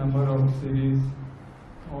quite a number of series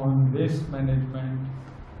on waste management,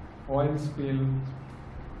 oil spill,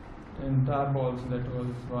 and tar balls. That was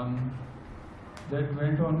one. That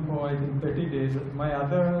went on for, I think, 30 days. My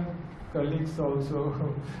other colleagues also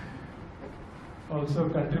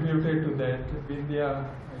contributed to that. Vidya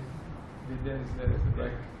is there,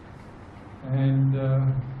 right? And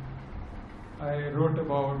I wrote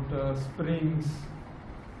about springs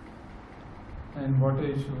and water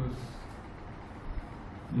issues.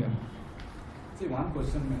 Yeah. See, one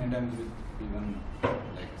question many times with even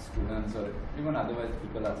like students or even otherwise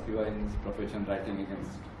people ask you, in this profession writing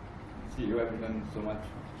against, see, you have done so much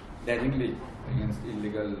daringly against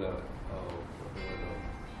illegal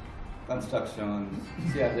construction,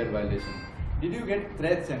 CRZ violation. Did you get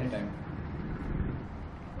threats anytime?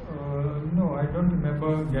 No, I don't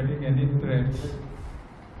remember getting any threats.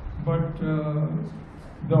 But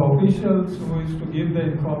the officials who used to give the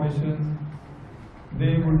information,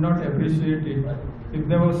 they would not appreciate it. If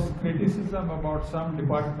there was criticism about some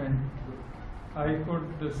department, I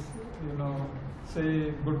could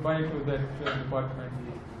say goodbye to that department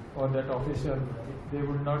or that official. They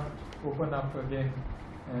would not open up again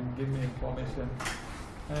and give me information.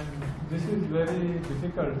 And this is very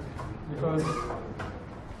difficult because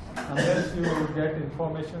unless you get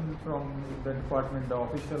information from the department, the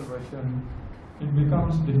official version, it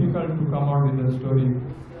becomes difficult to come out with a story.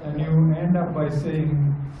 And you end up by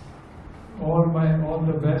saying all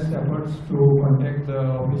the best efforts to contact the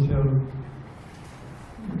official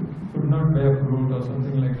could not bear fruit or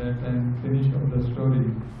something like that and finish up the story.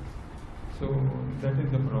 So that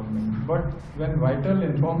is the problem. But when vital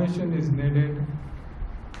information is needed,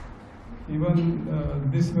 even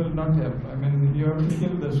this will not help. I mean, you have to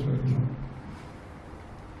kill the story.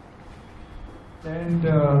 And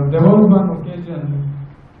there was one occasion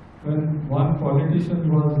when one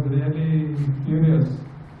politician was really furious.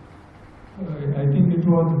 I think it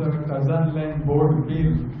was the Kazan Land Board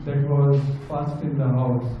bill that was passed in the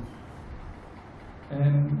House.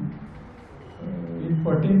 And it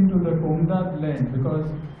pertained to the Kumdat land because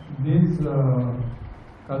these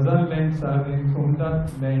Kazan lands are in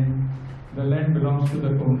Kumdat land. The land belongs to the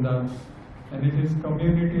Kumdats and it is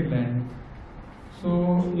community land.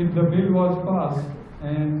 So if the bill was passed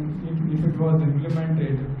and if it was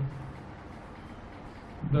implemented,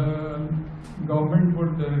 the government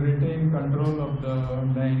would retain control of the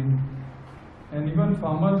land and even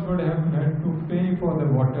farmers would have had to pay for the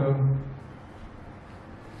water.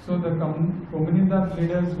 So the comunidad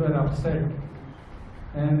leaders were upset,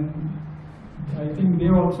 and I think they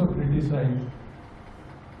also criticized.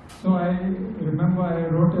 So I remember I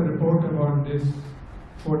wrote a report about this,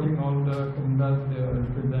 quoting all the comunidad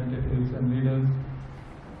representatives and leaders.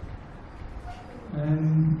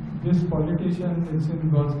 And this politician, it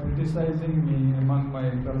seemed, was criticizing me among my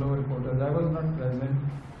fellow reporters. I was not present,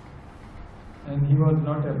 and he was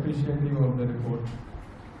not appreciative of the report.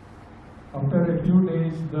 After a few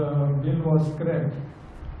days, the bill was scrapped.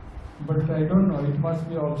 But I don't know, it must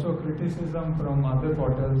be also criticism from other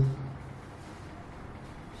reporters.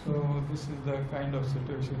 So this is the kind of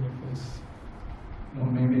situation we face. No,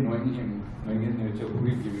 maybe knowing him, knowing his nature, who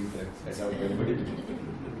will give him that set out everybody.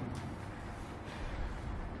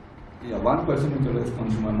 Yeah, one question which always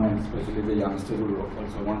comes to my mind, especially the youngsters who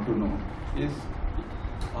also want to know, is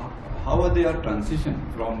how are they are transition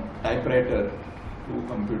from typewriter to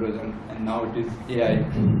computers, and now it is AI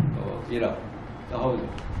era. So how is it?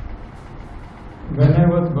 When I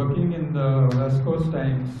was working in the West Coast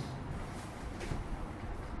Times,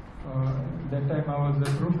 that time I was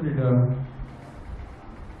a proofreader.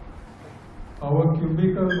 Our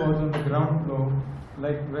cubicle was on the ground floor,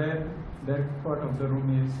 like where that part of the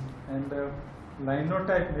room is, and the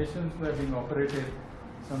linotype machines were being operated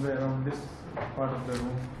somewhere around this part of the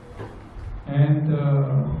room. And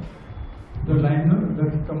the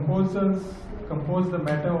composers composed the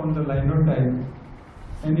matter on the linotype,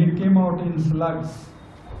 and it came out in slugs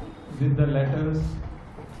with the letters,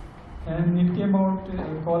 and it came out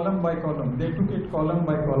column by column. They took it column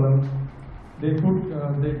by column. They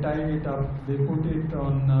tied it up. They put it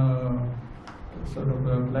on sort of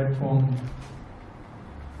a platform.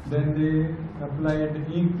 Then they applied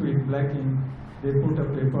ink to it, black ink. They put a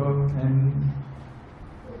paper and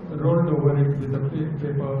rolled over it with a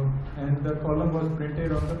paper, and the column was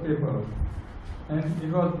printed on the paper. And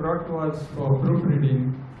it was brought to us for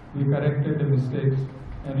proofreading. We corrected the mistakes,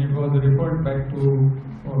 and it was referred back to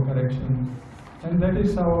for correction. And that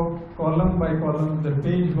is how, column by column, the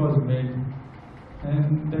page was made.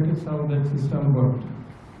 And that is how that system worked.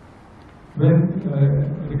 When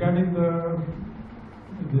regarding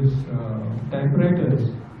this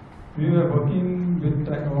typewriters, we were working with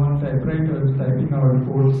on typewriters, typing our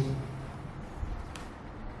reports.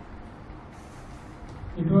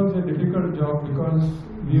 It was a difficult job because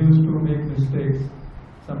we used to make mistakes.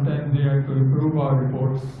 Sometimes we had to improve our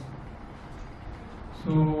reports.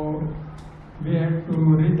 So we had to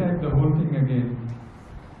retype the whole thing again.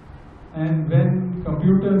 And when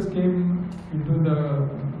computers came into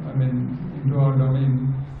our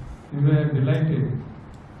domain, we were delighted.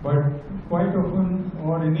 But quite often,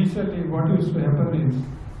 or initially, what used to happen is,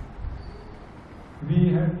 we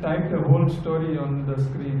had typed a whole story on the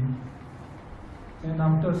screen, and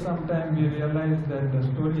after some time we realized that the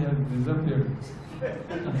story has disappeared.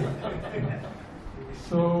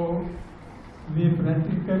 So we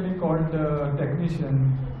frantically called the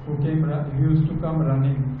technician who used to come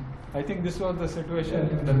running. I think this was the situation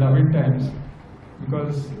in the Navhind Times,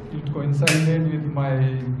 because it coincided with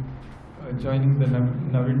my joining the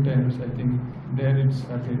Navhind Times. I think there it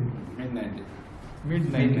started. Mid-90s.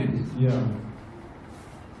 Mid-90s, yeah.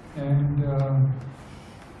 And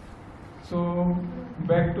so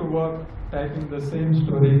back to work, typing the same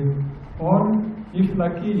story. Or if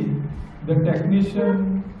lucky, the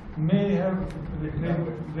technician may have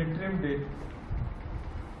retrieved it.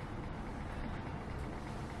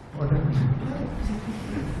 What happened?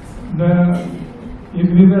 If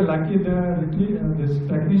we were lucky, this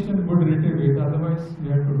technician would retrieve it. Otherwise, we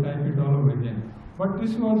had to type it all over again. But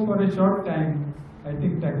this was for a short time. I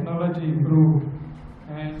think technology improved,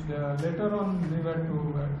 and later on we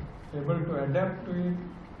were able to adapt to it,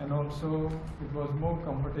 and also it was more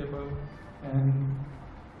comfortable and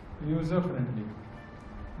user-friendly.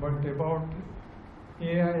 But about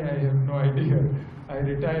AI, I have no idea. I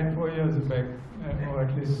retired 4 years back, or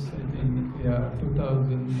at least I think,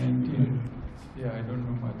 2019. Yeah, I don't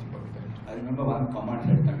know much about that. I remember one command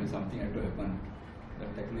that time something had to happen. The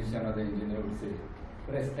technician or the engineer would say,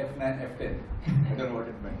 press F9, F10. I don't know what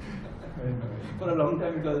it meant. For a long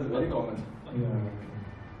time it was very common. Yeah.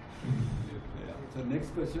 So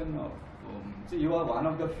next question. So you are one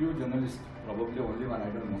of the few journalists, probably only one, I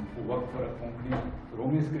don't know, who worked for a company,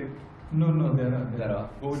 Romy script. No, there are.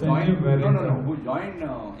 Who joined? Who joined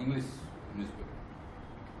English newspaper?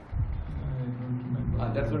 I don't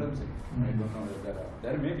remember. That's what I'm saying. I don't know if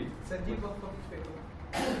there may be. Sanjeev worked for which paper?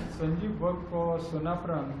 Sanjeev worked for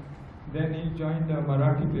Sonapran. Then he joined a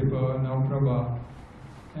Marathi paper, Navprabha.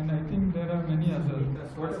 And I think there are many others.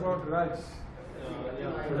 What about Raj?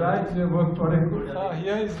 Raj worked for a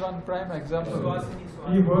here is one prime example.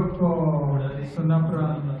 Swasini. He worked for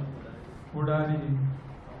Sunapran, Udari,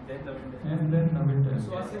 and then Navhind Times.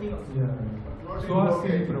 Swasini also. Yeah.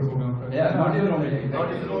 Swasini Prabhu. Yeah, not in Romania.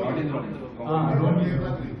 Not in Romania.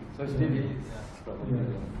 Romania. So still he is probably. Yeah.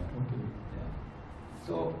 Yeah. Okay.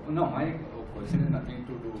 So no, my question has nothing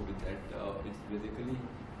to do with that. It's basically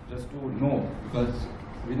just to know, because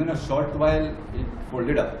within a short while it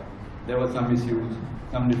folded up. There were some issues,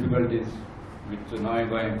 some difficulties which now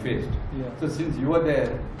I faced. Yeah. So since you were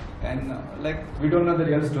there, and like we don't know the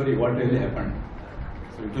real story, what really happened.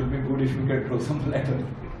 So it would be good if you could throw some light on it.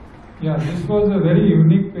 Yeah, this was a very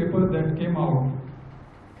unique paper that came out.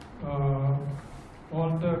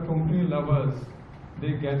 All the company lovers,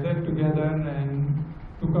 they gathered together and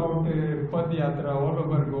took out a Pad Yatra all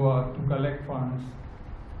over Goa to collect funds.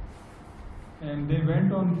 And they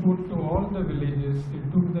went on foot to all the villages.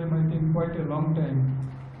 It took them, I think, quite a long time.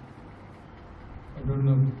 I don't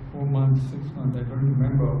know, 4 months, 6 months, I don't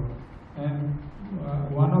remember. And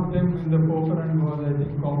one of them in the forefront was, I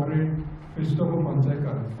think, Comrade Christopher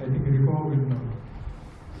Fonseca. I think Rico will know.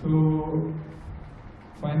 So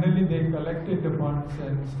finally they collected the funds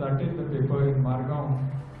and started the paper in Margao.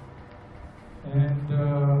 And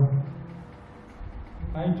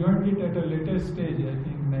I joined it at a later stage, I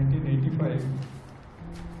think 1985.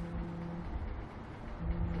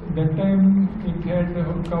 That time it had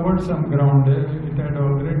covered some ground. It had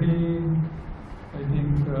already, I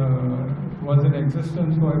think, was in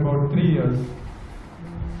existence for about 3 years.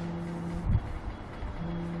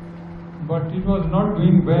 But it was not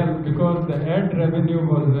doing well because the ad revenue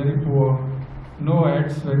was very poor. No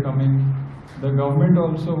ads were coming. The government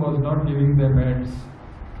also was not giving them ads.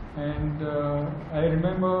 And I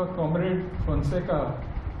remember Comrade Fonseca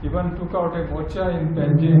even took out a mocha in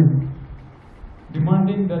Panjim,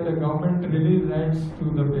 demanding that the government release ads to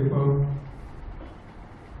the paper.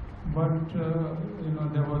 But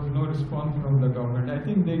there was no response from the government. I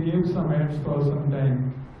think they gave some ads for some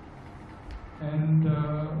time. And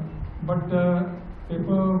but the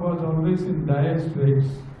paper was always in dire straits.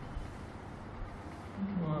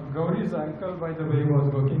 Gauri's uncle, by the way,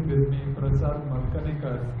 was working with me, Prasad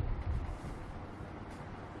Malkanikar.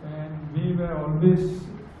 And we were always,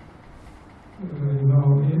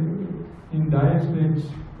 in dire straits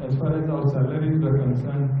as far as our salaries were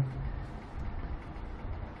concerned.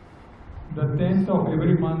 The 10th of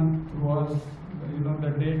every month was, the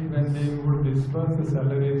date when they would disperse the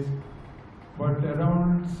salaries. But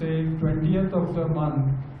around, say, 20th of the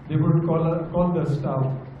month, they would call the staff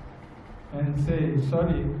and say,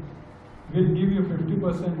 sorry, we'll give you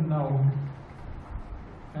 50% now,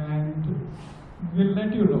 and we'll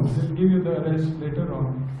let you know, we'll give you the rest later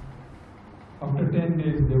on. After 10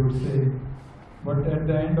 days, they would say, but at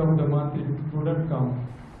the end of the month, it wouldn't come.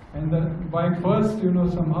 And by first,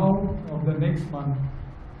 somehow of the next month,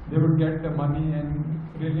 they would get the money and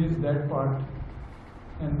release that part.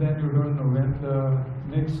 And then you don't know when the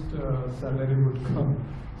next salary would come.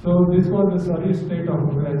 So this was the sorry state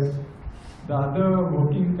of affairs. The other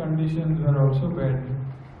working conditions were also bad.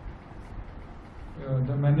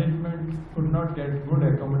 The management could not get good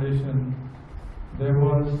accommodation. There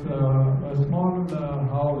was a small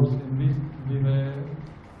house in which we were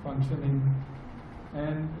functioning,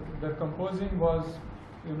 and the composing was,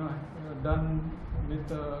 done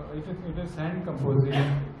with it is hand composing.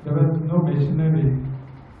 There was no machinery.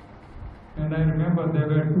 And I remember there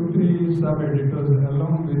were 2-3 sub-editors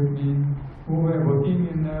along with me who were working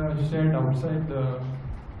in a shed outside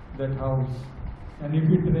that house. And if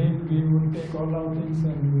it rained, we would take all our things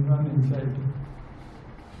and run inside.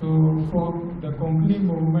 So for the company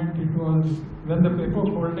movement, it was, when the paper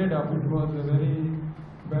folded up, it was a very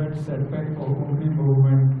bad setback for company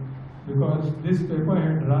movement, because this paper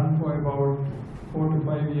had run for about 4 to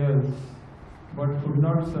 5 years, but could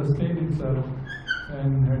not sustain itself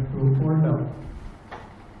and had to fold up.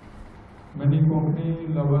 Many company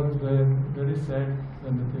lovers were very sad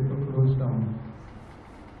when the paper closed down.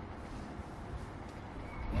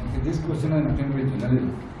 Okay, this question has nothing to do with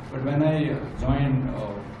journalism. But when I joined,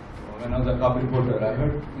 when I was a cub reporter, I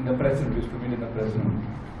heard in the press room, used to meet in the press room,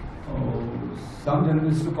 some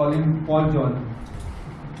journalists used to call him Paul John.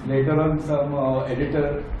 Later on, some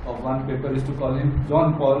editor of one paper used to call him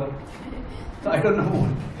John Paul. So I don't know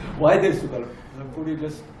why they used to call him. So could you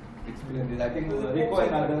just explain this? I think Rico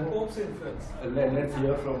and other. Pope's influence. Let's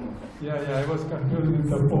hear from. Yeah, I was confused with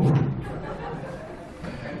the Pope.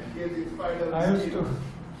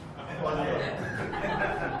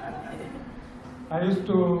 I used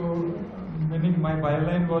to, meaning my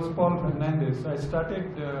byline was Paul Fernandes. I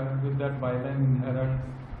started with that byline in Herald.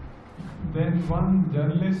 then one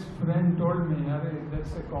journalist friend told me, "Arey,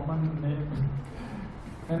 that's a common name."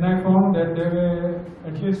 And I found that there were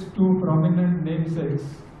at least two prominent namesakes.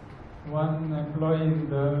 One employee in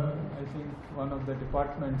the, I think, one of the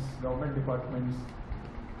departments, government departments.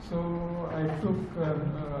 So I took,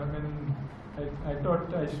 I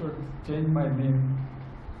thought I should change my name.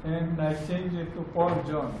 And I changed it to Paul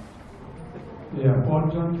John. Yeah, Paul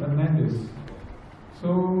John Fernandes.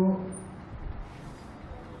 So,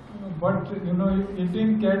 but you know, it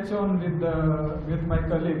didn't catch on with my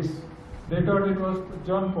colleagues. They thought it was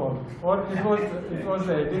John Paul, or it was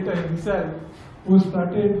the editor himself who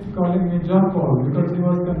started calling me John Paul because he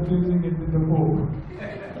was confusing it with the Pope.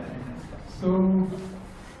 So,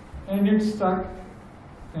 and it stuck.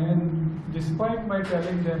 And despite my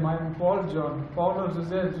telling them I'm Paul John, Paulo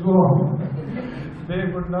José João, they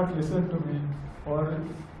would not listen to me, or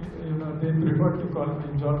you know, they preferred to call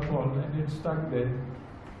me John Paul, and it stuck there.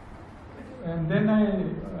 And then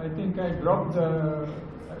I think I dropped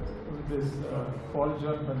this Paul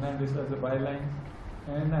John Fernandes as a byline,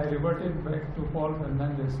 and I reverted back to Paul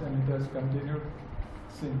Fernandes, and it has continued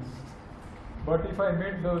since. But if I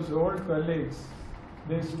meet those old colleagues,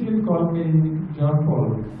 they still call me John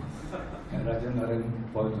Paul. And Rajan Narayan,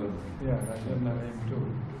 Paul John. Yeah, Rajan Narayan too.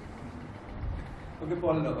 Okay,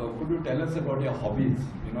 Paul, could you tell us about your hobbies?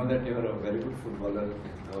 You know that you are a very good footballer,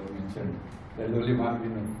 as you mentioned. There is only one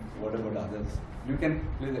winner. What about others? You can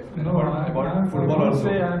play that. No, about football I would also.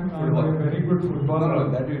 say I'm a very good footballer. No,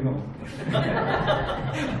 that you know.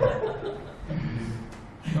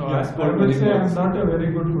 No, I would say I'm not a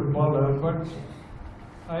very good footballer, but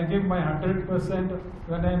I give my 100%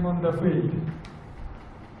 when I'm on the field.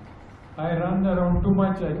 I run around too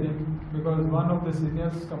much, I think, because one of the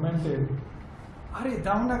seniors commented, "Arey,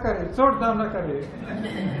 down na kare, chod down na kare."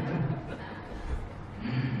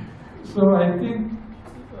 So I think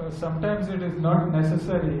sometimes it is not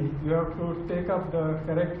necessary. You have to take up the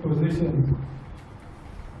correct position.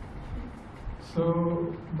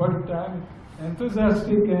 So, but I'm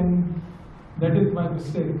enthusiastic, and that is my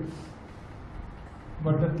mistake.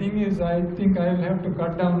 But the thing is, I think I will have to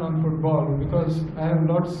cut down on football because I have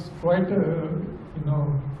lost quite a,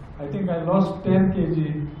 I think I lost 10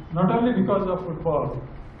 kg, not only because of football,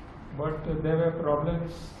 but there were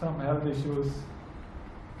problems, some health issues.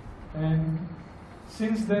 And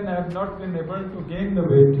since then I have not been able to gain the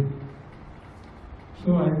weight.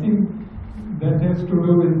 So I think that has to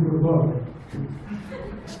do with football.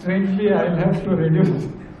 Strangely, I will have to reduce.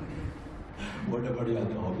 What about your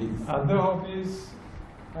other hobbies? Other hobbies,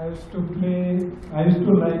 I used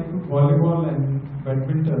to like volleyball and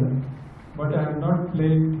badminton, but I have not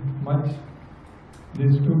played much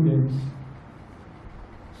these two games.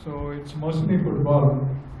 So it's mostly football,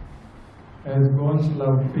 as Goans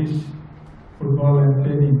love fish, football and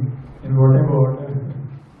tennis in whatever order.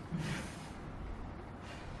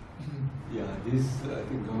 Yeah, this I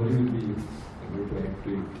think Gauri will be able to add to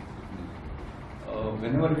it.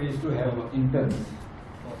 Whenever we used to have interns,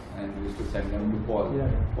 and we used to send them to Paul. Yeah.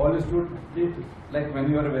 Paul used to treat like when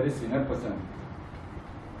you are a very senior person,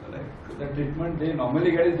 like the treatment they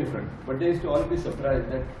normally get is different. But they used to all be surprised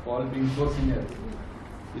that Paul, being so senior,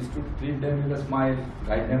 used to treat them with a smile,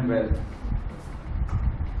 guide them well,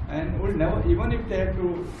 and would never, even if they had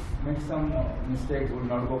to make some mistakes, would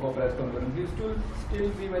not go for press conference. He used to still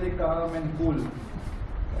be very calm and cool,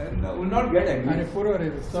 and will not get angry.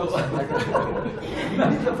 So,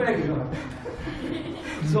 that's the fact, you know.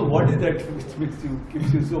 So what is that which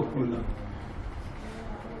keeps you so cool now?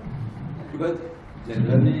 Because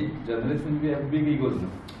generally journalists will have big egos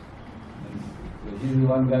now. So he is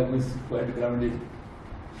one guy who is quite grounded.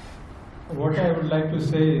 What I would like to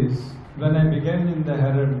say is, when I began in the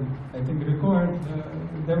Herald, I think Rico had,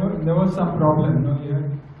 there was some problem. No? He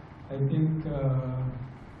had, I think,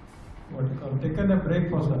 taken a break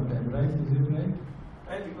for some time, right? Is it right?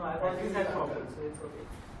 I always had problems, so it's okay.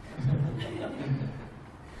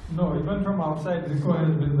 No, even from outside, Rico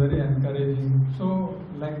has been very encouraging. So,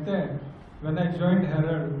 like that, when I joined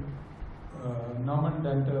Herald, Norman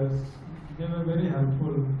Denters, they were very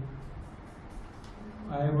helpful.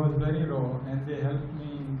 I was very raw, and they helped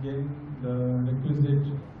me gain the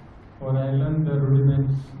requisite, or I learned the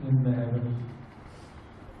rudiments in the Herald.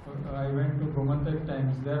 I went to Goa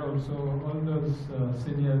Times. There also, all those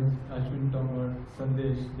seniors, Ashwin Tomar,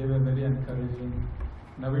 Sandesh, they were very encouraging.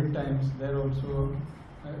 Navhind Times, there also,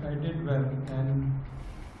 I did well, and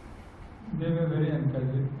they were very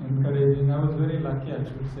encouraging. I was very lucky, I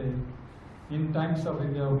should say. In Times of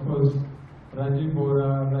India, of course, Rajiv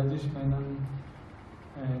Bora, Rajesh Menon,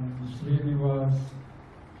 and Srinivas,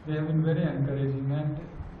 they have been very encouraging, and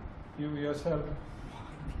you yourself,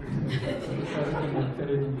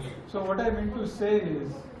 So what I meant to say is,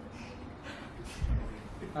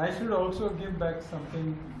 I should also give back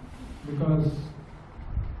something, because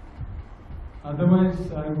otherwise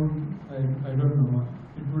I don't know,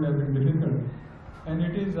 it would have been difficult. And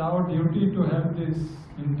it is our duty to have this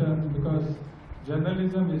interns, because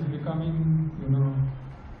journalism is becoming,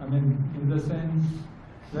 in the sense,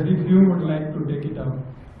 very few would like to take it up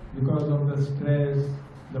because of the stress,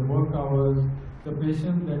 the work hours, the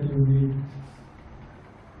patience that you need.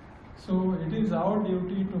 So it is our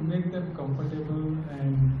duty to make them comfortable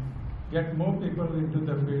and get more people into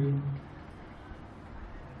the field.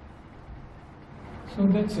 So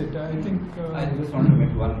that's it. I think. I just want to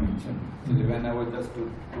make one mention. When I was just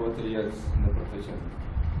 2 or 3 years in the profession,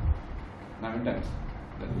 Navhind Times,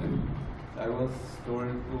 that time, I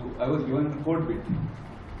was given a court bit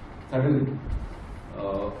suddenly,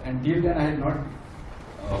 and till then I had not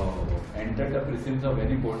entered the precincts of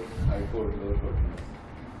any court, high court, lower court.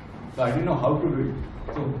 So I didn't know how to do it.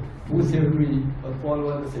 So who saved me? Paul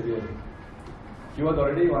was the savior. He was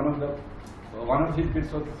already one of his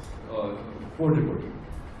bits was court reporting.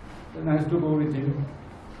 Then I used to go with him,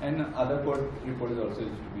 and other court reporters also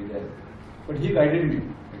used to be there. But he guided me,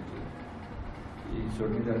 actually. He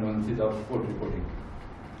showed me the nuances of court reporting.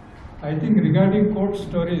 I think regarding court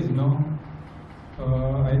stories,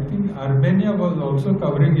 I think Armenia was also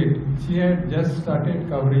covering it. She had just started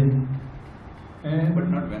covering. But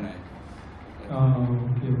not when I.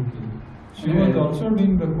 Okay. She was also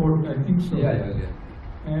doing the court, I think so. Yeah.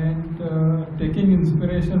 And taking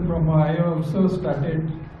inspiration from her, I also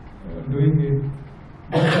started doing it.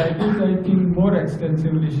 But I think more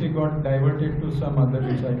extensively. She got diverted to some other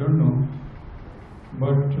which I don't know.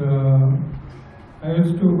 But I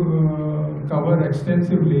used to cover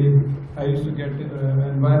extensively. I used to get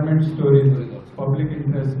environment stories, public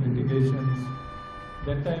interest litigations.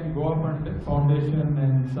 That time Goa Foundation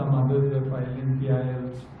and some others were filing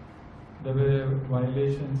PILs. There were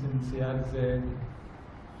violations in CRZ,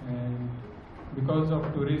 and because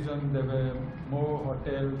of tourism there were more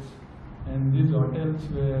hotels, and these hotels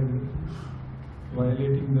were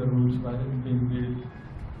violating the rules while being built.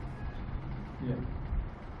 Yeah.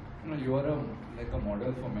 You are like a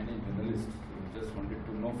model for many journalists. So just wanted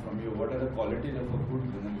to know from you, what are the qualities of a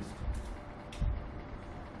good journalist?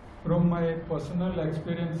 From my personal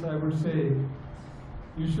experience, I would say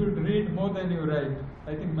you should read more than you write.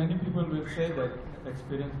 I think many people will say that,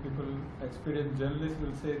 experienced journalists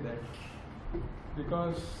will say that,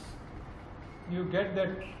 because you get that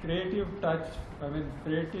creative touch,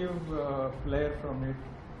 creative flair from it,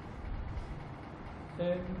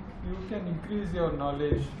 and you can increase your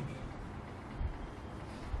knowledge.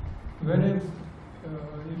 Whereas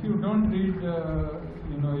if you don't read,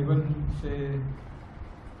 even say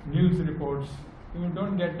news reports, you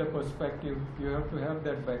don't get the perspective. You have to have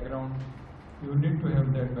that background. You need to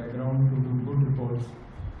have that background to do good reports.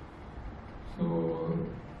 So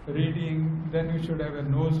reading, then you should have a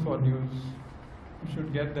nose for news. You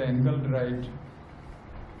should get the angle right.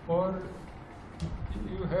 Or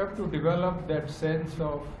you have to develop that sense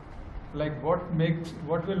of like what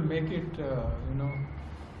will make it,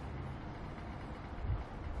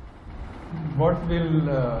 what will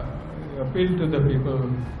appeal to the people,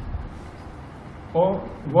 or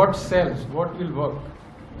what sells, what will work.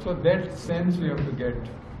 So that sense we have to get.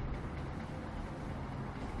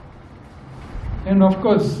 And of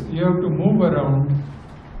course, you have to move around.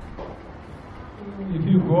 If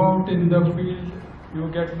you go out in the field, you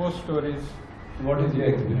get more stories. What is your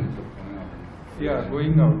experience of going out? Yeah,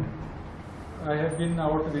 going out. I have been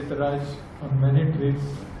out with Raj on many trips.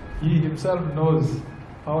 He himself knows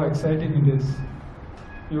how exciting it is.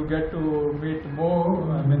 You get to meet more,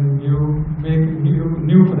 you make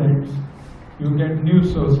new friends, you get new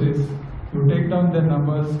sources, you take down their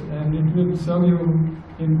numbers, and it will serve you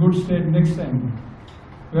in good state next time.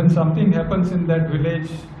 When something happens in that village,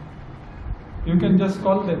 you can just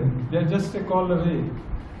call them. They're just a call away.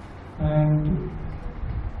 And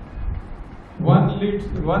one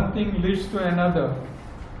thing leads to another.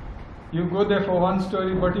 You go there for one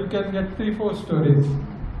story, but you can get 3-4 stories.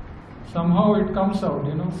 Somehow it comes out,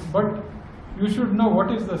 but you should know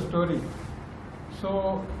what is the story.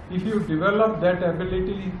 So if you develop that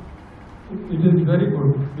ability, it is very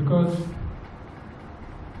good, because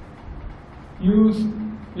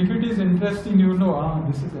if it is interesting,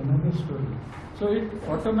 this is another story. So it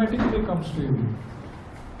automatically comes to you.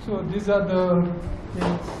 So these are the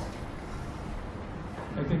things.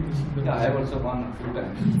 I think this is the I have also gone a few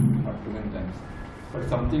times, not too many times. But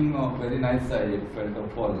something very nice I felt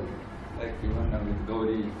of Paul. Like even with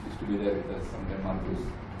Gauri used to be there with us, sometime Marcus.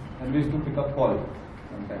 And we used to pick up Paul.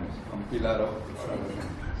 sometimes, some pillar of.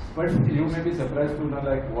 But you may be surprised to know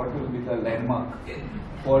like what will be the landmark.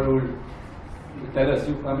 Paul would tell us,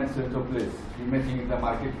 you come and search a place. You may think it's a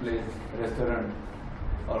marketplace, restaurant,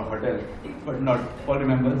 or hotel, but not. Paul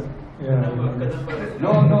remembers? Yeah.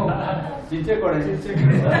 No. Chichekode.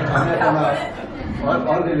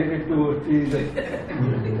 All related to cheese.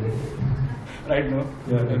 Right, no?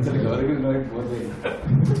 Yeah. Actually, Gauri will know it both ways.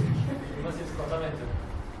 Famous is Kota Mention.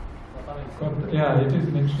 Yeah, it is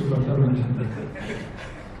next to Kota Mention.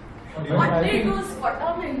 One day it was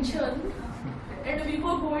Patto mention, and we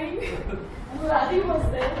were going. Murari was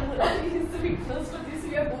there. Murari is the witness to this.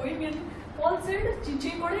 We are going, and Paul said,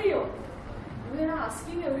 "Chichekode yo." We are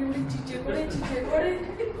asking everybody, "Chichekode,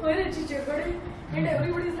 where is Chichekode?" And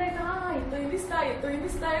everybody is like, "Ah, ito inista."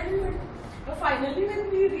 And we went. Finally, when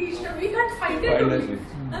we reached, we can't find it only.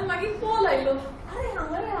 And magin Paul ailo. Hanga.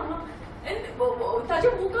 And taje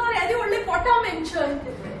muka ready only Patto mention.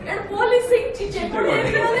 And Paul is saying Chichekode. And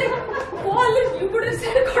we are like, Paul, you could have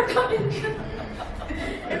said Patto mention.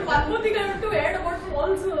 And one more thing I want to add about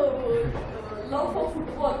Paul's love for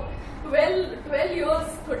football. 12 years,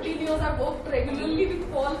 13 years I worked regularly with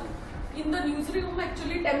Paul. In the newsroom,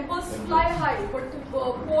 actually, tempers fly high, but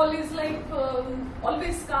Paul is like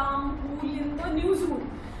always calm, cool in the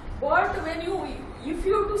newsroom. But if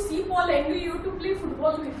you have to see Paul angry, you have to play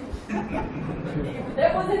football with him.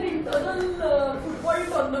 There was an internal football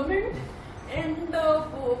tournament, and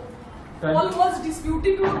Paul was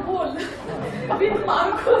disputing a goal with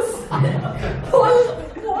Marcus. Paul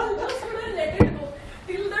just couldn't let it go.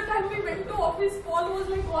 Till the time we went to office, Paul was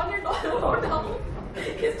like on and on about how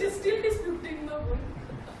he's just still disputing the goal.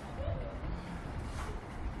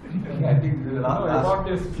 I think the About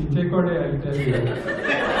this Chichekode, I'll tell you.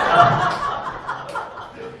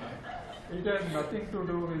 It has nothing to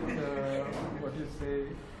do with what you say,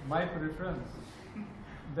 my preference.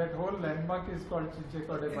 That whole landmark is called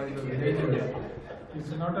Chichekode by the villagers.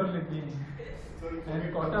 It's not only me.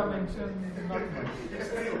 And Kota mentioned not much.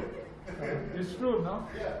 It's true, no?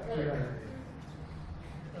 Yeah.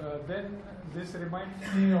 Then this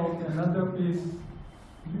reminds me of another piece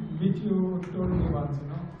which you told me once,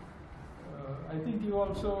 I think you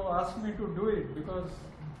also asked me to do it because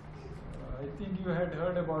I think you had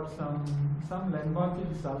heard about some landmark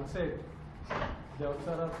in Salset,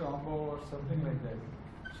 Javsara Chambo or something like that.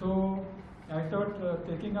 So I thought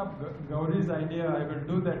taking up Gauri's idea, I will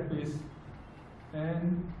do that piece.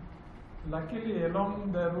 And luckily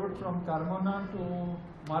along the route from Carmona to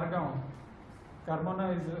Margaon,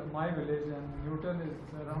 Carmona is my village and Newton is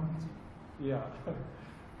around, yeah.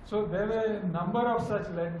 So there were a number of such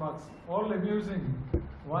landmarks, all amusing.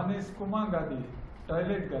 One is Kuma Gadi,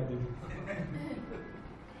 toilet Gadi.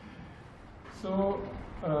 So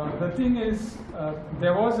the thing is,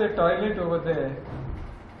 there was a toilet over there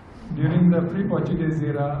during the pre-Portuguese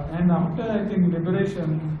era, and after I think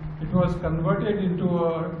liberation, it was converted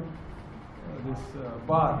into this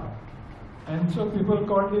bar, and so people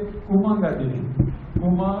called it Kuma Gadi.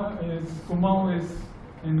 Kumau is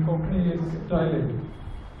in Konkani is toilet.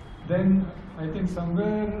 Then I think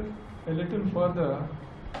somewhere a little further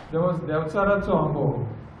there was Devsara Ambo.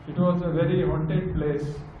 It was a very haunted place,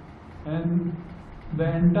 and the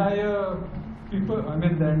entire people,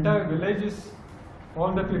 the entire villages,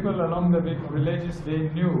 all the people along the villages, they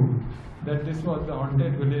knew that this was the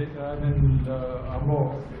haunted village,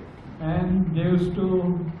 Ambo, and they used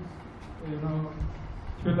to,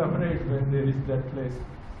 feel afraid when they reached that place.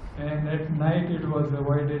 And at night it was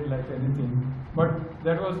avoided like anything. But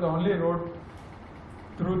that was the only road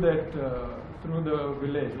through that, through the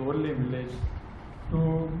village, Olli village,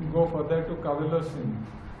 to go further to Kavilosin.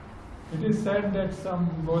 It is said that some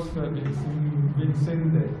ghosts were being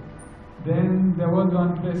seen there. Then there was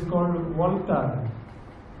one place called Voltar.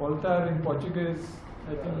 Voltar in Portuguese,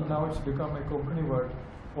 I think now it's become a Konkani word.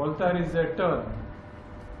 Voltar is a turn.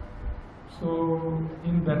 So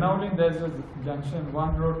in Benaulin there is a junction.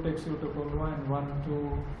 One road takes you to Kolwa and one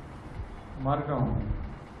to Margaon.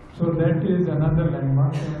 So that is another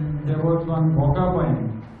landmark. And there was one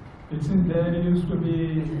Bogawine. It's in there. Used to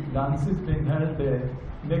be dances being held there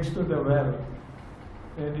next to the well,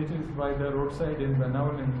 and it is by the roadside in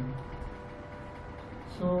Benaulin.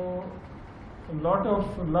 So a lot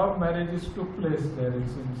of love marriages took place there, it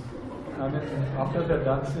seems. After the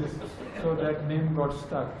dances, so that name got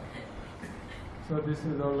stuck. So this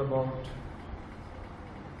is all about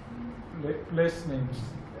place names.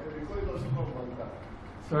 Rico is also from Volta.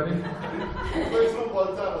 Sorry? Rico is from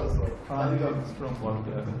Volta also. It's from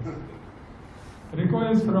Volta.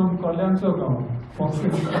 Rico is from Kalyansogam.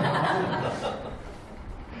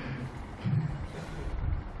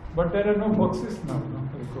 But But there are no boxes now, no,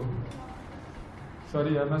 Rico.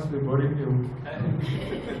 Sorry, I must be boring you.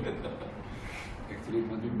 Actually,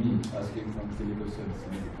 it must be me asking some silly questions.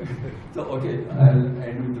 So, okay, I'll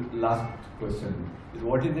end with the last question.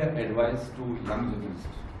 What is your advice to young journalists?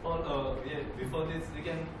 Paul, before this, we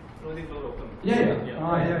can throw the floor open. Yeah.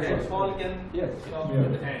 Paul can talk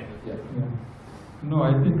at the end. Yeah. No,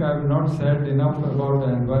 I think I have not said enough about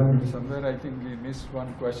the environment. Somewhere I think we missed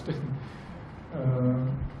one question.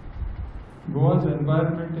 Goa's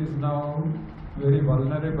environment is now very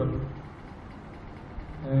vulnerable,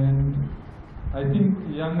 and I think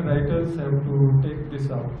young writers have to take this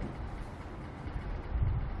up.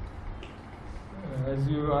 As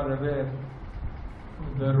you are aware,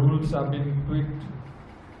 the rules are being tweaked.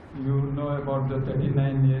 You know about the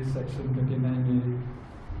 39A, section 39A.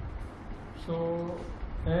 So,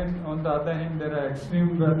 and on the other hand, there are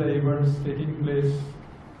extreme weather events taking place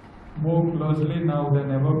more closely now than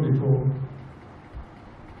ever before.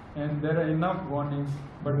 And there are enough warnings,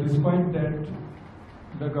 but despite that,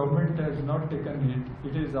 the government has not taken it.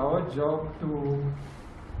 It is our job to,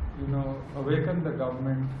 awaken the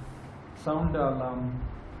government, sound the alarm,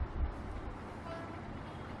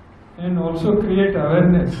 and also create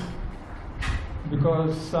awareness,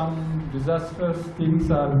 because some disastrous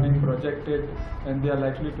things are being projected and they are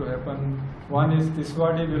likely to happen. One is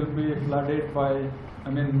Tiswadi will be flooded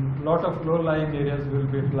lot of low-lying areas will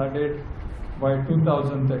be flooded by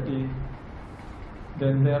 2030.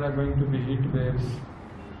 Then there are going to be heat waves.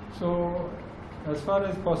 So, as far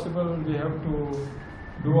as possible, we have to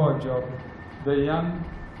do our job. The young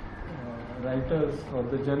writers or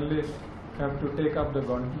the journalists have to take up the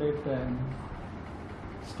gauntlet and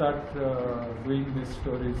start doing these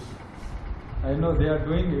stories. I know they are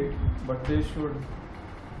doing it, but they should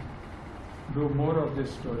do more of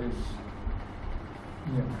these stories.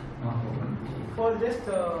 For just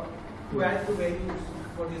to add to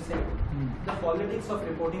what you said, the politics of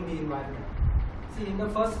reporting the environment. See, in the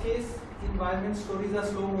first case, environment stories are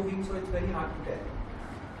slow moving, so it's very hard to tell.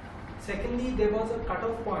 Secondly, there was a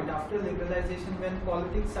cut-off point after liberalization when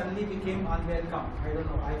politics suddenly became unwelcome. I don't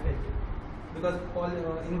know, I felt it. Because all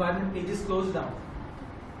environment pages closed down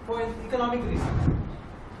for economic reasons.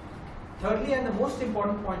 Thirdly, and the most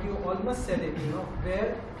important point, you almost said it,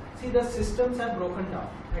 where, see, the systems have broken down.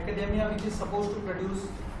 Academia, which is supposed to produce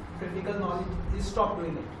critical knowledge, is stopped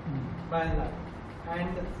doing it, by and large. And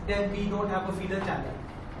then we don't have a feeder channel.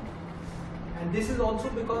 And this is also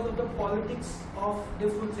because of the politics of the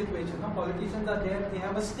food situation. Now, politicians are there, they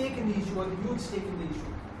have a stake in the issue, a huge stake in the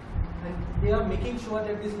issue. And they are making sure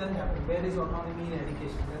that this doesn't happen. Where is autonomy in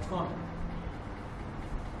education? That's gone.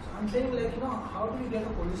 So I'm saying, how do we get a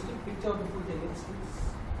holistic picture of the food thing?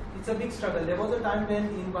 It's a big struggle. There was a time when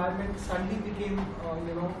environment suddenly became,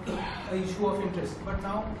 an issue of interest. But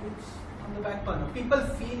now it's on the back burner. People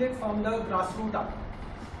feel it from the grassroots up.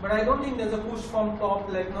 But I don't think there's a push from top,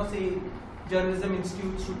 say, journalism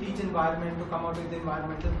institutes to teach environment, to come out with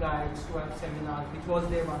environmental guides, to have seminars, which was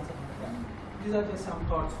there once upon a time. These are just some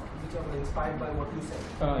thoughts which are inspired by what you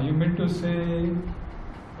said. You mean to say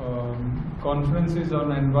conferences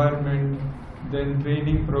on environment, then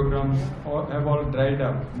training programs have all dried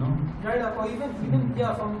up, no? Dried up, or even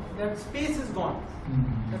from that space is gone.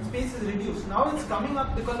 That space is reduced. Now it's coming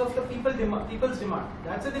up because of the people's demand.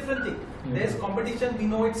 That's a different thing. There's competition, we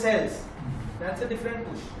know it sells. That's a different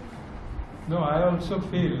push. No, I also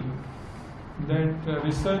feel that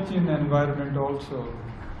research in environment also,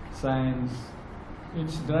 science,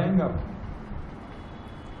 it's drying up.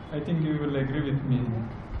 I think you will agree with me.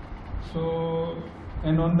 So,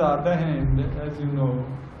 and on the other hand, as you know,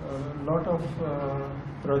 a lot of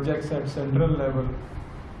projects at central level,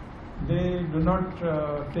 they do not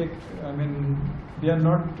they are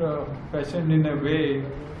not fashioned in a way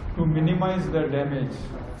to minimize the damage.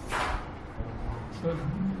 So,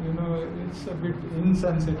 it's a bit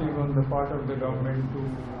insensitive on the part of the government to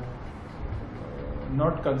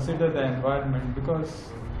not consider the environment, because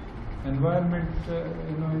environment,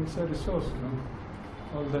 it's a resource,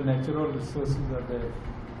 all the natural resources are there,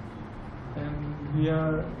 and they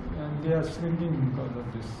are shrinking because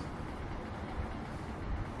of this.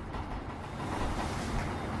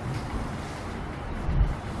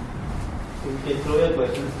 You can throw your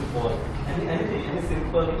questions to Paul. Any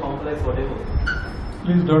simple, complex, whatever.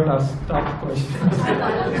 Please don't ask tough questions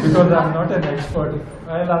because I'm not an expert.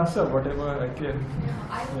 I'll answer whatever I can.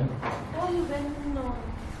 Paul,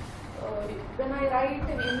 when I write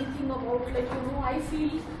anything about, I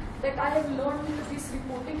feel that I have learned this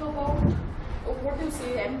reporting about what do you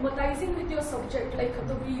say, empathizing with your subject, like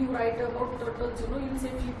the way you write about turtles, you say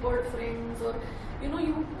flippered friends, or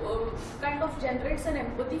you kind of generates an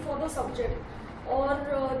empathy for the subject, or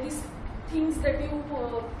these things that you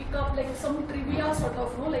pick up, like some trivia sort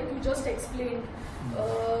of, like you just explained,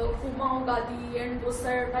 Kumao Gadi and those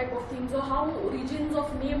type of things, or how origins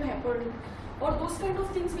of name happened, or those kind of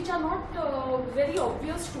things which are not very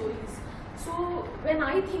obvious stories. So when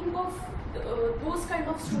I think of those kind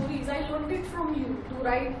of stories, I learned it from you to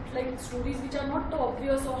write like stories which are not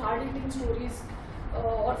obvious or hard-hitting stories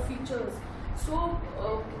or features. So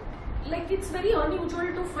like it's very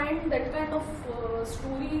unusual to find that kind of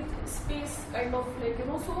story space kind of like,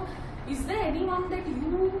 so is there anyone that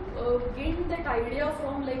you gained that idea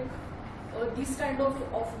from, like these kind of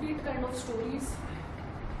offbeat kind of stories?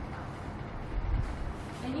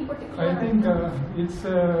 Any particular I think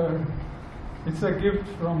it's a gift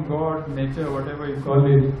from God, nature, whatever you call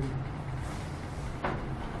it.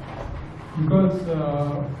 Because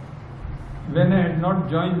when I had not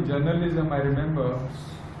joined journalism, I remember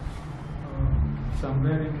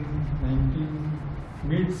somewhere in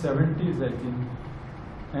mid-70s, I think,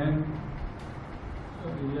 and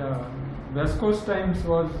West Coast Times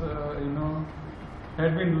was,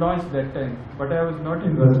 had been launched that time, but I was not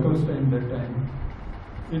in West Coast Times that time.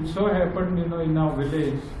 It so happened, in our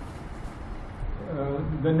village,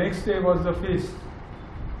 the next day was the feast,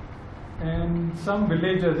 and some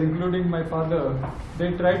villagers, including my father,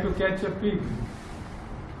 they tried to catch a pig.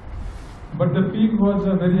 But the pig was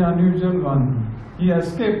a very unusual one. He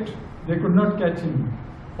escaped. They could not catch him.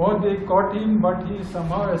 Or they caught him, but he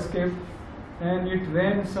somehow escaped, and it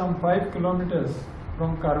ran some 5 kilometers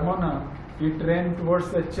from Carmona. It ran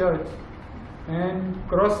towards the church and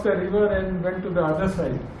crossed the river and went to the other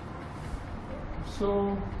side.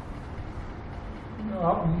 So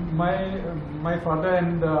my father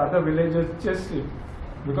and the other villagers chased it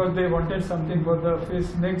because they wanted something for the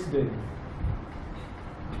feast next day.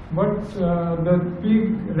 But the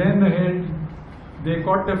pig ran ahead. They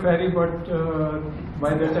caught the ferry, but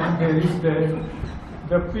by the time they reached there,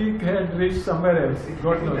 the pig had reached somewhere else,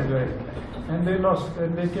 God knows where, and they lost,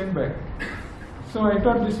 and they came back. So I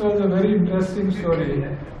thought this was a very interesting story,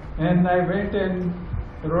 and I went and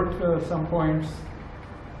wrote some points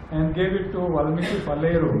and gave it to Valmiki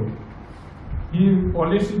Falero. He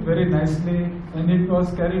polished it very nicely, and it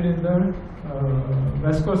was carried in the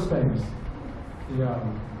West Coast Times. Yeah.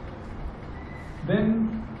 Then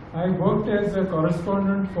I worked as a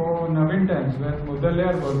correspondent for Navhind Times when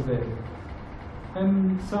Mudaliar was there,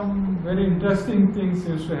 and some very interesting things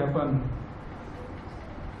used to happen.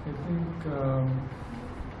 I think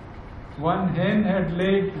one hen had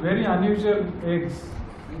laid very unusual eggs.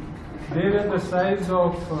 They were the size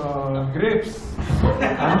of grapes.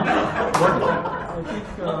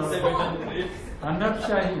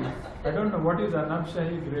 Anabshahi. I don't know what is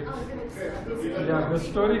Anabshahi grapes. Yeah, the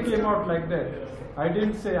story came out like that. I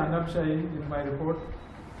didn't say Anabshahi in my report,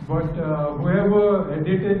 but whoever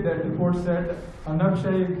edited that report said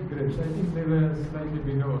Anabshahi grapes. I think they were slightly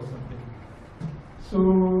bigger or something. So,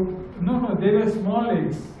 no, they were small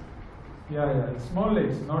eggs. Yeah, small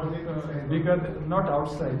eggs, not bigger, not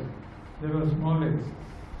outside. They were small eggs.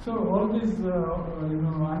 So all these,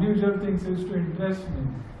 unusual things used to interest me,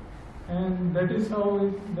 and that is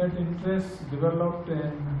how that interest developed,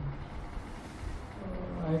 and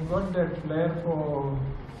I got that flair for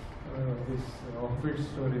these offbeat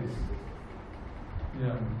stories.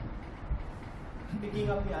 Yeah. Picking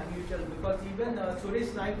up the unusual, because even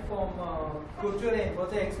Suresh Naik from Kulture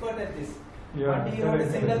was an expert at this. Yeah, but he wrote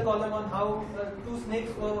a single column on how two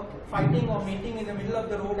snakes were fighting or meeting in the middle of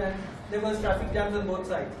the road, and there was traffic jams on both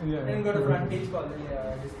sides. Yeah, and got a front page column.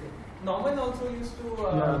 This thing. Norman also used to.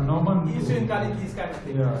 Norman. He used to encourage these kind of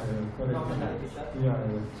things. Yeah, correct.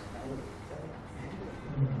 Norman,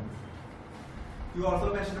 You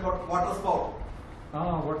also mentioned about water spout.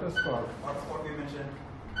 Water spout. Water spout we mentioned.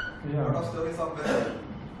 Yeah. A lot of stories of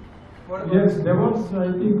weather. Yes, there was,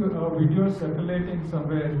 I think, a video circulating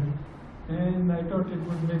somewhere, and I thought it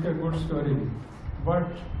would make a good story. But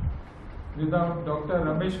without Dr.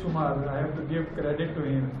 Ramesh Kumar, I have to give credit to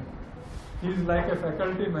him. He's like a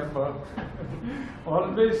faculty member,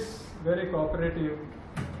 always very cooperative.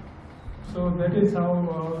 So that is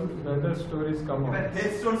how weather stories come out. Even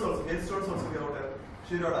hailstones also we wrote.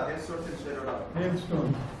 Shiroda, hailstones in Shiroda.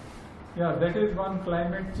 Hailstones. Yeah, that is one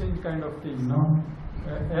climate change kind of thing, no?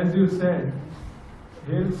 As you said,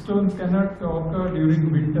 hailstones cannot occur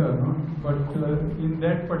during winter, no? But in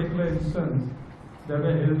that particular instance, there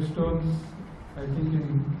were hailstones, I think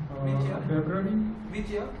in February. Which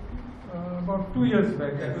year? About 2 years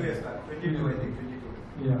back. Yeah, 2 years back. 22, I think,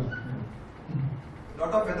 22. Yeah.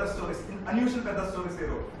 Lot of weather stories, unusual weather stories he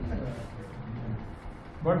wrote.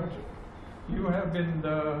 But you have been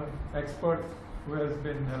the expert who has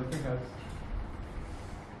been helping us.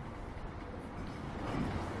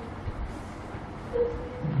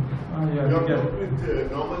 You have worked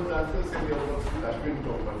with Norman Francis and you have worked with Ashwin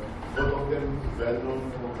Topal, both of them well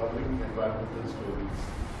known for covering environmental stories.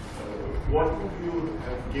 What would you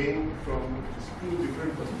have gained from these two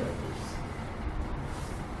different perspectives?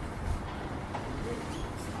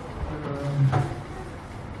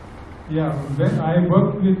 Yeah, when I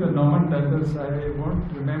worked with Norman Francis, I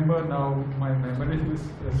won't remember now, my memory is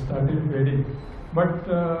started fading. But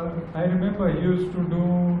I remember he used to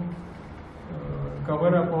do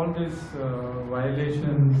cover up all these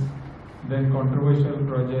violations, then controversial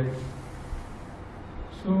projects.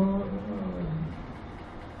 So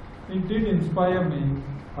it did inspire me.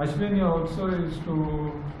 Ashwini also used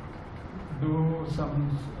to do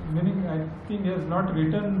some, meaning I think he has not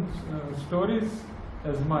written stories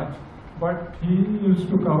as much, but he used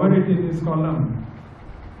to cover it in his column,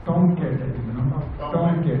 Tomcat,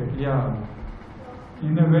 Tomcat, yeah.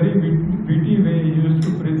 In a very witty way, he used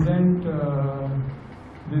to present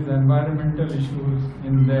these environmental issues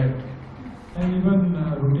in that, and even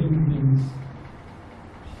routine things.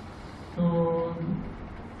 So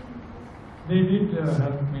they did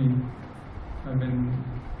help me. I mean,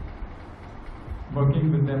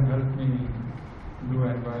 working with them helped me do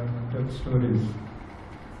environmental stories.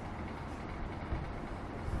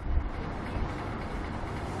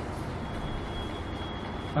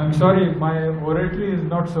 I'm sorry, my oratory is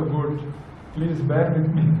not so good. Please bear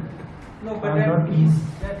with me. No, but that piece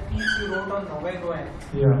you wrote on Navhind.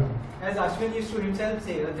 Yeah. As Ashwin used to himself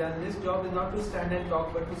say, a journalist's job is not to stand and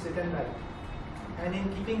talk, but to sit and write. And in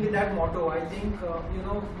keeping with that motto, I think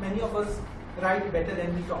many of us write better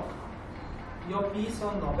than we talk. Your piece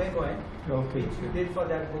on Navhind, which you did for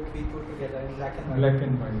that book we put together in black and white. Black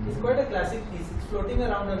and white. It's quite a classic piece. It's floating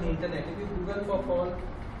around on the internet. If you Google for Paul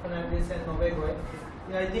Fernandes and Navhind,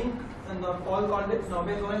 I think Paul called it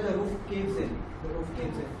Navhind, the roof caves in. The roof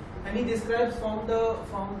caves in. And he describes from the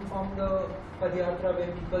Padiyatra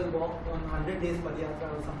where people walked on 100 days Padiyatra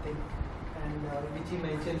or something, and which he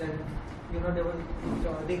mentioned that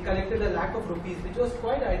they collected a lakh of rupees, which was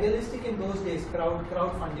quite idealistic in those days.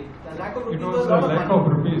 Crowdfunding. The lakh of rupees was a lot of money. Lakh of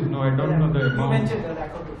rupees. No, I don't know the amount. You mentioned the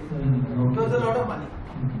lakh of rupees. It was a lot of money,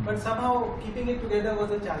 but somehow keeping it together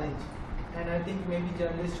was a challenge. And I think maybe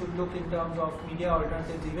journalists should look in terms of media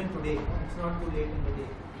alternatives even today. It's not too late in the day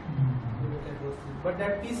to look at those things. But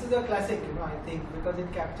that piece is a classic, I think, because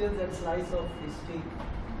it captures that slice of history.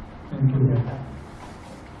 Thank you.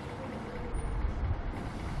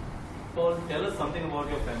 Paul, tell us something about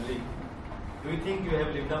your family. Do you think you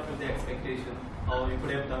have lived up to the expectation, or you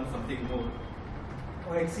could have done something more?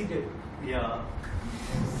 Or exceeded? Yeah.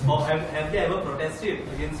 Or have they ever protested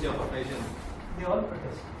against your profession? They all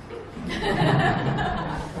protest. I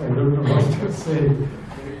don't know what to say.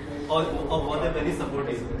 Or were they very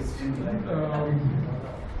supportive?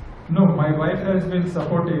 No, my wife has been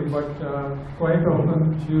supportive, but quite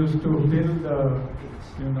often she used to feel the,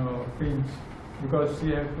 pinch, because she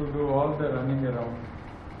had to do all the running around.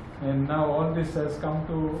 And now all this has come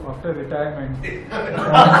to after retirement.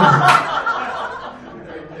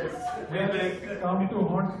 Has come to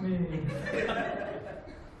haunt me.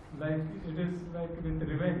 Like it is like with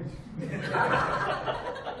revenge.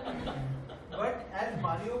 But as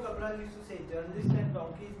Mario Cabral used to say, journalists and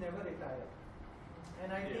donkeys never retire.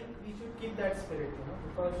 And I think we should keep that spirit,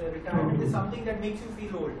 because retirement is something that makes you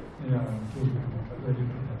feel old. Yeah, true. Very true.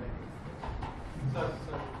 Sir.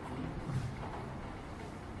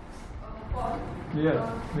 Paul, Yes,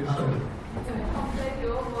 please. Can you compare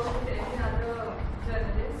your work with any other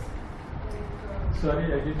journalist? Sorry,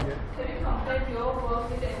 I didn't get. Can you compare your work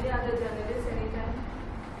with any other journalist anytime?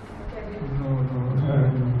 No.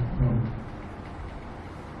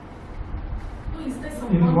 No, is there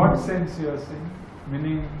In what sense you are saying?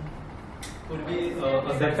 Meaning? Could be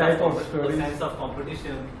that type of stories. A sense of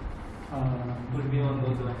competition. Could be on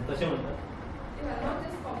those lines. Yeah, not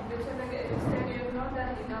just competition. Like you said, you have not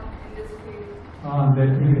done enough in this field. That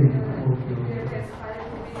way. Okay. You aspire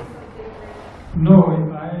to be something like. No,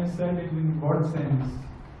 I said it in what sense?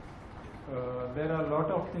 There are a lot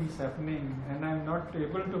of things happening, and I'm not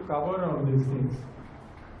able to cover all these things.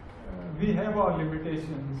 We have our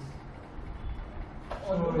limitations.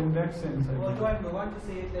 So in that sense, although I don't want to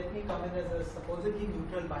say it, let me come in as a supposedly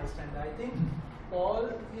neutral bystander. I think Paul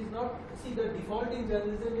is not. See, the default in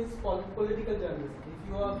journalism is political journalism. If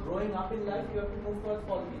you are growing up in life, you have to move towards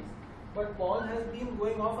politics. But Paul has been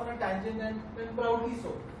going off on a tangent, and proudly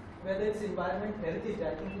so. whether it's environment, heritage.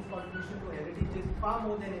 I think his contribution to heritage is far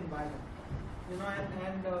more than environment. You know,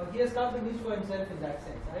 and he has carved a niche for himself in that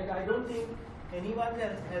sense. I don't think anyone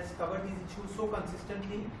has covered these issues so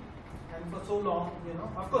consistently and for so long. You know,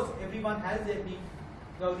 of course, everyone has their peak.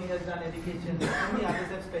 Gauri has done education, many others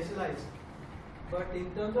have specialized. But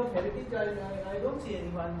in terms of heritage, I don't see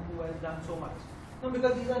anyone who has done so much. No,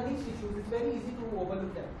 because these are niche issues. It's very easy to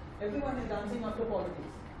overlook them. Everyone is dancing after politics.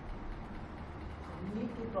 We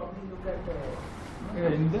need to probably look at.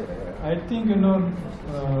 I think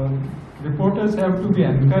reporters have to be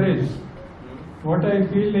encouraged. What I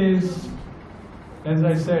feel is, as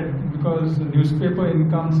I said, because newspaper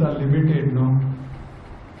incomes are limited,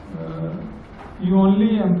 you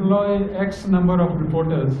only employ X number of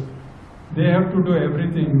reporters. They have to do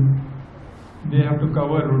everything. They have to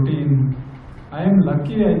cover routine. I am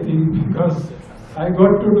lucky, I think, because I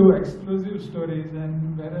got to do exclusive stories,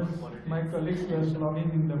 and whereas my colleagues were slogging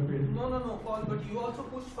in the field. No, Paul, but you also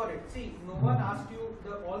pushed for it. See, no one asked you,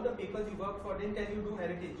 all the papers you worked for didn't tell you do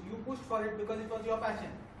heritage. You pushed for it because it was your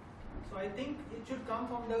passion. So I think it should come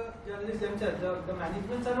from the journalists themselves. The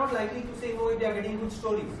managements are not likely to say, if they are getting good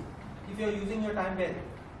stories, if you are using your time well,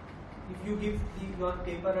 if you give your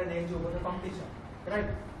paper an edge over the competition, right?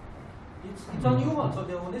 It's on you also.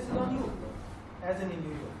 The onus is on you as an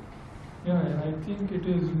individual. Yeah, I think it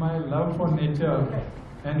is my love for nature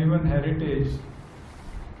and even heritage.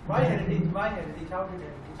 Why heritage? Why heritage? How did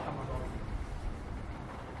heritage come about?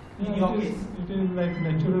 In your case? It is like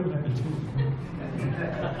natural heritage.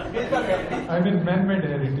 Heritage. I mean man-made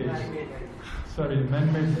heritage. Sorry,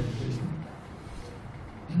 man-made heritage.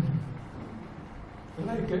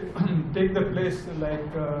 Like take the place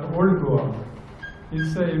like Old Goa.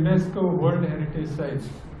 It's a UNESCO World Heritage Site.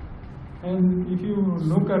 And if you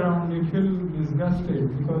look around, you feel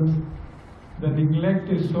disgusted because the neglect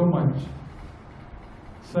is so much.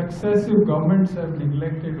 Successive governments have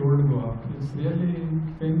neglected Old Goa. It's really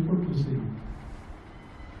painful to see.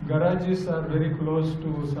 Garages are very close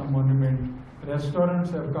to some monument.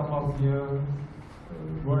 Restaurants have come up here,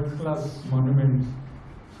 world-class monuments.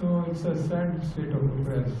 So it's a sad state of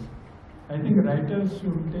affairs. I think writers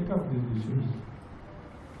should take up these issues.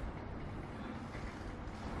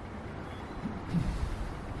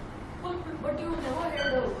 But you never had,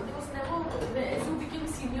 there was never, as you became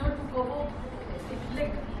senior to cover,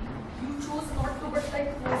 like, you chose not to, but like,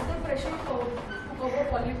 was the pressure to cover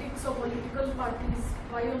politics or political parties?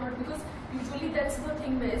 Why or not? Because usually that's the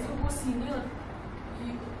thing, where as you go senior,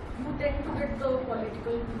 you tend to get the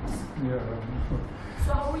political bits. Yeah.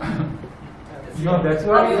 So how you? No, that's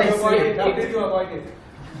why How did you avoid it?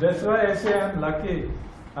 That's why I say I'm lucky.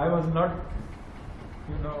 I was not,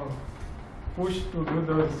 pushed to do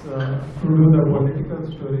those, to do the political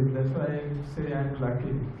stories. That's why I say I'm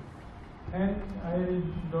lucky. And I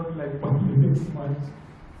don't like politics much.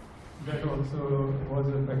 That also was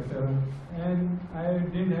a factor. And I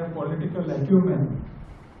didn't have political acumen,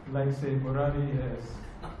 like say Murari has,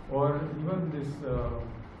 or even this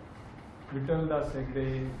Vital Das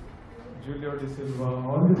Hegde, Julio De Silva,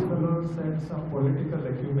 all these fellows had some political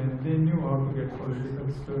acumen. They knew how to get political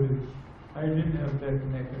stories. I didn't have that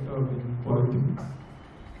knack at all in politics.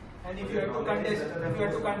 And if you had to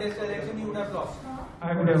contest election, you would have lost.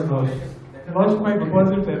 I would have lost. Lost my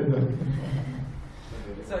deposit as well.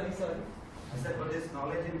 Sorry. I said, but this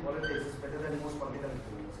knowledge in politics is better than most political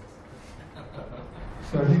influencers.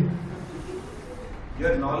 Sorry?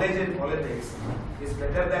 Your knowledge in politics is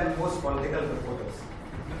better than most political reporters.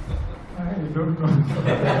 I don't know.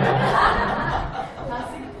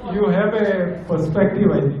 You have a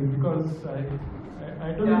perspective, I think, because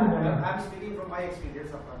I don't know. I'm speaking from my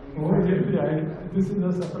experience of running. Oh, really? This is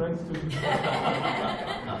a surprise to me.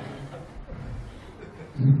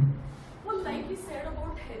 Well, like you said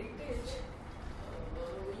about heritage,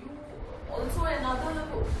 you also another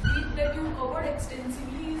field that you covered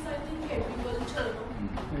extensively is, I think, agriculture.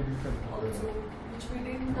 Also, which we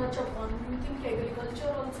didn't touch upon. Do you think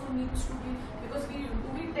agriculture also needs to be, because we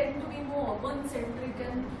tend to be more urban centric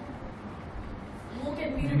and more can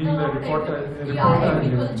be written about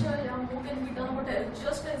agriculture, more can be done about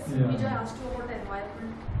just as Vijay asked you about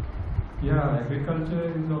environment. Yeah, agriculture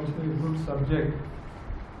is also a good subject.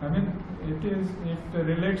 I mean, it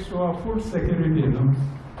relates to our food security,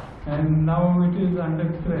 and now it is under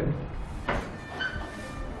threat.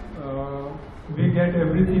 We get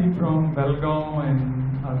everything from Belgaum and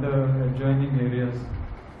other adjoining areas.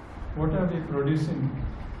 What are we producing?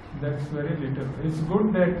 That's very little. It's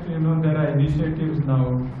good that there are initiatives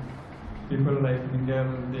now. People like Miguel,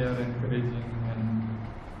 they are encouraging,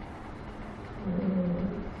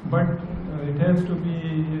 but it has to be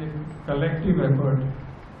a collective effort.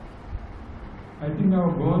 I think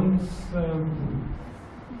our goals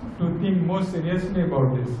to think more seriously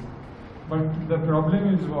about this. But the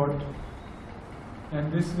problem is what?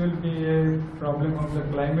 And this will be a problem of the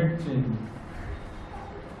climate change.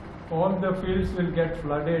 All the fields will get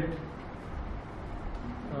flooded.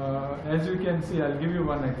 As you can see, I'll give you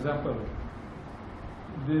one example.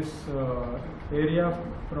 This area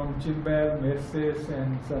from Chimbal, Mercedes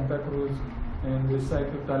and Santa Cruz and this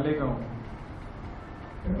side to Talegaon.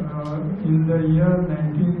 In the year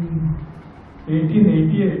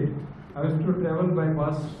 1888, I used to travel by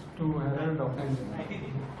bus to Herald office.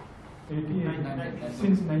 88,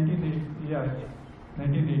 since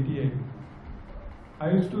 1988.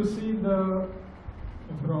 I used to see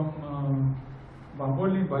from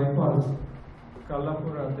Bamboli bypass,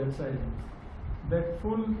 Kalapura, that side. That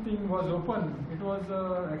full thing was open. It was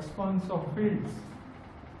an expanse of fields.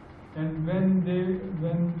 And when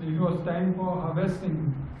it was time for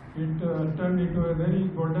harvesting, it turned into a very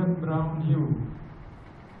golden brown hue.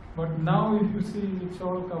 But now if you see, it's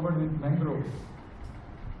all covered with mangroves.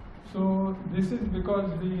 So this is because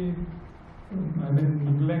we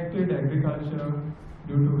neglected agriculture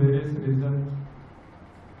due to various reasons.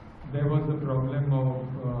 There was the problem of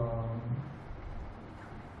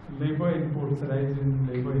labor inputs, rise in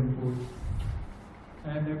labor inputs,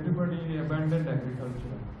 and everybody abandoned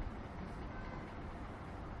agriculture.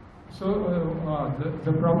 So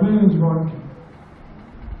the problem is what?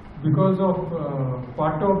 Because of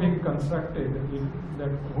Patto being constructed,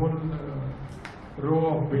 that whole row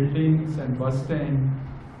of buildings and bus stand,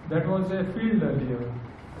 that was a field earlier.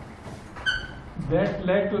 That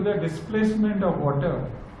led to the displacement of water,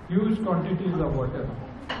 huge quantities of water.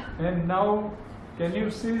 And now, can you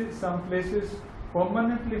see some places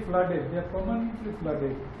permanently flooded? They are permanently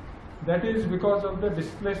flooded. That is because of the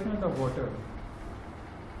displacement of water.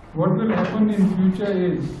 What will happen in future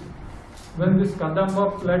is, when this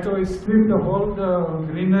Kadamba plateau is stripped of all the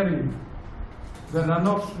greenery, the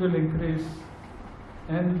runoffs will increase,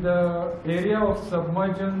 and the area of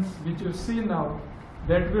submergence which you see now,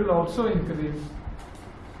 that will also increase.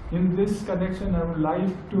 In this connection, I would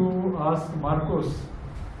like to ask Marcos,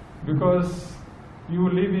 because you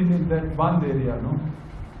live in that Band area, no?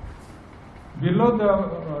 Below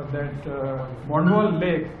that Mondwal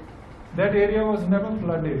Lake, that area was never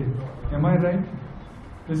flooded. Am I right?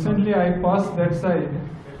 Recently I passed that side.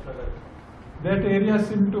 That area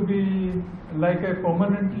seemed to be like a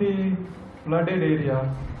permanently flooded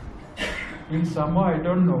area. In summer, I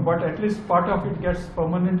don't know, but at least part of it gets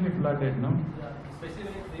permanently flooded, no? Yeah, especially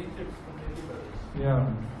when it rains, it's completely flooded. Yeah.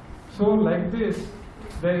 So like this,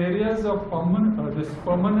 the areas of this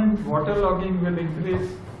permanent waterlogging will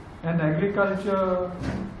increase, and agriculture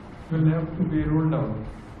will have to be ruled out,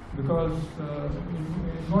 because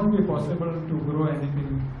it won't be possible to grow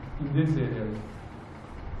anything in these areas.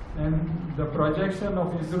 And the projection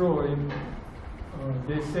of ISRO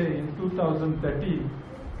they say in 2030,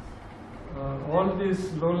 all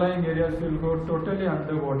these low-lying areas will go totally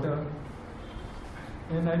underwater,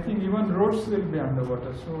 and I think even roads will be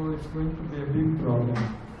underwater, so it's going to be a big problem.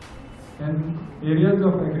 And areas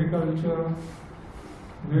of agriculture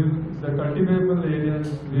the cultivable areas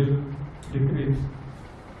will decrease.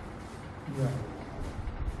 Yeah.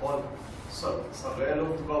 Paul, सगळे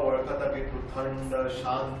लोक तुका वळखता की तूं थंड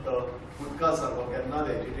शांत उदका सारको केन्नाच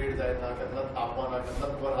एजिटेट जायना, केन्नाच तापना,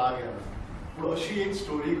 केन्नाच तुका राग येना. पूण अशी एक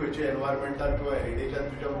स्टोरी खंयच्या एनवायरमेंटान किंवा हेरिटेजान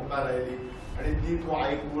तुज्या मुखार आयली आनी ती तूं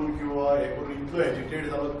आयकून किंवा हे करून इतलो एजिटेट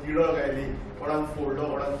जालो, तिडक आयली, कोणाक फोडलो,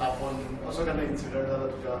 कोणाक तापोवन, असो केन्ना इन्सिडंट जाला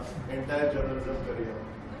तुज्या entire journalism career?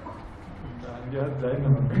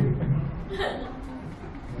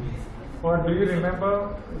 Or do you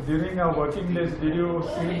remember during our working days, did you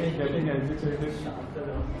see me getting agitated?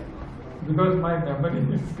 Because my memory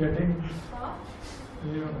is getting,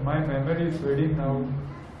 my memory is fading now.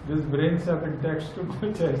 These brains have been taxed too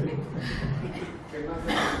much, I think.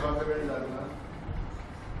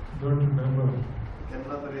 Don't remember.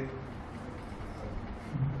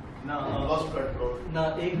 Lost control.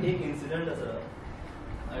 Now, एक incident असा.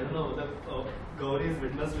 I don't know whether Gauri is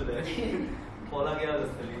witness to that. Paul गया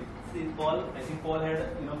रस्ते. See, Paul, I think Paul had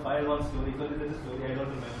filed one story. Because there is a story, I don't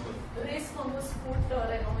remember. Race Congress food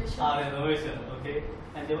renovation. Renovation, okay.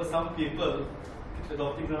 And there were some people,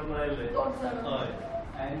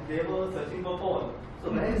 and they were searching for Paul. So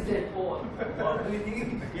where is that Paul? What do you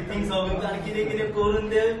think? He thinks of him and they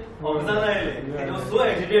were so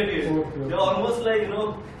agitated. They were almost like,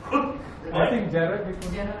 I think Jared.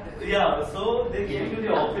 Yeah, so they came to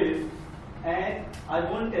the office, and I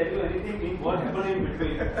won't tell you anything in what happened in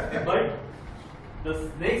between. But the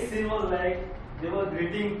next scene was like, they were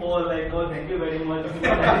greeting Paul like, oh, thank you very much.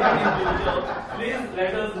 Please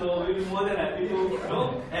let us know. We'll be more than happy to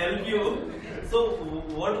help you. So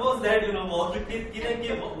what was that? What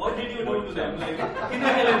did you do to them? Like,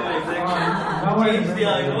 exactly. Change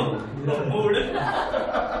their mood.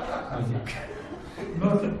 No,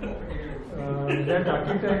 that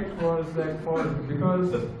architect was at fault because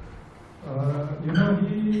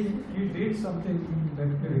he did something, let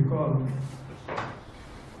me recall.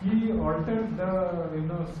 He altered the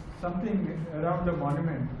something around the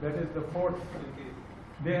monument, that is the fort.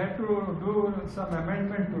 They had to do some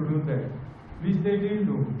amendment to do that, which they didn't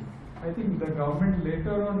do. I think the government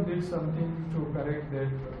later on did something to correct that.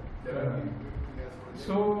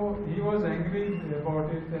 So he was angry about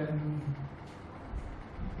it, and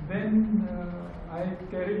then I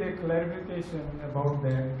carried a clarification about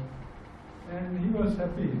that, and he was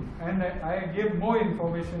happy. And I gave more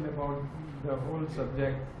information about the whole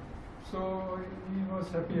subject, so he was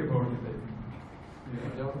happy about it, I think.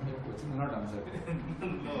 Yeah. Question not answered.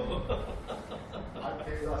 No.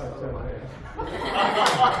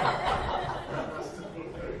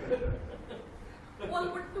 Well,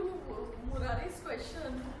 but to Murari's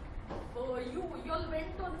question, you all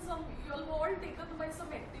went on you all were all taken by some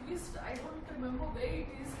activist, I don't remember where it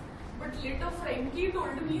is, but later Frankie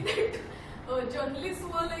told me that journalists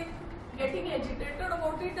were like getting agitated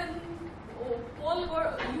about it, and Paul,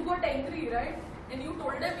 you got angry, right? And you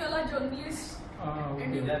told them you all are journalists.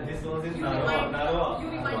 And you, this was in you Narwa. You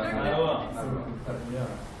reminded them. Yeah.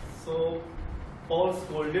 So Paul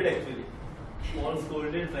scolded actually. Paul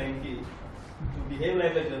scolded Frankie to behave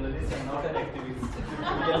like a journalist and not an activist.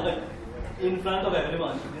 In front of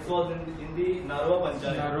everyone. This was in the Narwa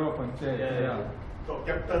Panchayat. Narwa Panchayat, yeah. So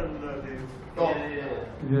Captain, the dog.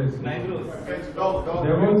 Yes. Mangroves. Dog.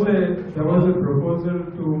 There was a proposal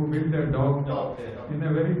to build a dog in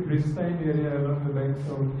a very pristine area along the banks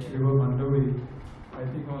of River Mandovi. I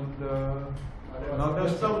think on the northern.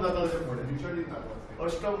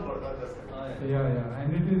 Yeah. And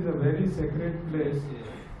it is a very sacred place.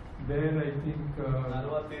 There, I think.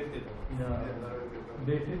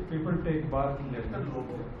 People take bath in there.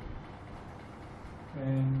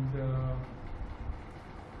 And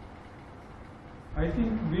I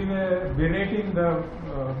think we were berating the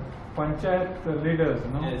panchayat leaders,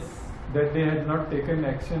 no? Yes. That they had not taken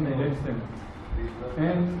action against them.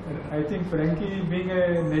 And I think Frankie, being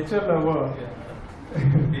a nature lover,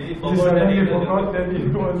 he suddenly forgot that he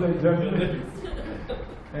was a journalist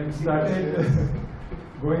and started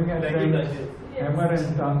going at them, hammer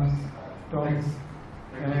and tongs.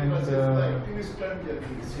 And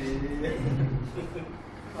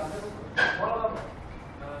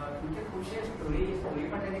तुमचे खुशी story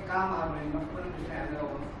पण त्याने काम मग पण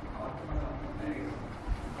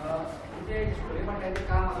तुमचे story पण त्याने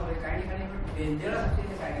काम काही ठिकाणी डेंजरस असते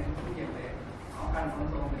सायन्टिफिक केलंय काणकोण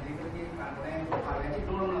इकडे काणकोण फारव्याची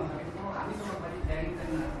डोळ म्हणून असतात आम्ही समज माझी तयारी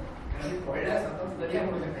करणार पडल्या असतात दर्या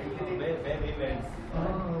म्हणू शकता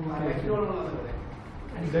फारव्याची डोळ म्हणून असं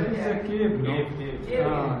there is a cave, no?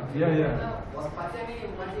 Yeah. वसपाचे मी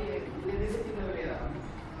माझी दिसत तिकडे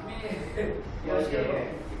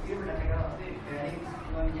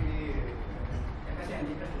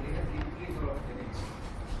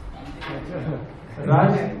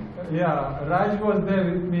Raj was there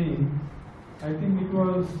with me. I think it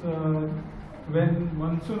was when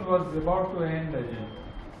monsoon was about to end again,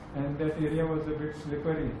 and that area was a bit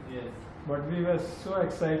slippery. Yes. But we were so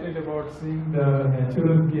excited about seeing the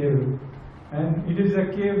natural cave, and it is a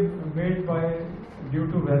cave made due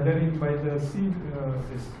to weathering by the sea,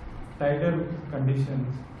 this tidal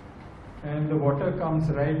conditions, and the water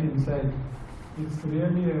comes right inside. It's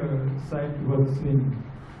really a sight worth seeing,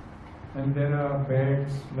 and there are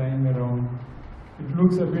beds lying around. It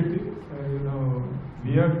looks a bit,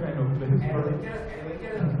 weird kind of place.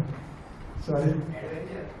 Sorry.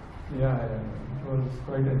 Yeah. It was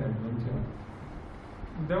quite an adventure.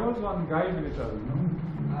 There was one guide with us, no?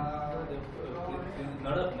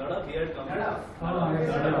 Nada weird company.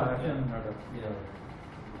 Nada. Yeah.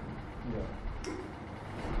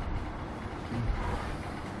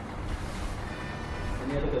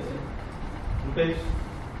 Any other question? Rupesh?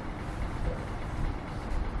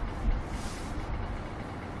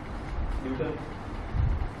 Newton?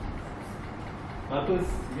 Marcus,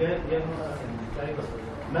 you have not asked anything.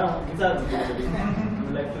 Now, these are we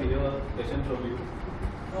would like to hear a question from you.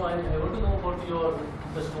 No, I want to know about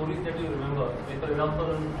the stories that you remember. Like, for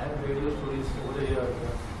example, I have radio stories over the years,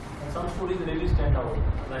 and some stories really stand out.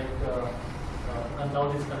 Like, and now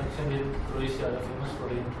this connection with Croatia, the famous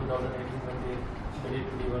story in 2018 when they made it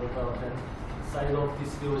to the World Cup, and the size of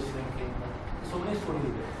this river shrinking. So many stories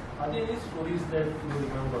there. Are there any stories that you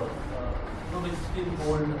remember, which still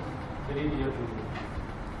hold very dear to you?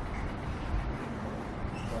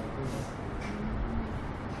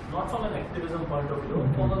 Not from an activism point of view,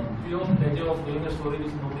 from a pure pleasure of doing a story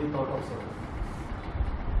which nobody thought of so.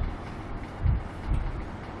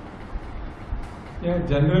 Yeah,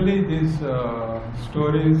 generally these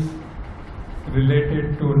stories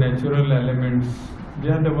related to natural elements, they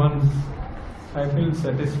are the ones I feel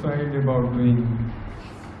satisfied about doing.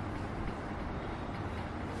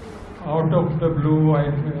 Out of the blue,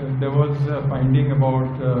 there was a finding about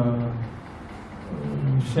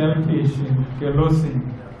shellfish in Kelosing.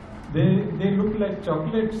 They look like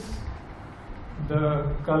chocolates.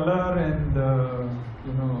 The color and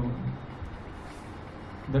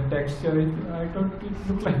the texture, I thought it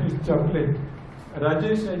looked like it's chocolate.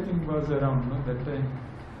 Rajesh, I think, was around that time.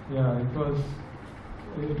 Yeah,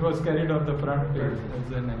 it was carried on the front page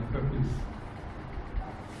as an anchor piece.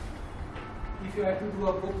 If you had to do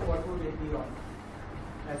a book, what would it be on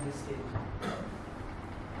at this stage?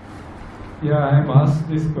 Yeah, I am asked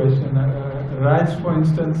this question. Raj, for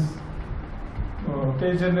instance,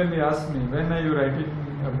 occasionally asks me, when are you writing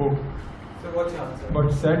a book? So what's your answer?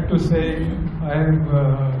 But sad to say, I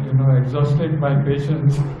have exhausted my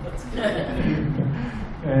patience,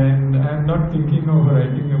 and I am not thinking of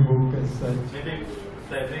writing a book as such. Maybe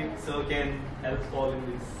Frederick sir can help Paul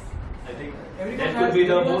in this. I think Everyone that could be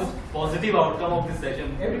the most positive outcome of this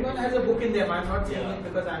session. Everyone has a book in them. I'm not saying it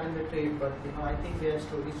because I'm in the trade, but I think we have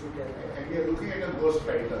stories to tell. And we are looking at a ghost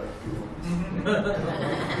writer.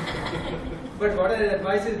 But what I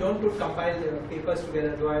advise is don't put compiled papers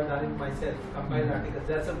together, though I have done it myself. Compiled articles,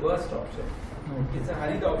 that's the worst option. Okay. It's a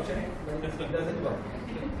hurried option, but it doesn't work.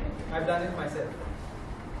 I've done it myself.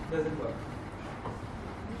 Doesn't work.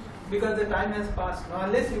 Because the time has passed. Now,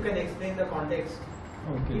 unless you can explain the context,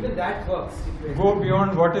 Okay. even that works. Go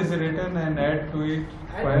beyond what is written and add to it.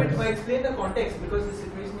 Add to it or explain the context because the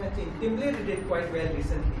situation has changed. Timble did it quite well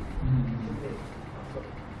recently.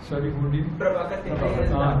 Sorry, who did? Prabhakar Timble has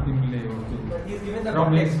done. Timble, okay. But he's given the From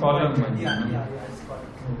context. his column. Yeah, his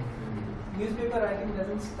column. Newspaper writing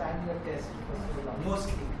doesn't stand the test for so long.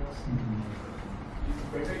 Mostly. It's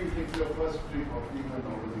better you take your first trip of being a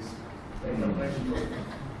novelist.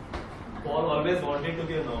 Paul always wanted to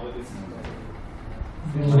be a novelist.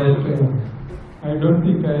 I don't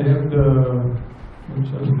think I have the, what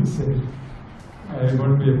shall we say, I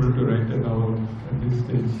won't be able to write a novel at this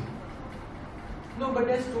stage. No, but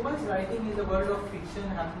there's too much writing in the world of fiction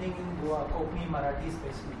happening in Goa, Kokni, Marathi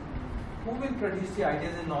especially. Who will produce the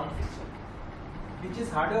ideas in non-fiction? Which is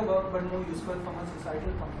harder work but more useful from a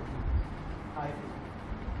societal point of view, I feel.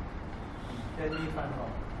 Tell me if I'm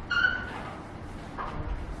wrong.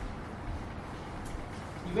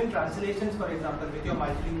 Even translations, for example, with your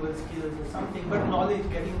multilingual skills or something, but knowledge,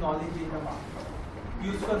 getting knowledge in the market.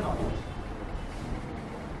 Useful knowledge.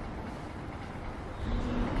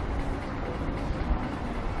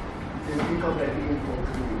 You can think of writing in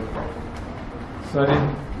Konkani. Sorry?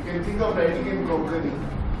 You can think of writing in Konkani.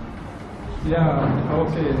 Yeah,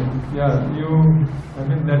 okay. Yeah,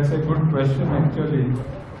 that's a good question actually.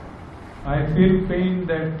 I feel pain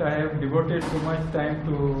that I have devoted so much time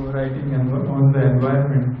to writing on the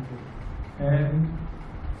environment, and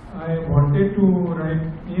I wanted to write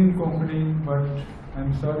in Konkani, but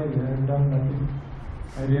I'm sorry, I have done nothing.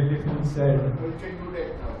 I really feel sad. You can do that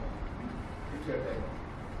now. It's your time.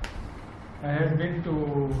 I had been to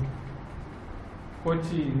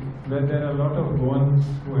Kochi, where there are a lot of Goans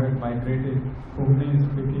who had migrated,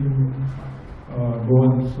 Konkani-speaking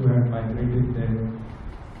Goans who had migrated there.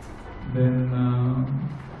 Then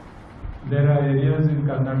there are areas in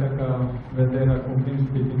Karnataka where there are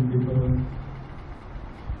Konkani-speaking people.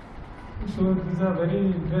 So these are very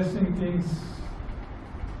interesting things.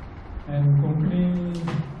 And Konkani,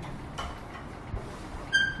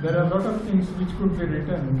 there are a lot of things which could be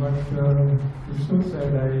written, but it's so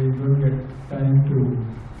sad I don't get time to.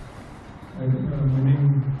 Meaning,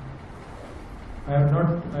 I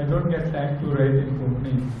don't get time to write in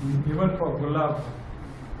Konkani. Even for Gulab,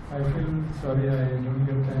 I feel sorry I don't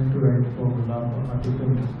get time to write for Gulab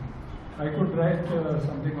articles. I could write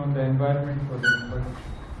something on the environment for them, but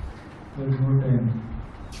there's no time.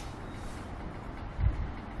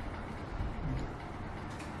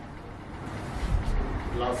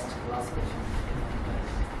 Last question.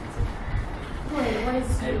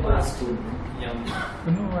 Advice to young.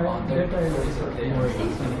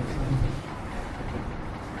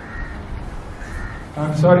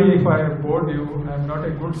 I'm sorry if I have bored you. I'm not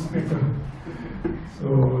a good speaker. So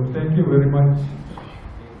thank you very much.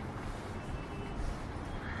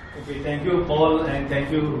 Okay, thank you, Paul, and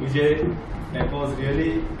thank you, Vijay. That was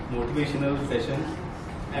really motivational session,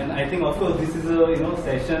 and I think, of course, this is a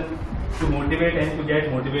session to motivate and to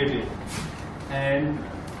get motivated. And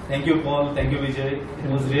thank you, Paul. Thank you, Vijay. It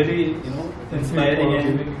was really inspiring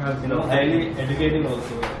and highly educating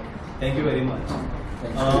also. Thank you very much.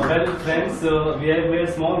 Well, friends, we have made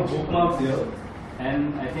small bookmarks here,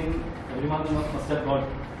 and I think everyone must have got.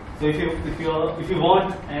 So if you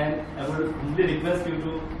want, and I would humbly request you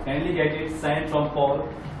to kindly get it signed from Paul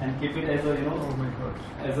and keep it as a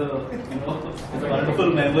as a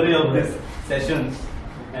wonderful memory of this session,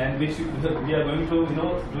 and which we are going to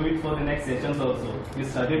do it for the next sessions also. We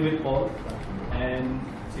started with Paul, and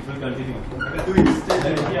it will continue.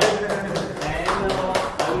 And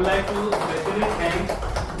I would like to especially thank.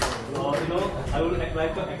 I would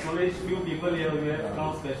like to acknowledge few people here. We have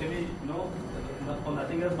come especially, for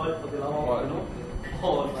nothing else but for the love of,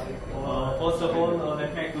 Paul. First of all,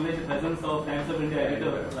 let me acknowledge the presence of Times of India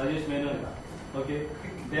editor Rajesh Menon. Okay.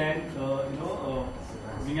 Then, Paul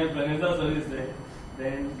Fernandes sir is there.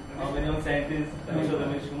 Then, our very own scientist, Mr.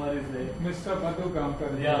 Ramesh Kumar is there. Mr. Patto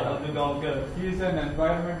Gamkar. Yeah, Patto Gamkar. He is an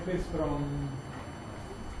environmentalist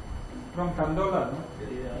from Kandola, no?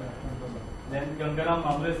 Yeah. Then Gangaram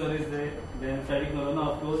Mamre sir is there. Then Frederick Norona,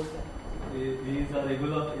 of course, he is a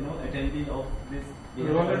regular, attendee of this.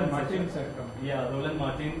 Roland Martin had come. Yeah, Roland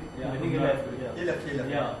Martin. Yeah, I think he left. Yeah.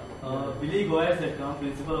 Yeah. Billy Goyas had come,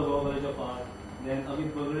 principal of Goa College of Art. Then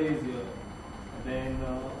Amit Bagre is here. Then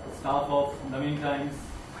staff of Navhind Times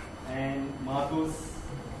and Marcus.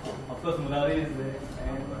 Of course, Murari is there.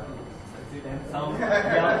 And some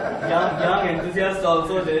young enthusiasts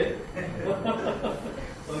also there.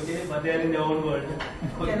 Okay, but they are in their own world.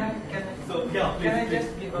 Okay. Can I? So yeah, please. Can I just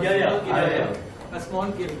give a a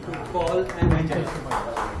small gift to Paul and Vijay?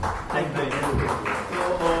 Thank you.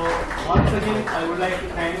 So once again, I would like to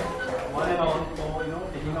thank one and all for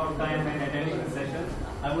taking out time and attending this session.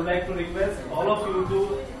 I would like to request all of you to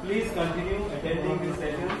please continue attending this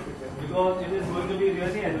session because it is going to be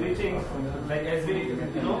really enriching. Like as we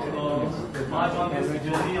march on this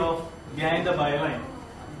journey of Behind the Byline.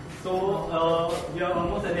 So we are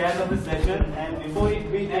almost at the end of this session, and before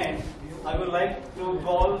we end, I would like to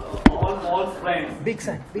call all Paul's friends. Big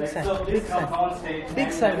sign, big sign, so big sign. On stage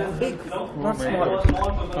big sign, big, not small.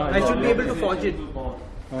 I should be able to forge it.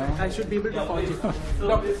 I should be able to forge it.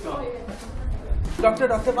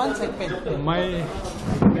 Doctor, one second.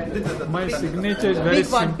 My signature is very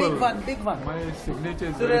simple. Big one. My signature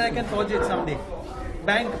is so that I can forge it someday.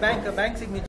 Bank signature.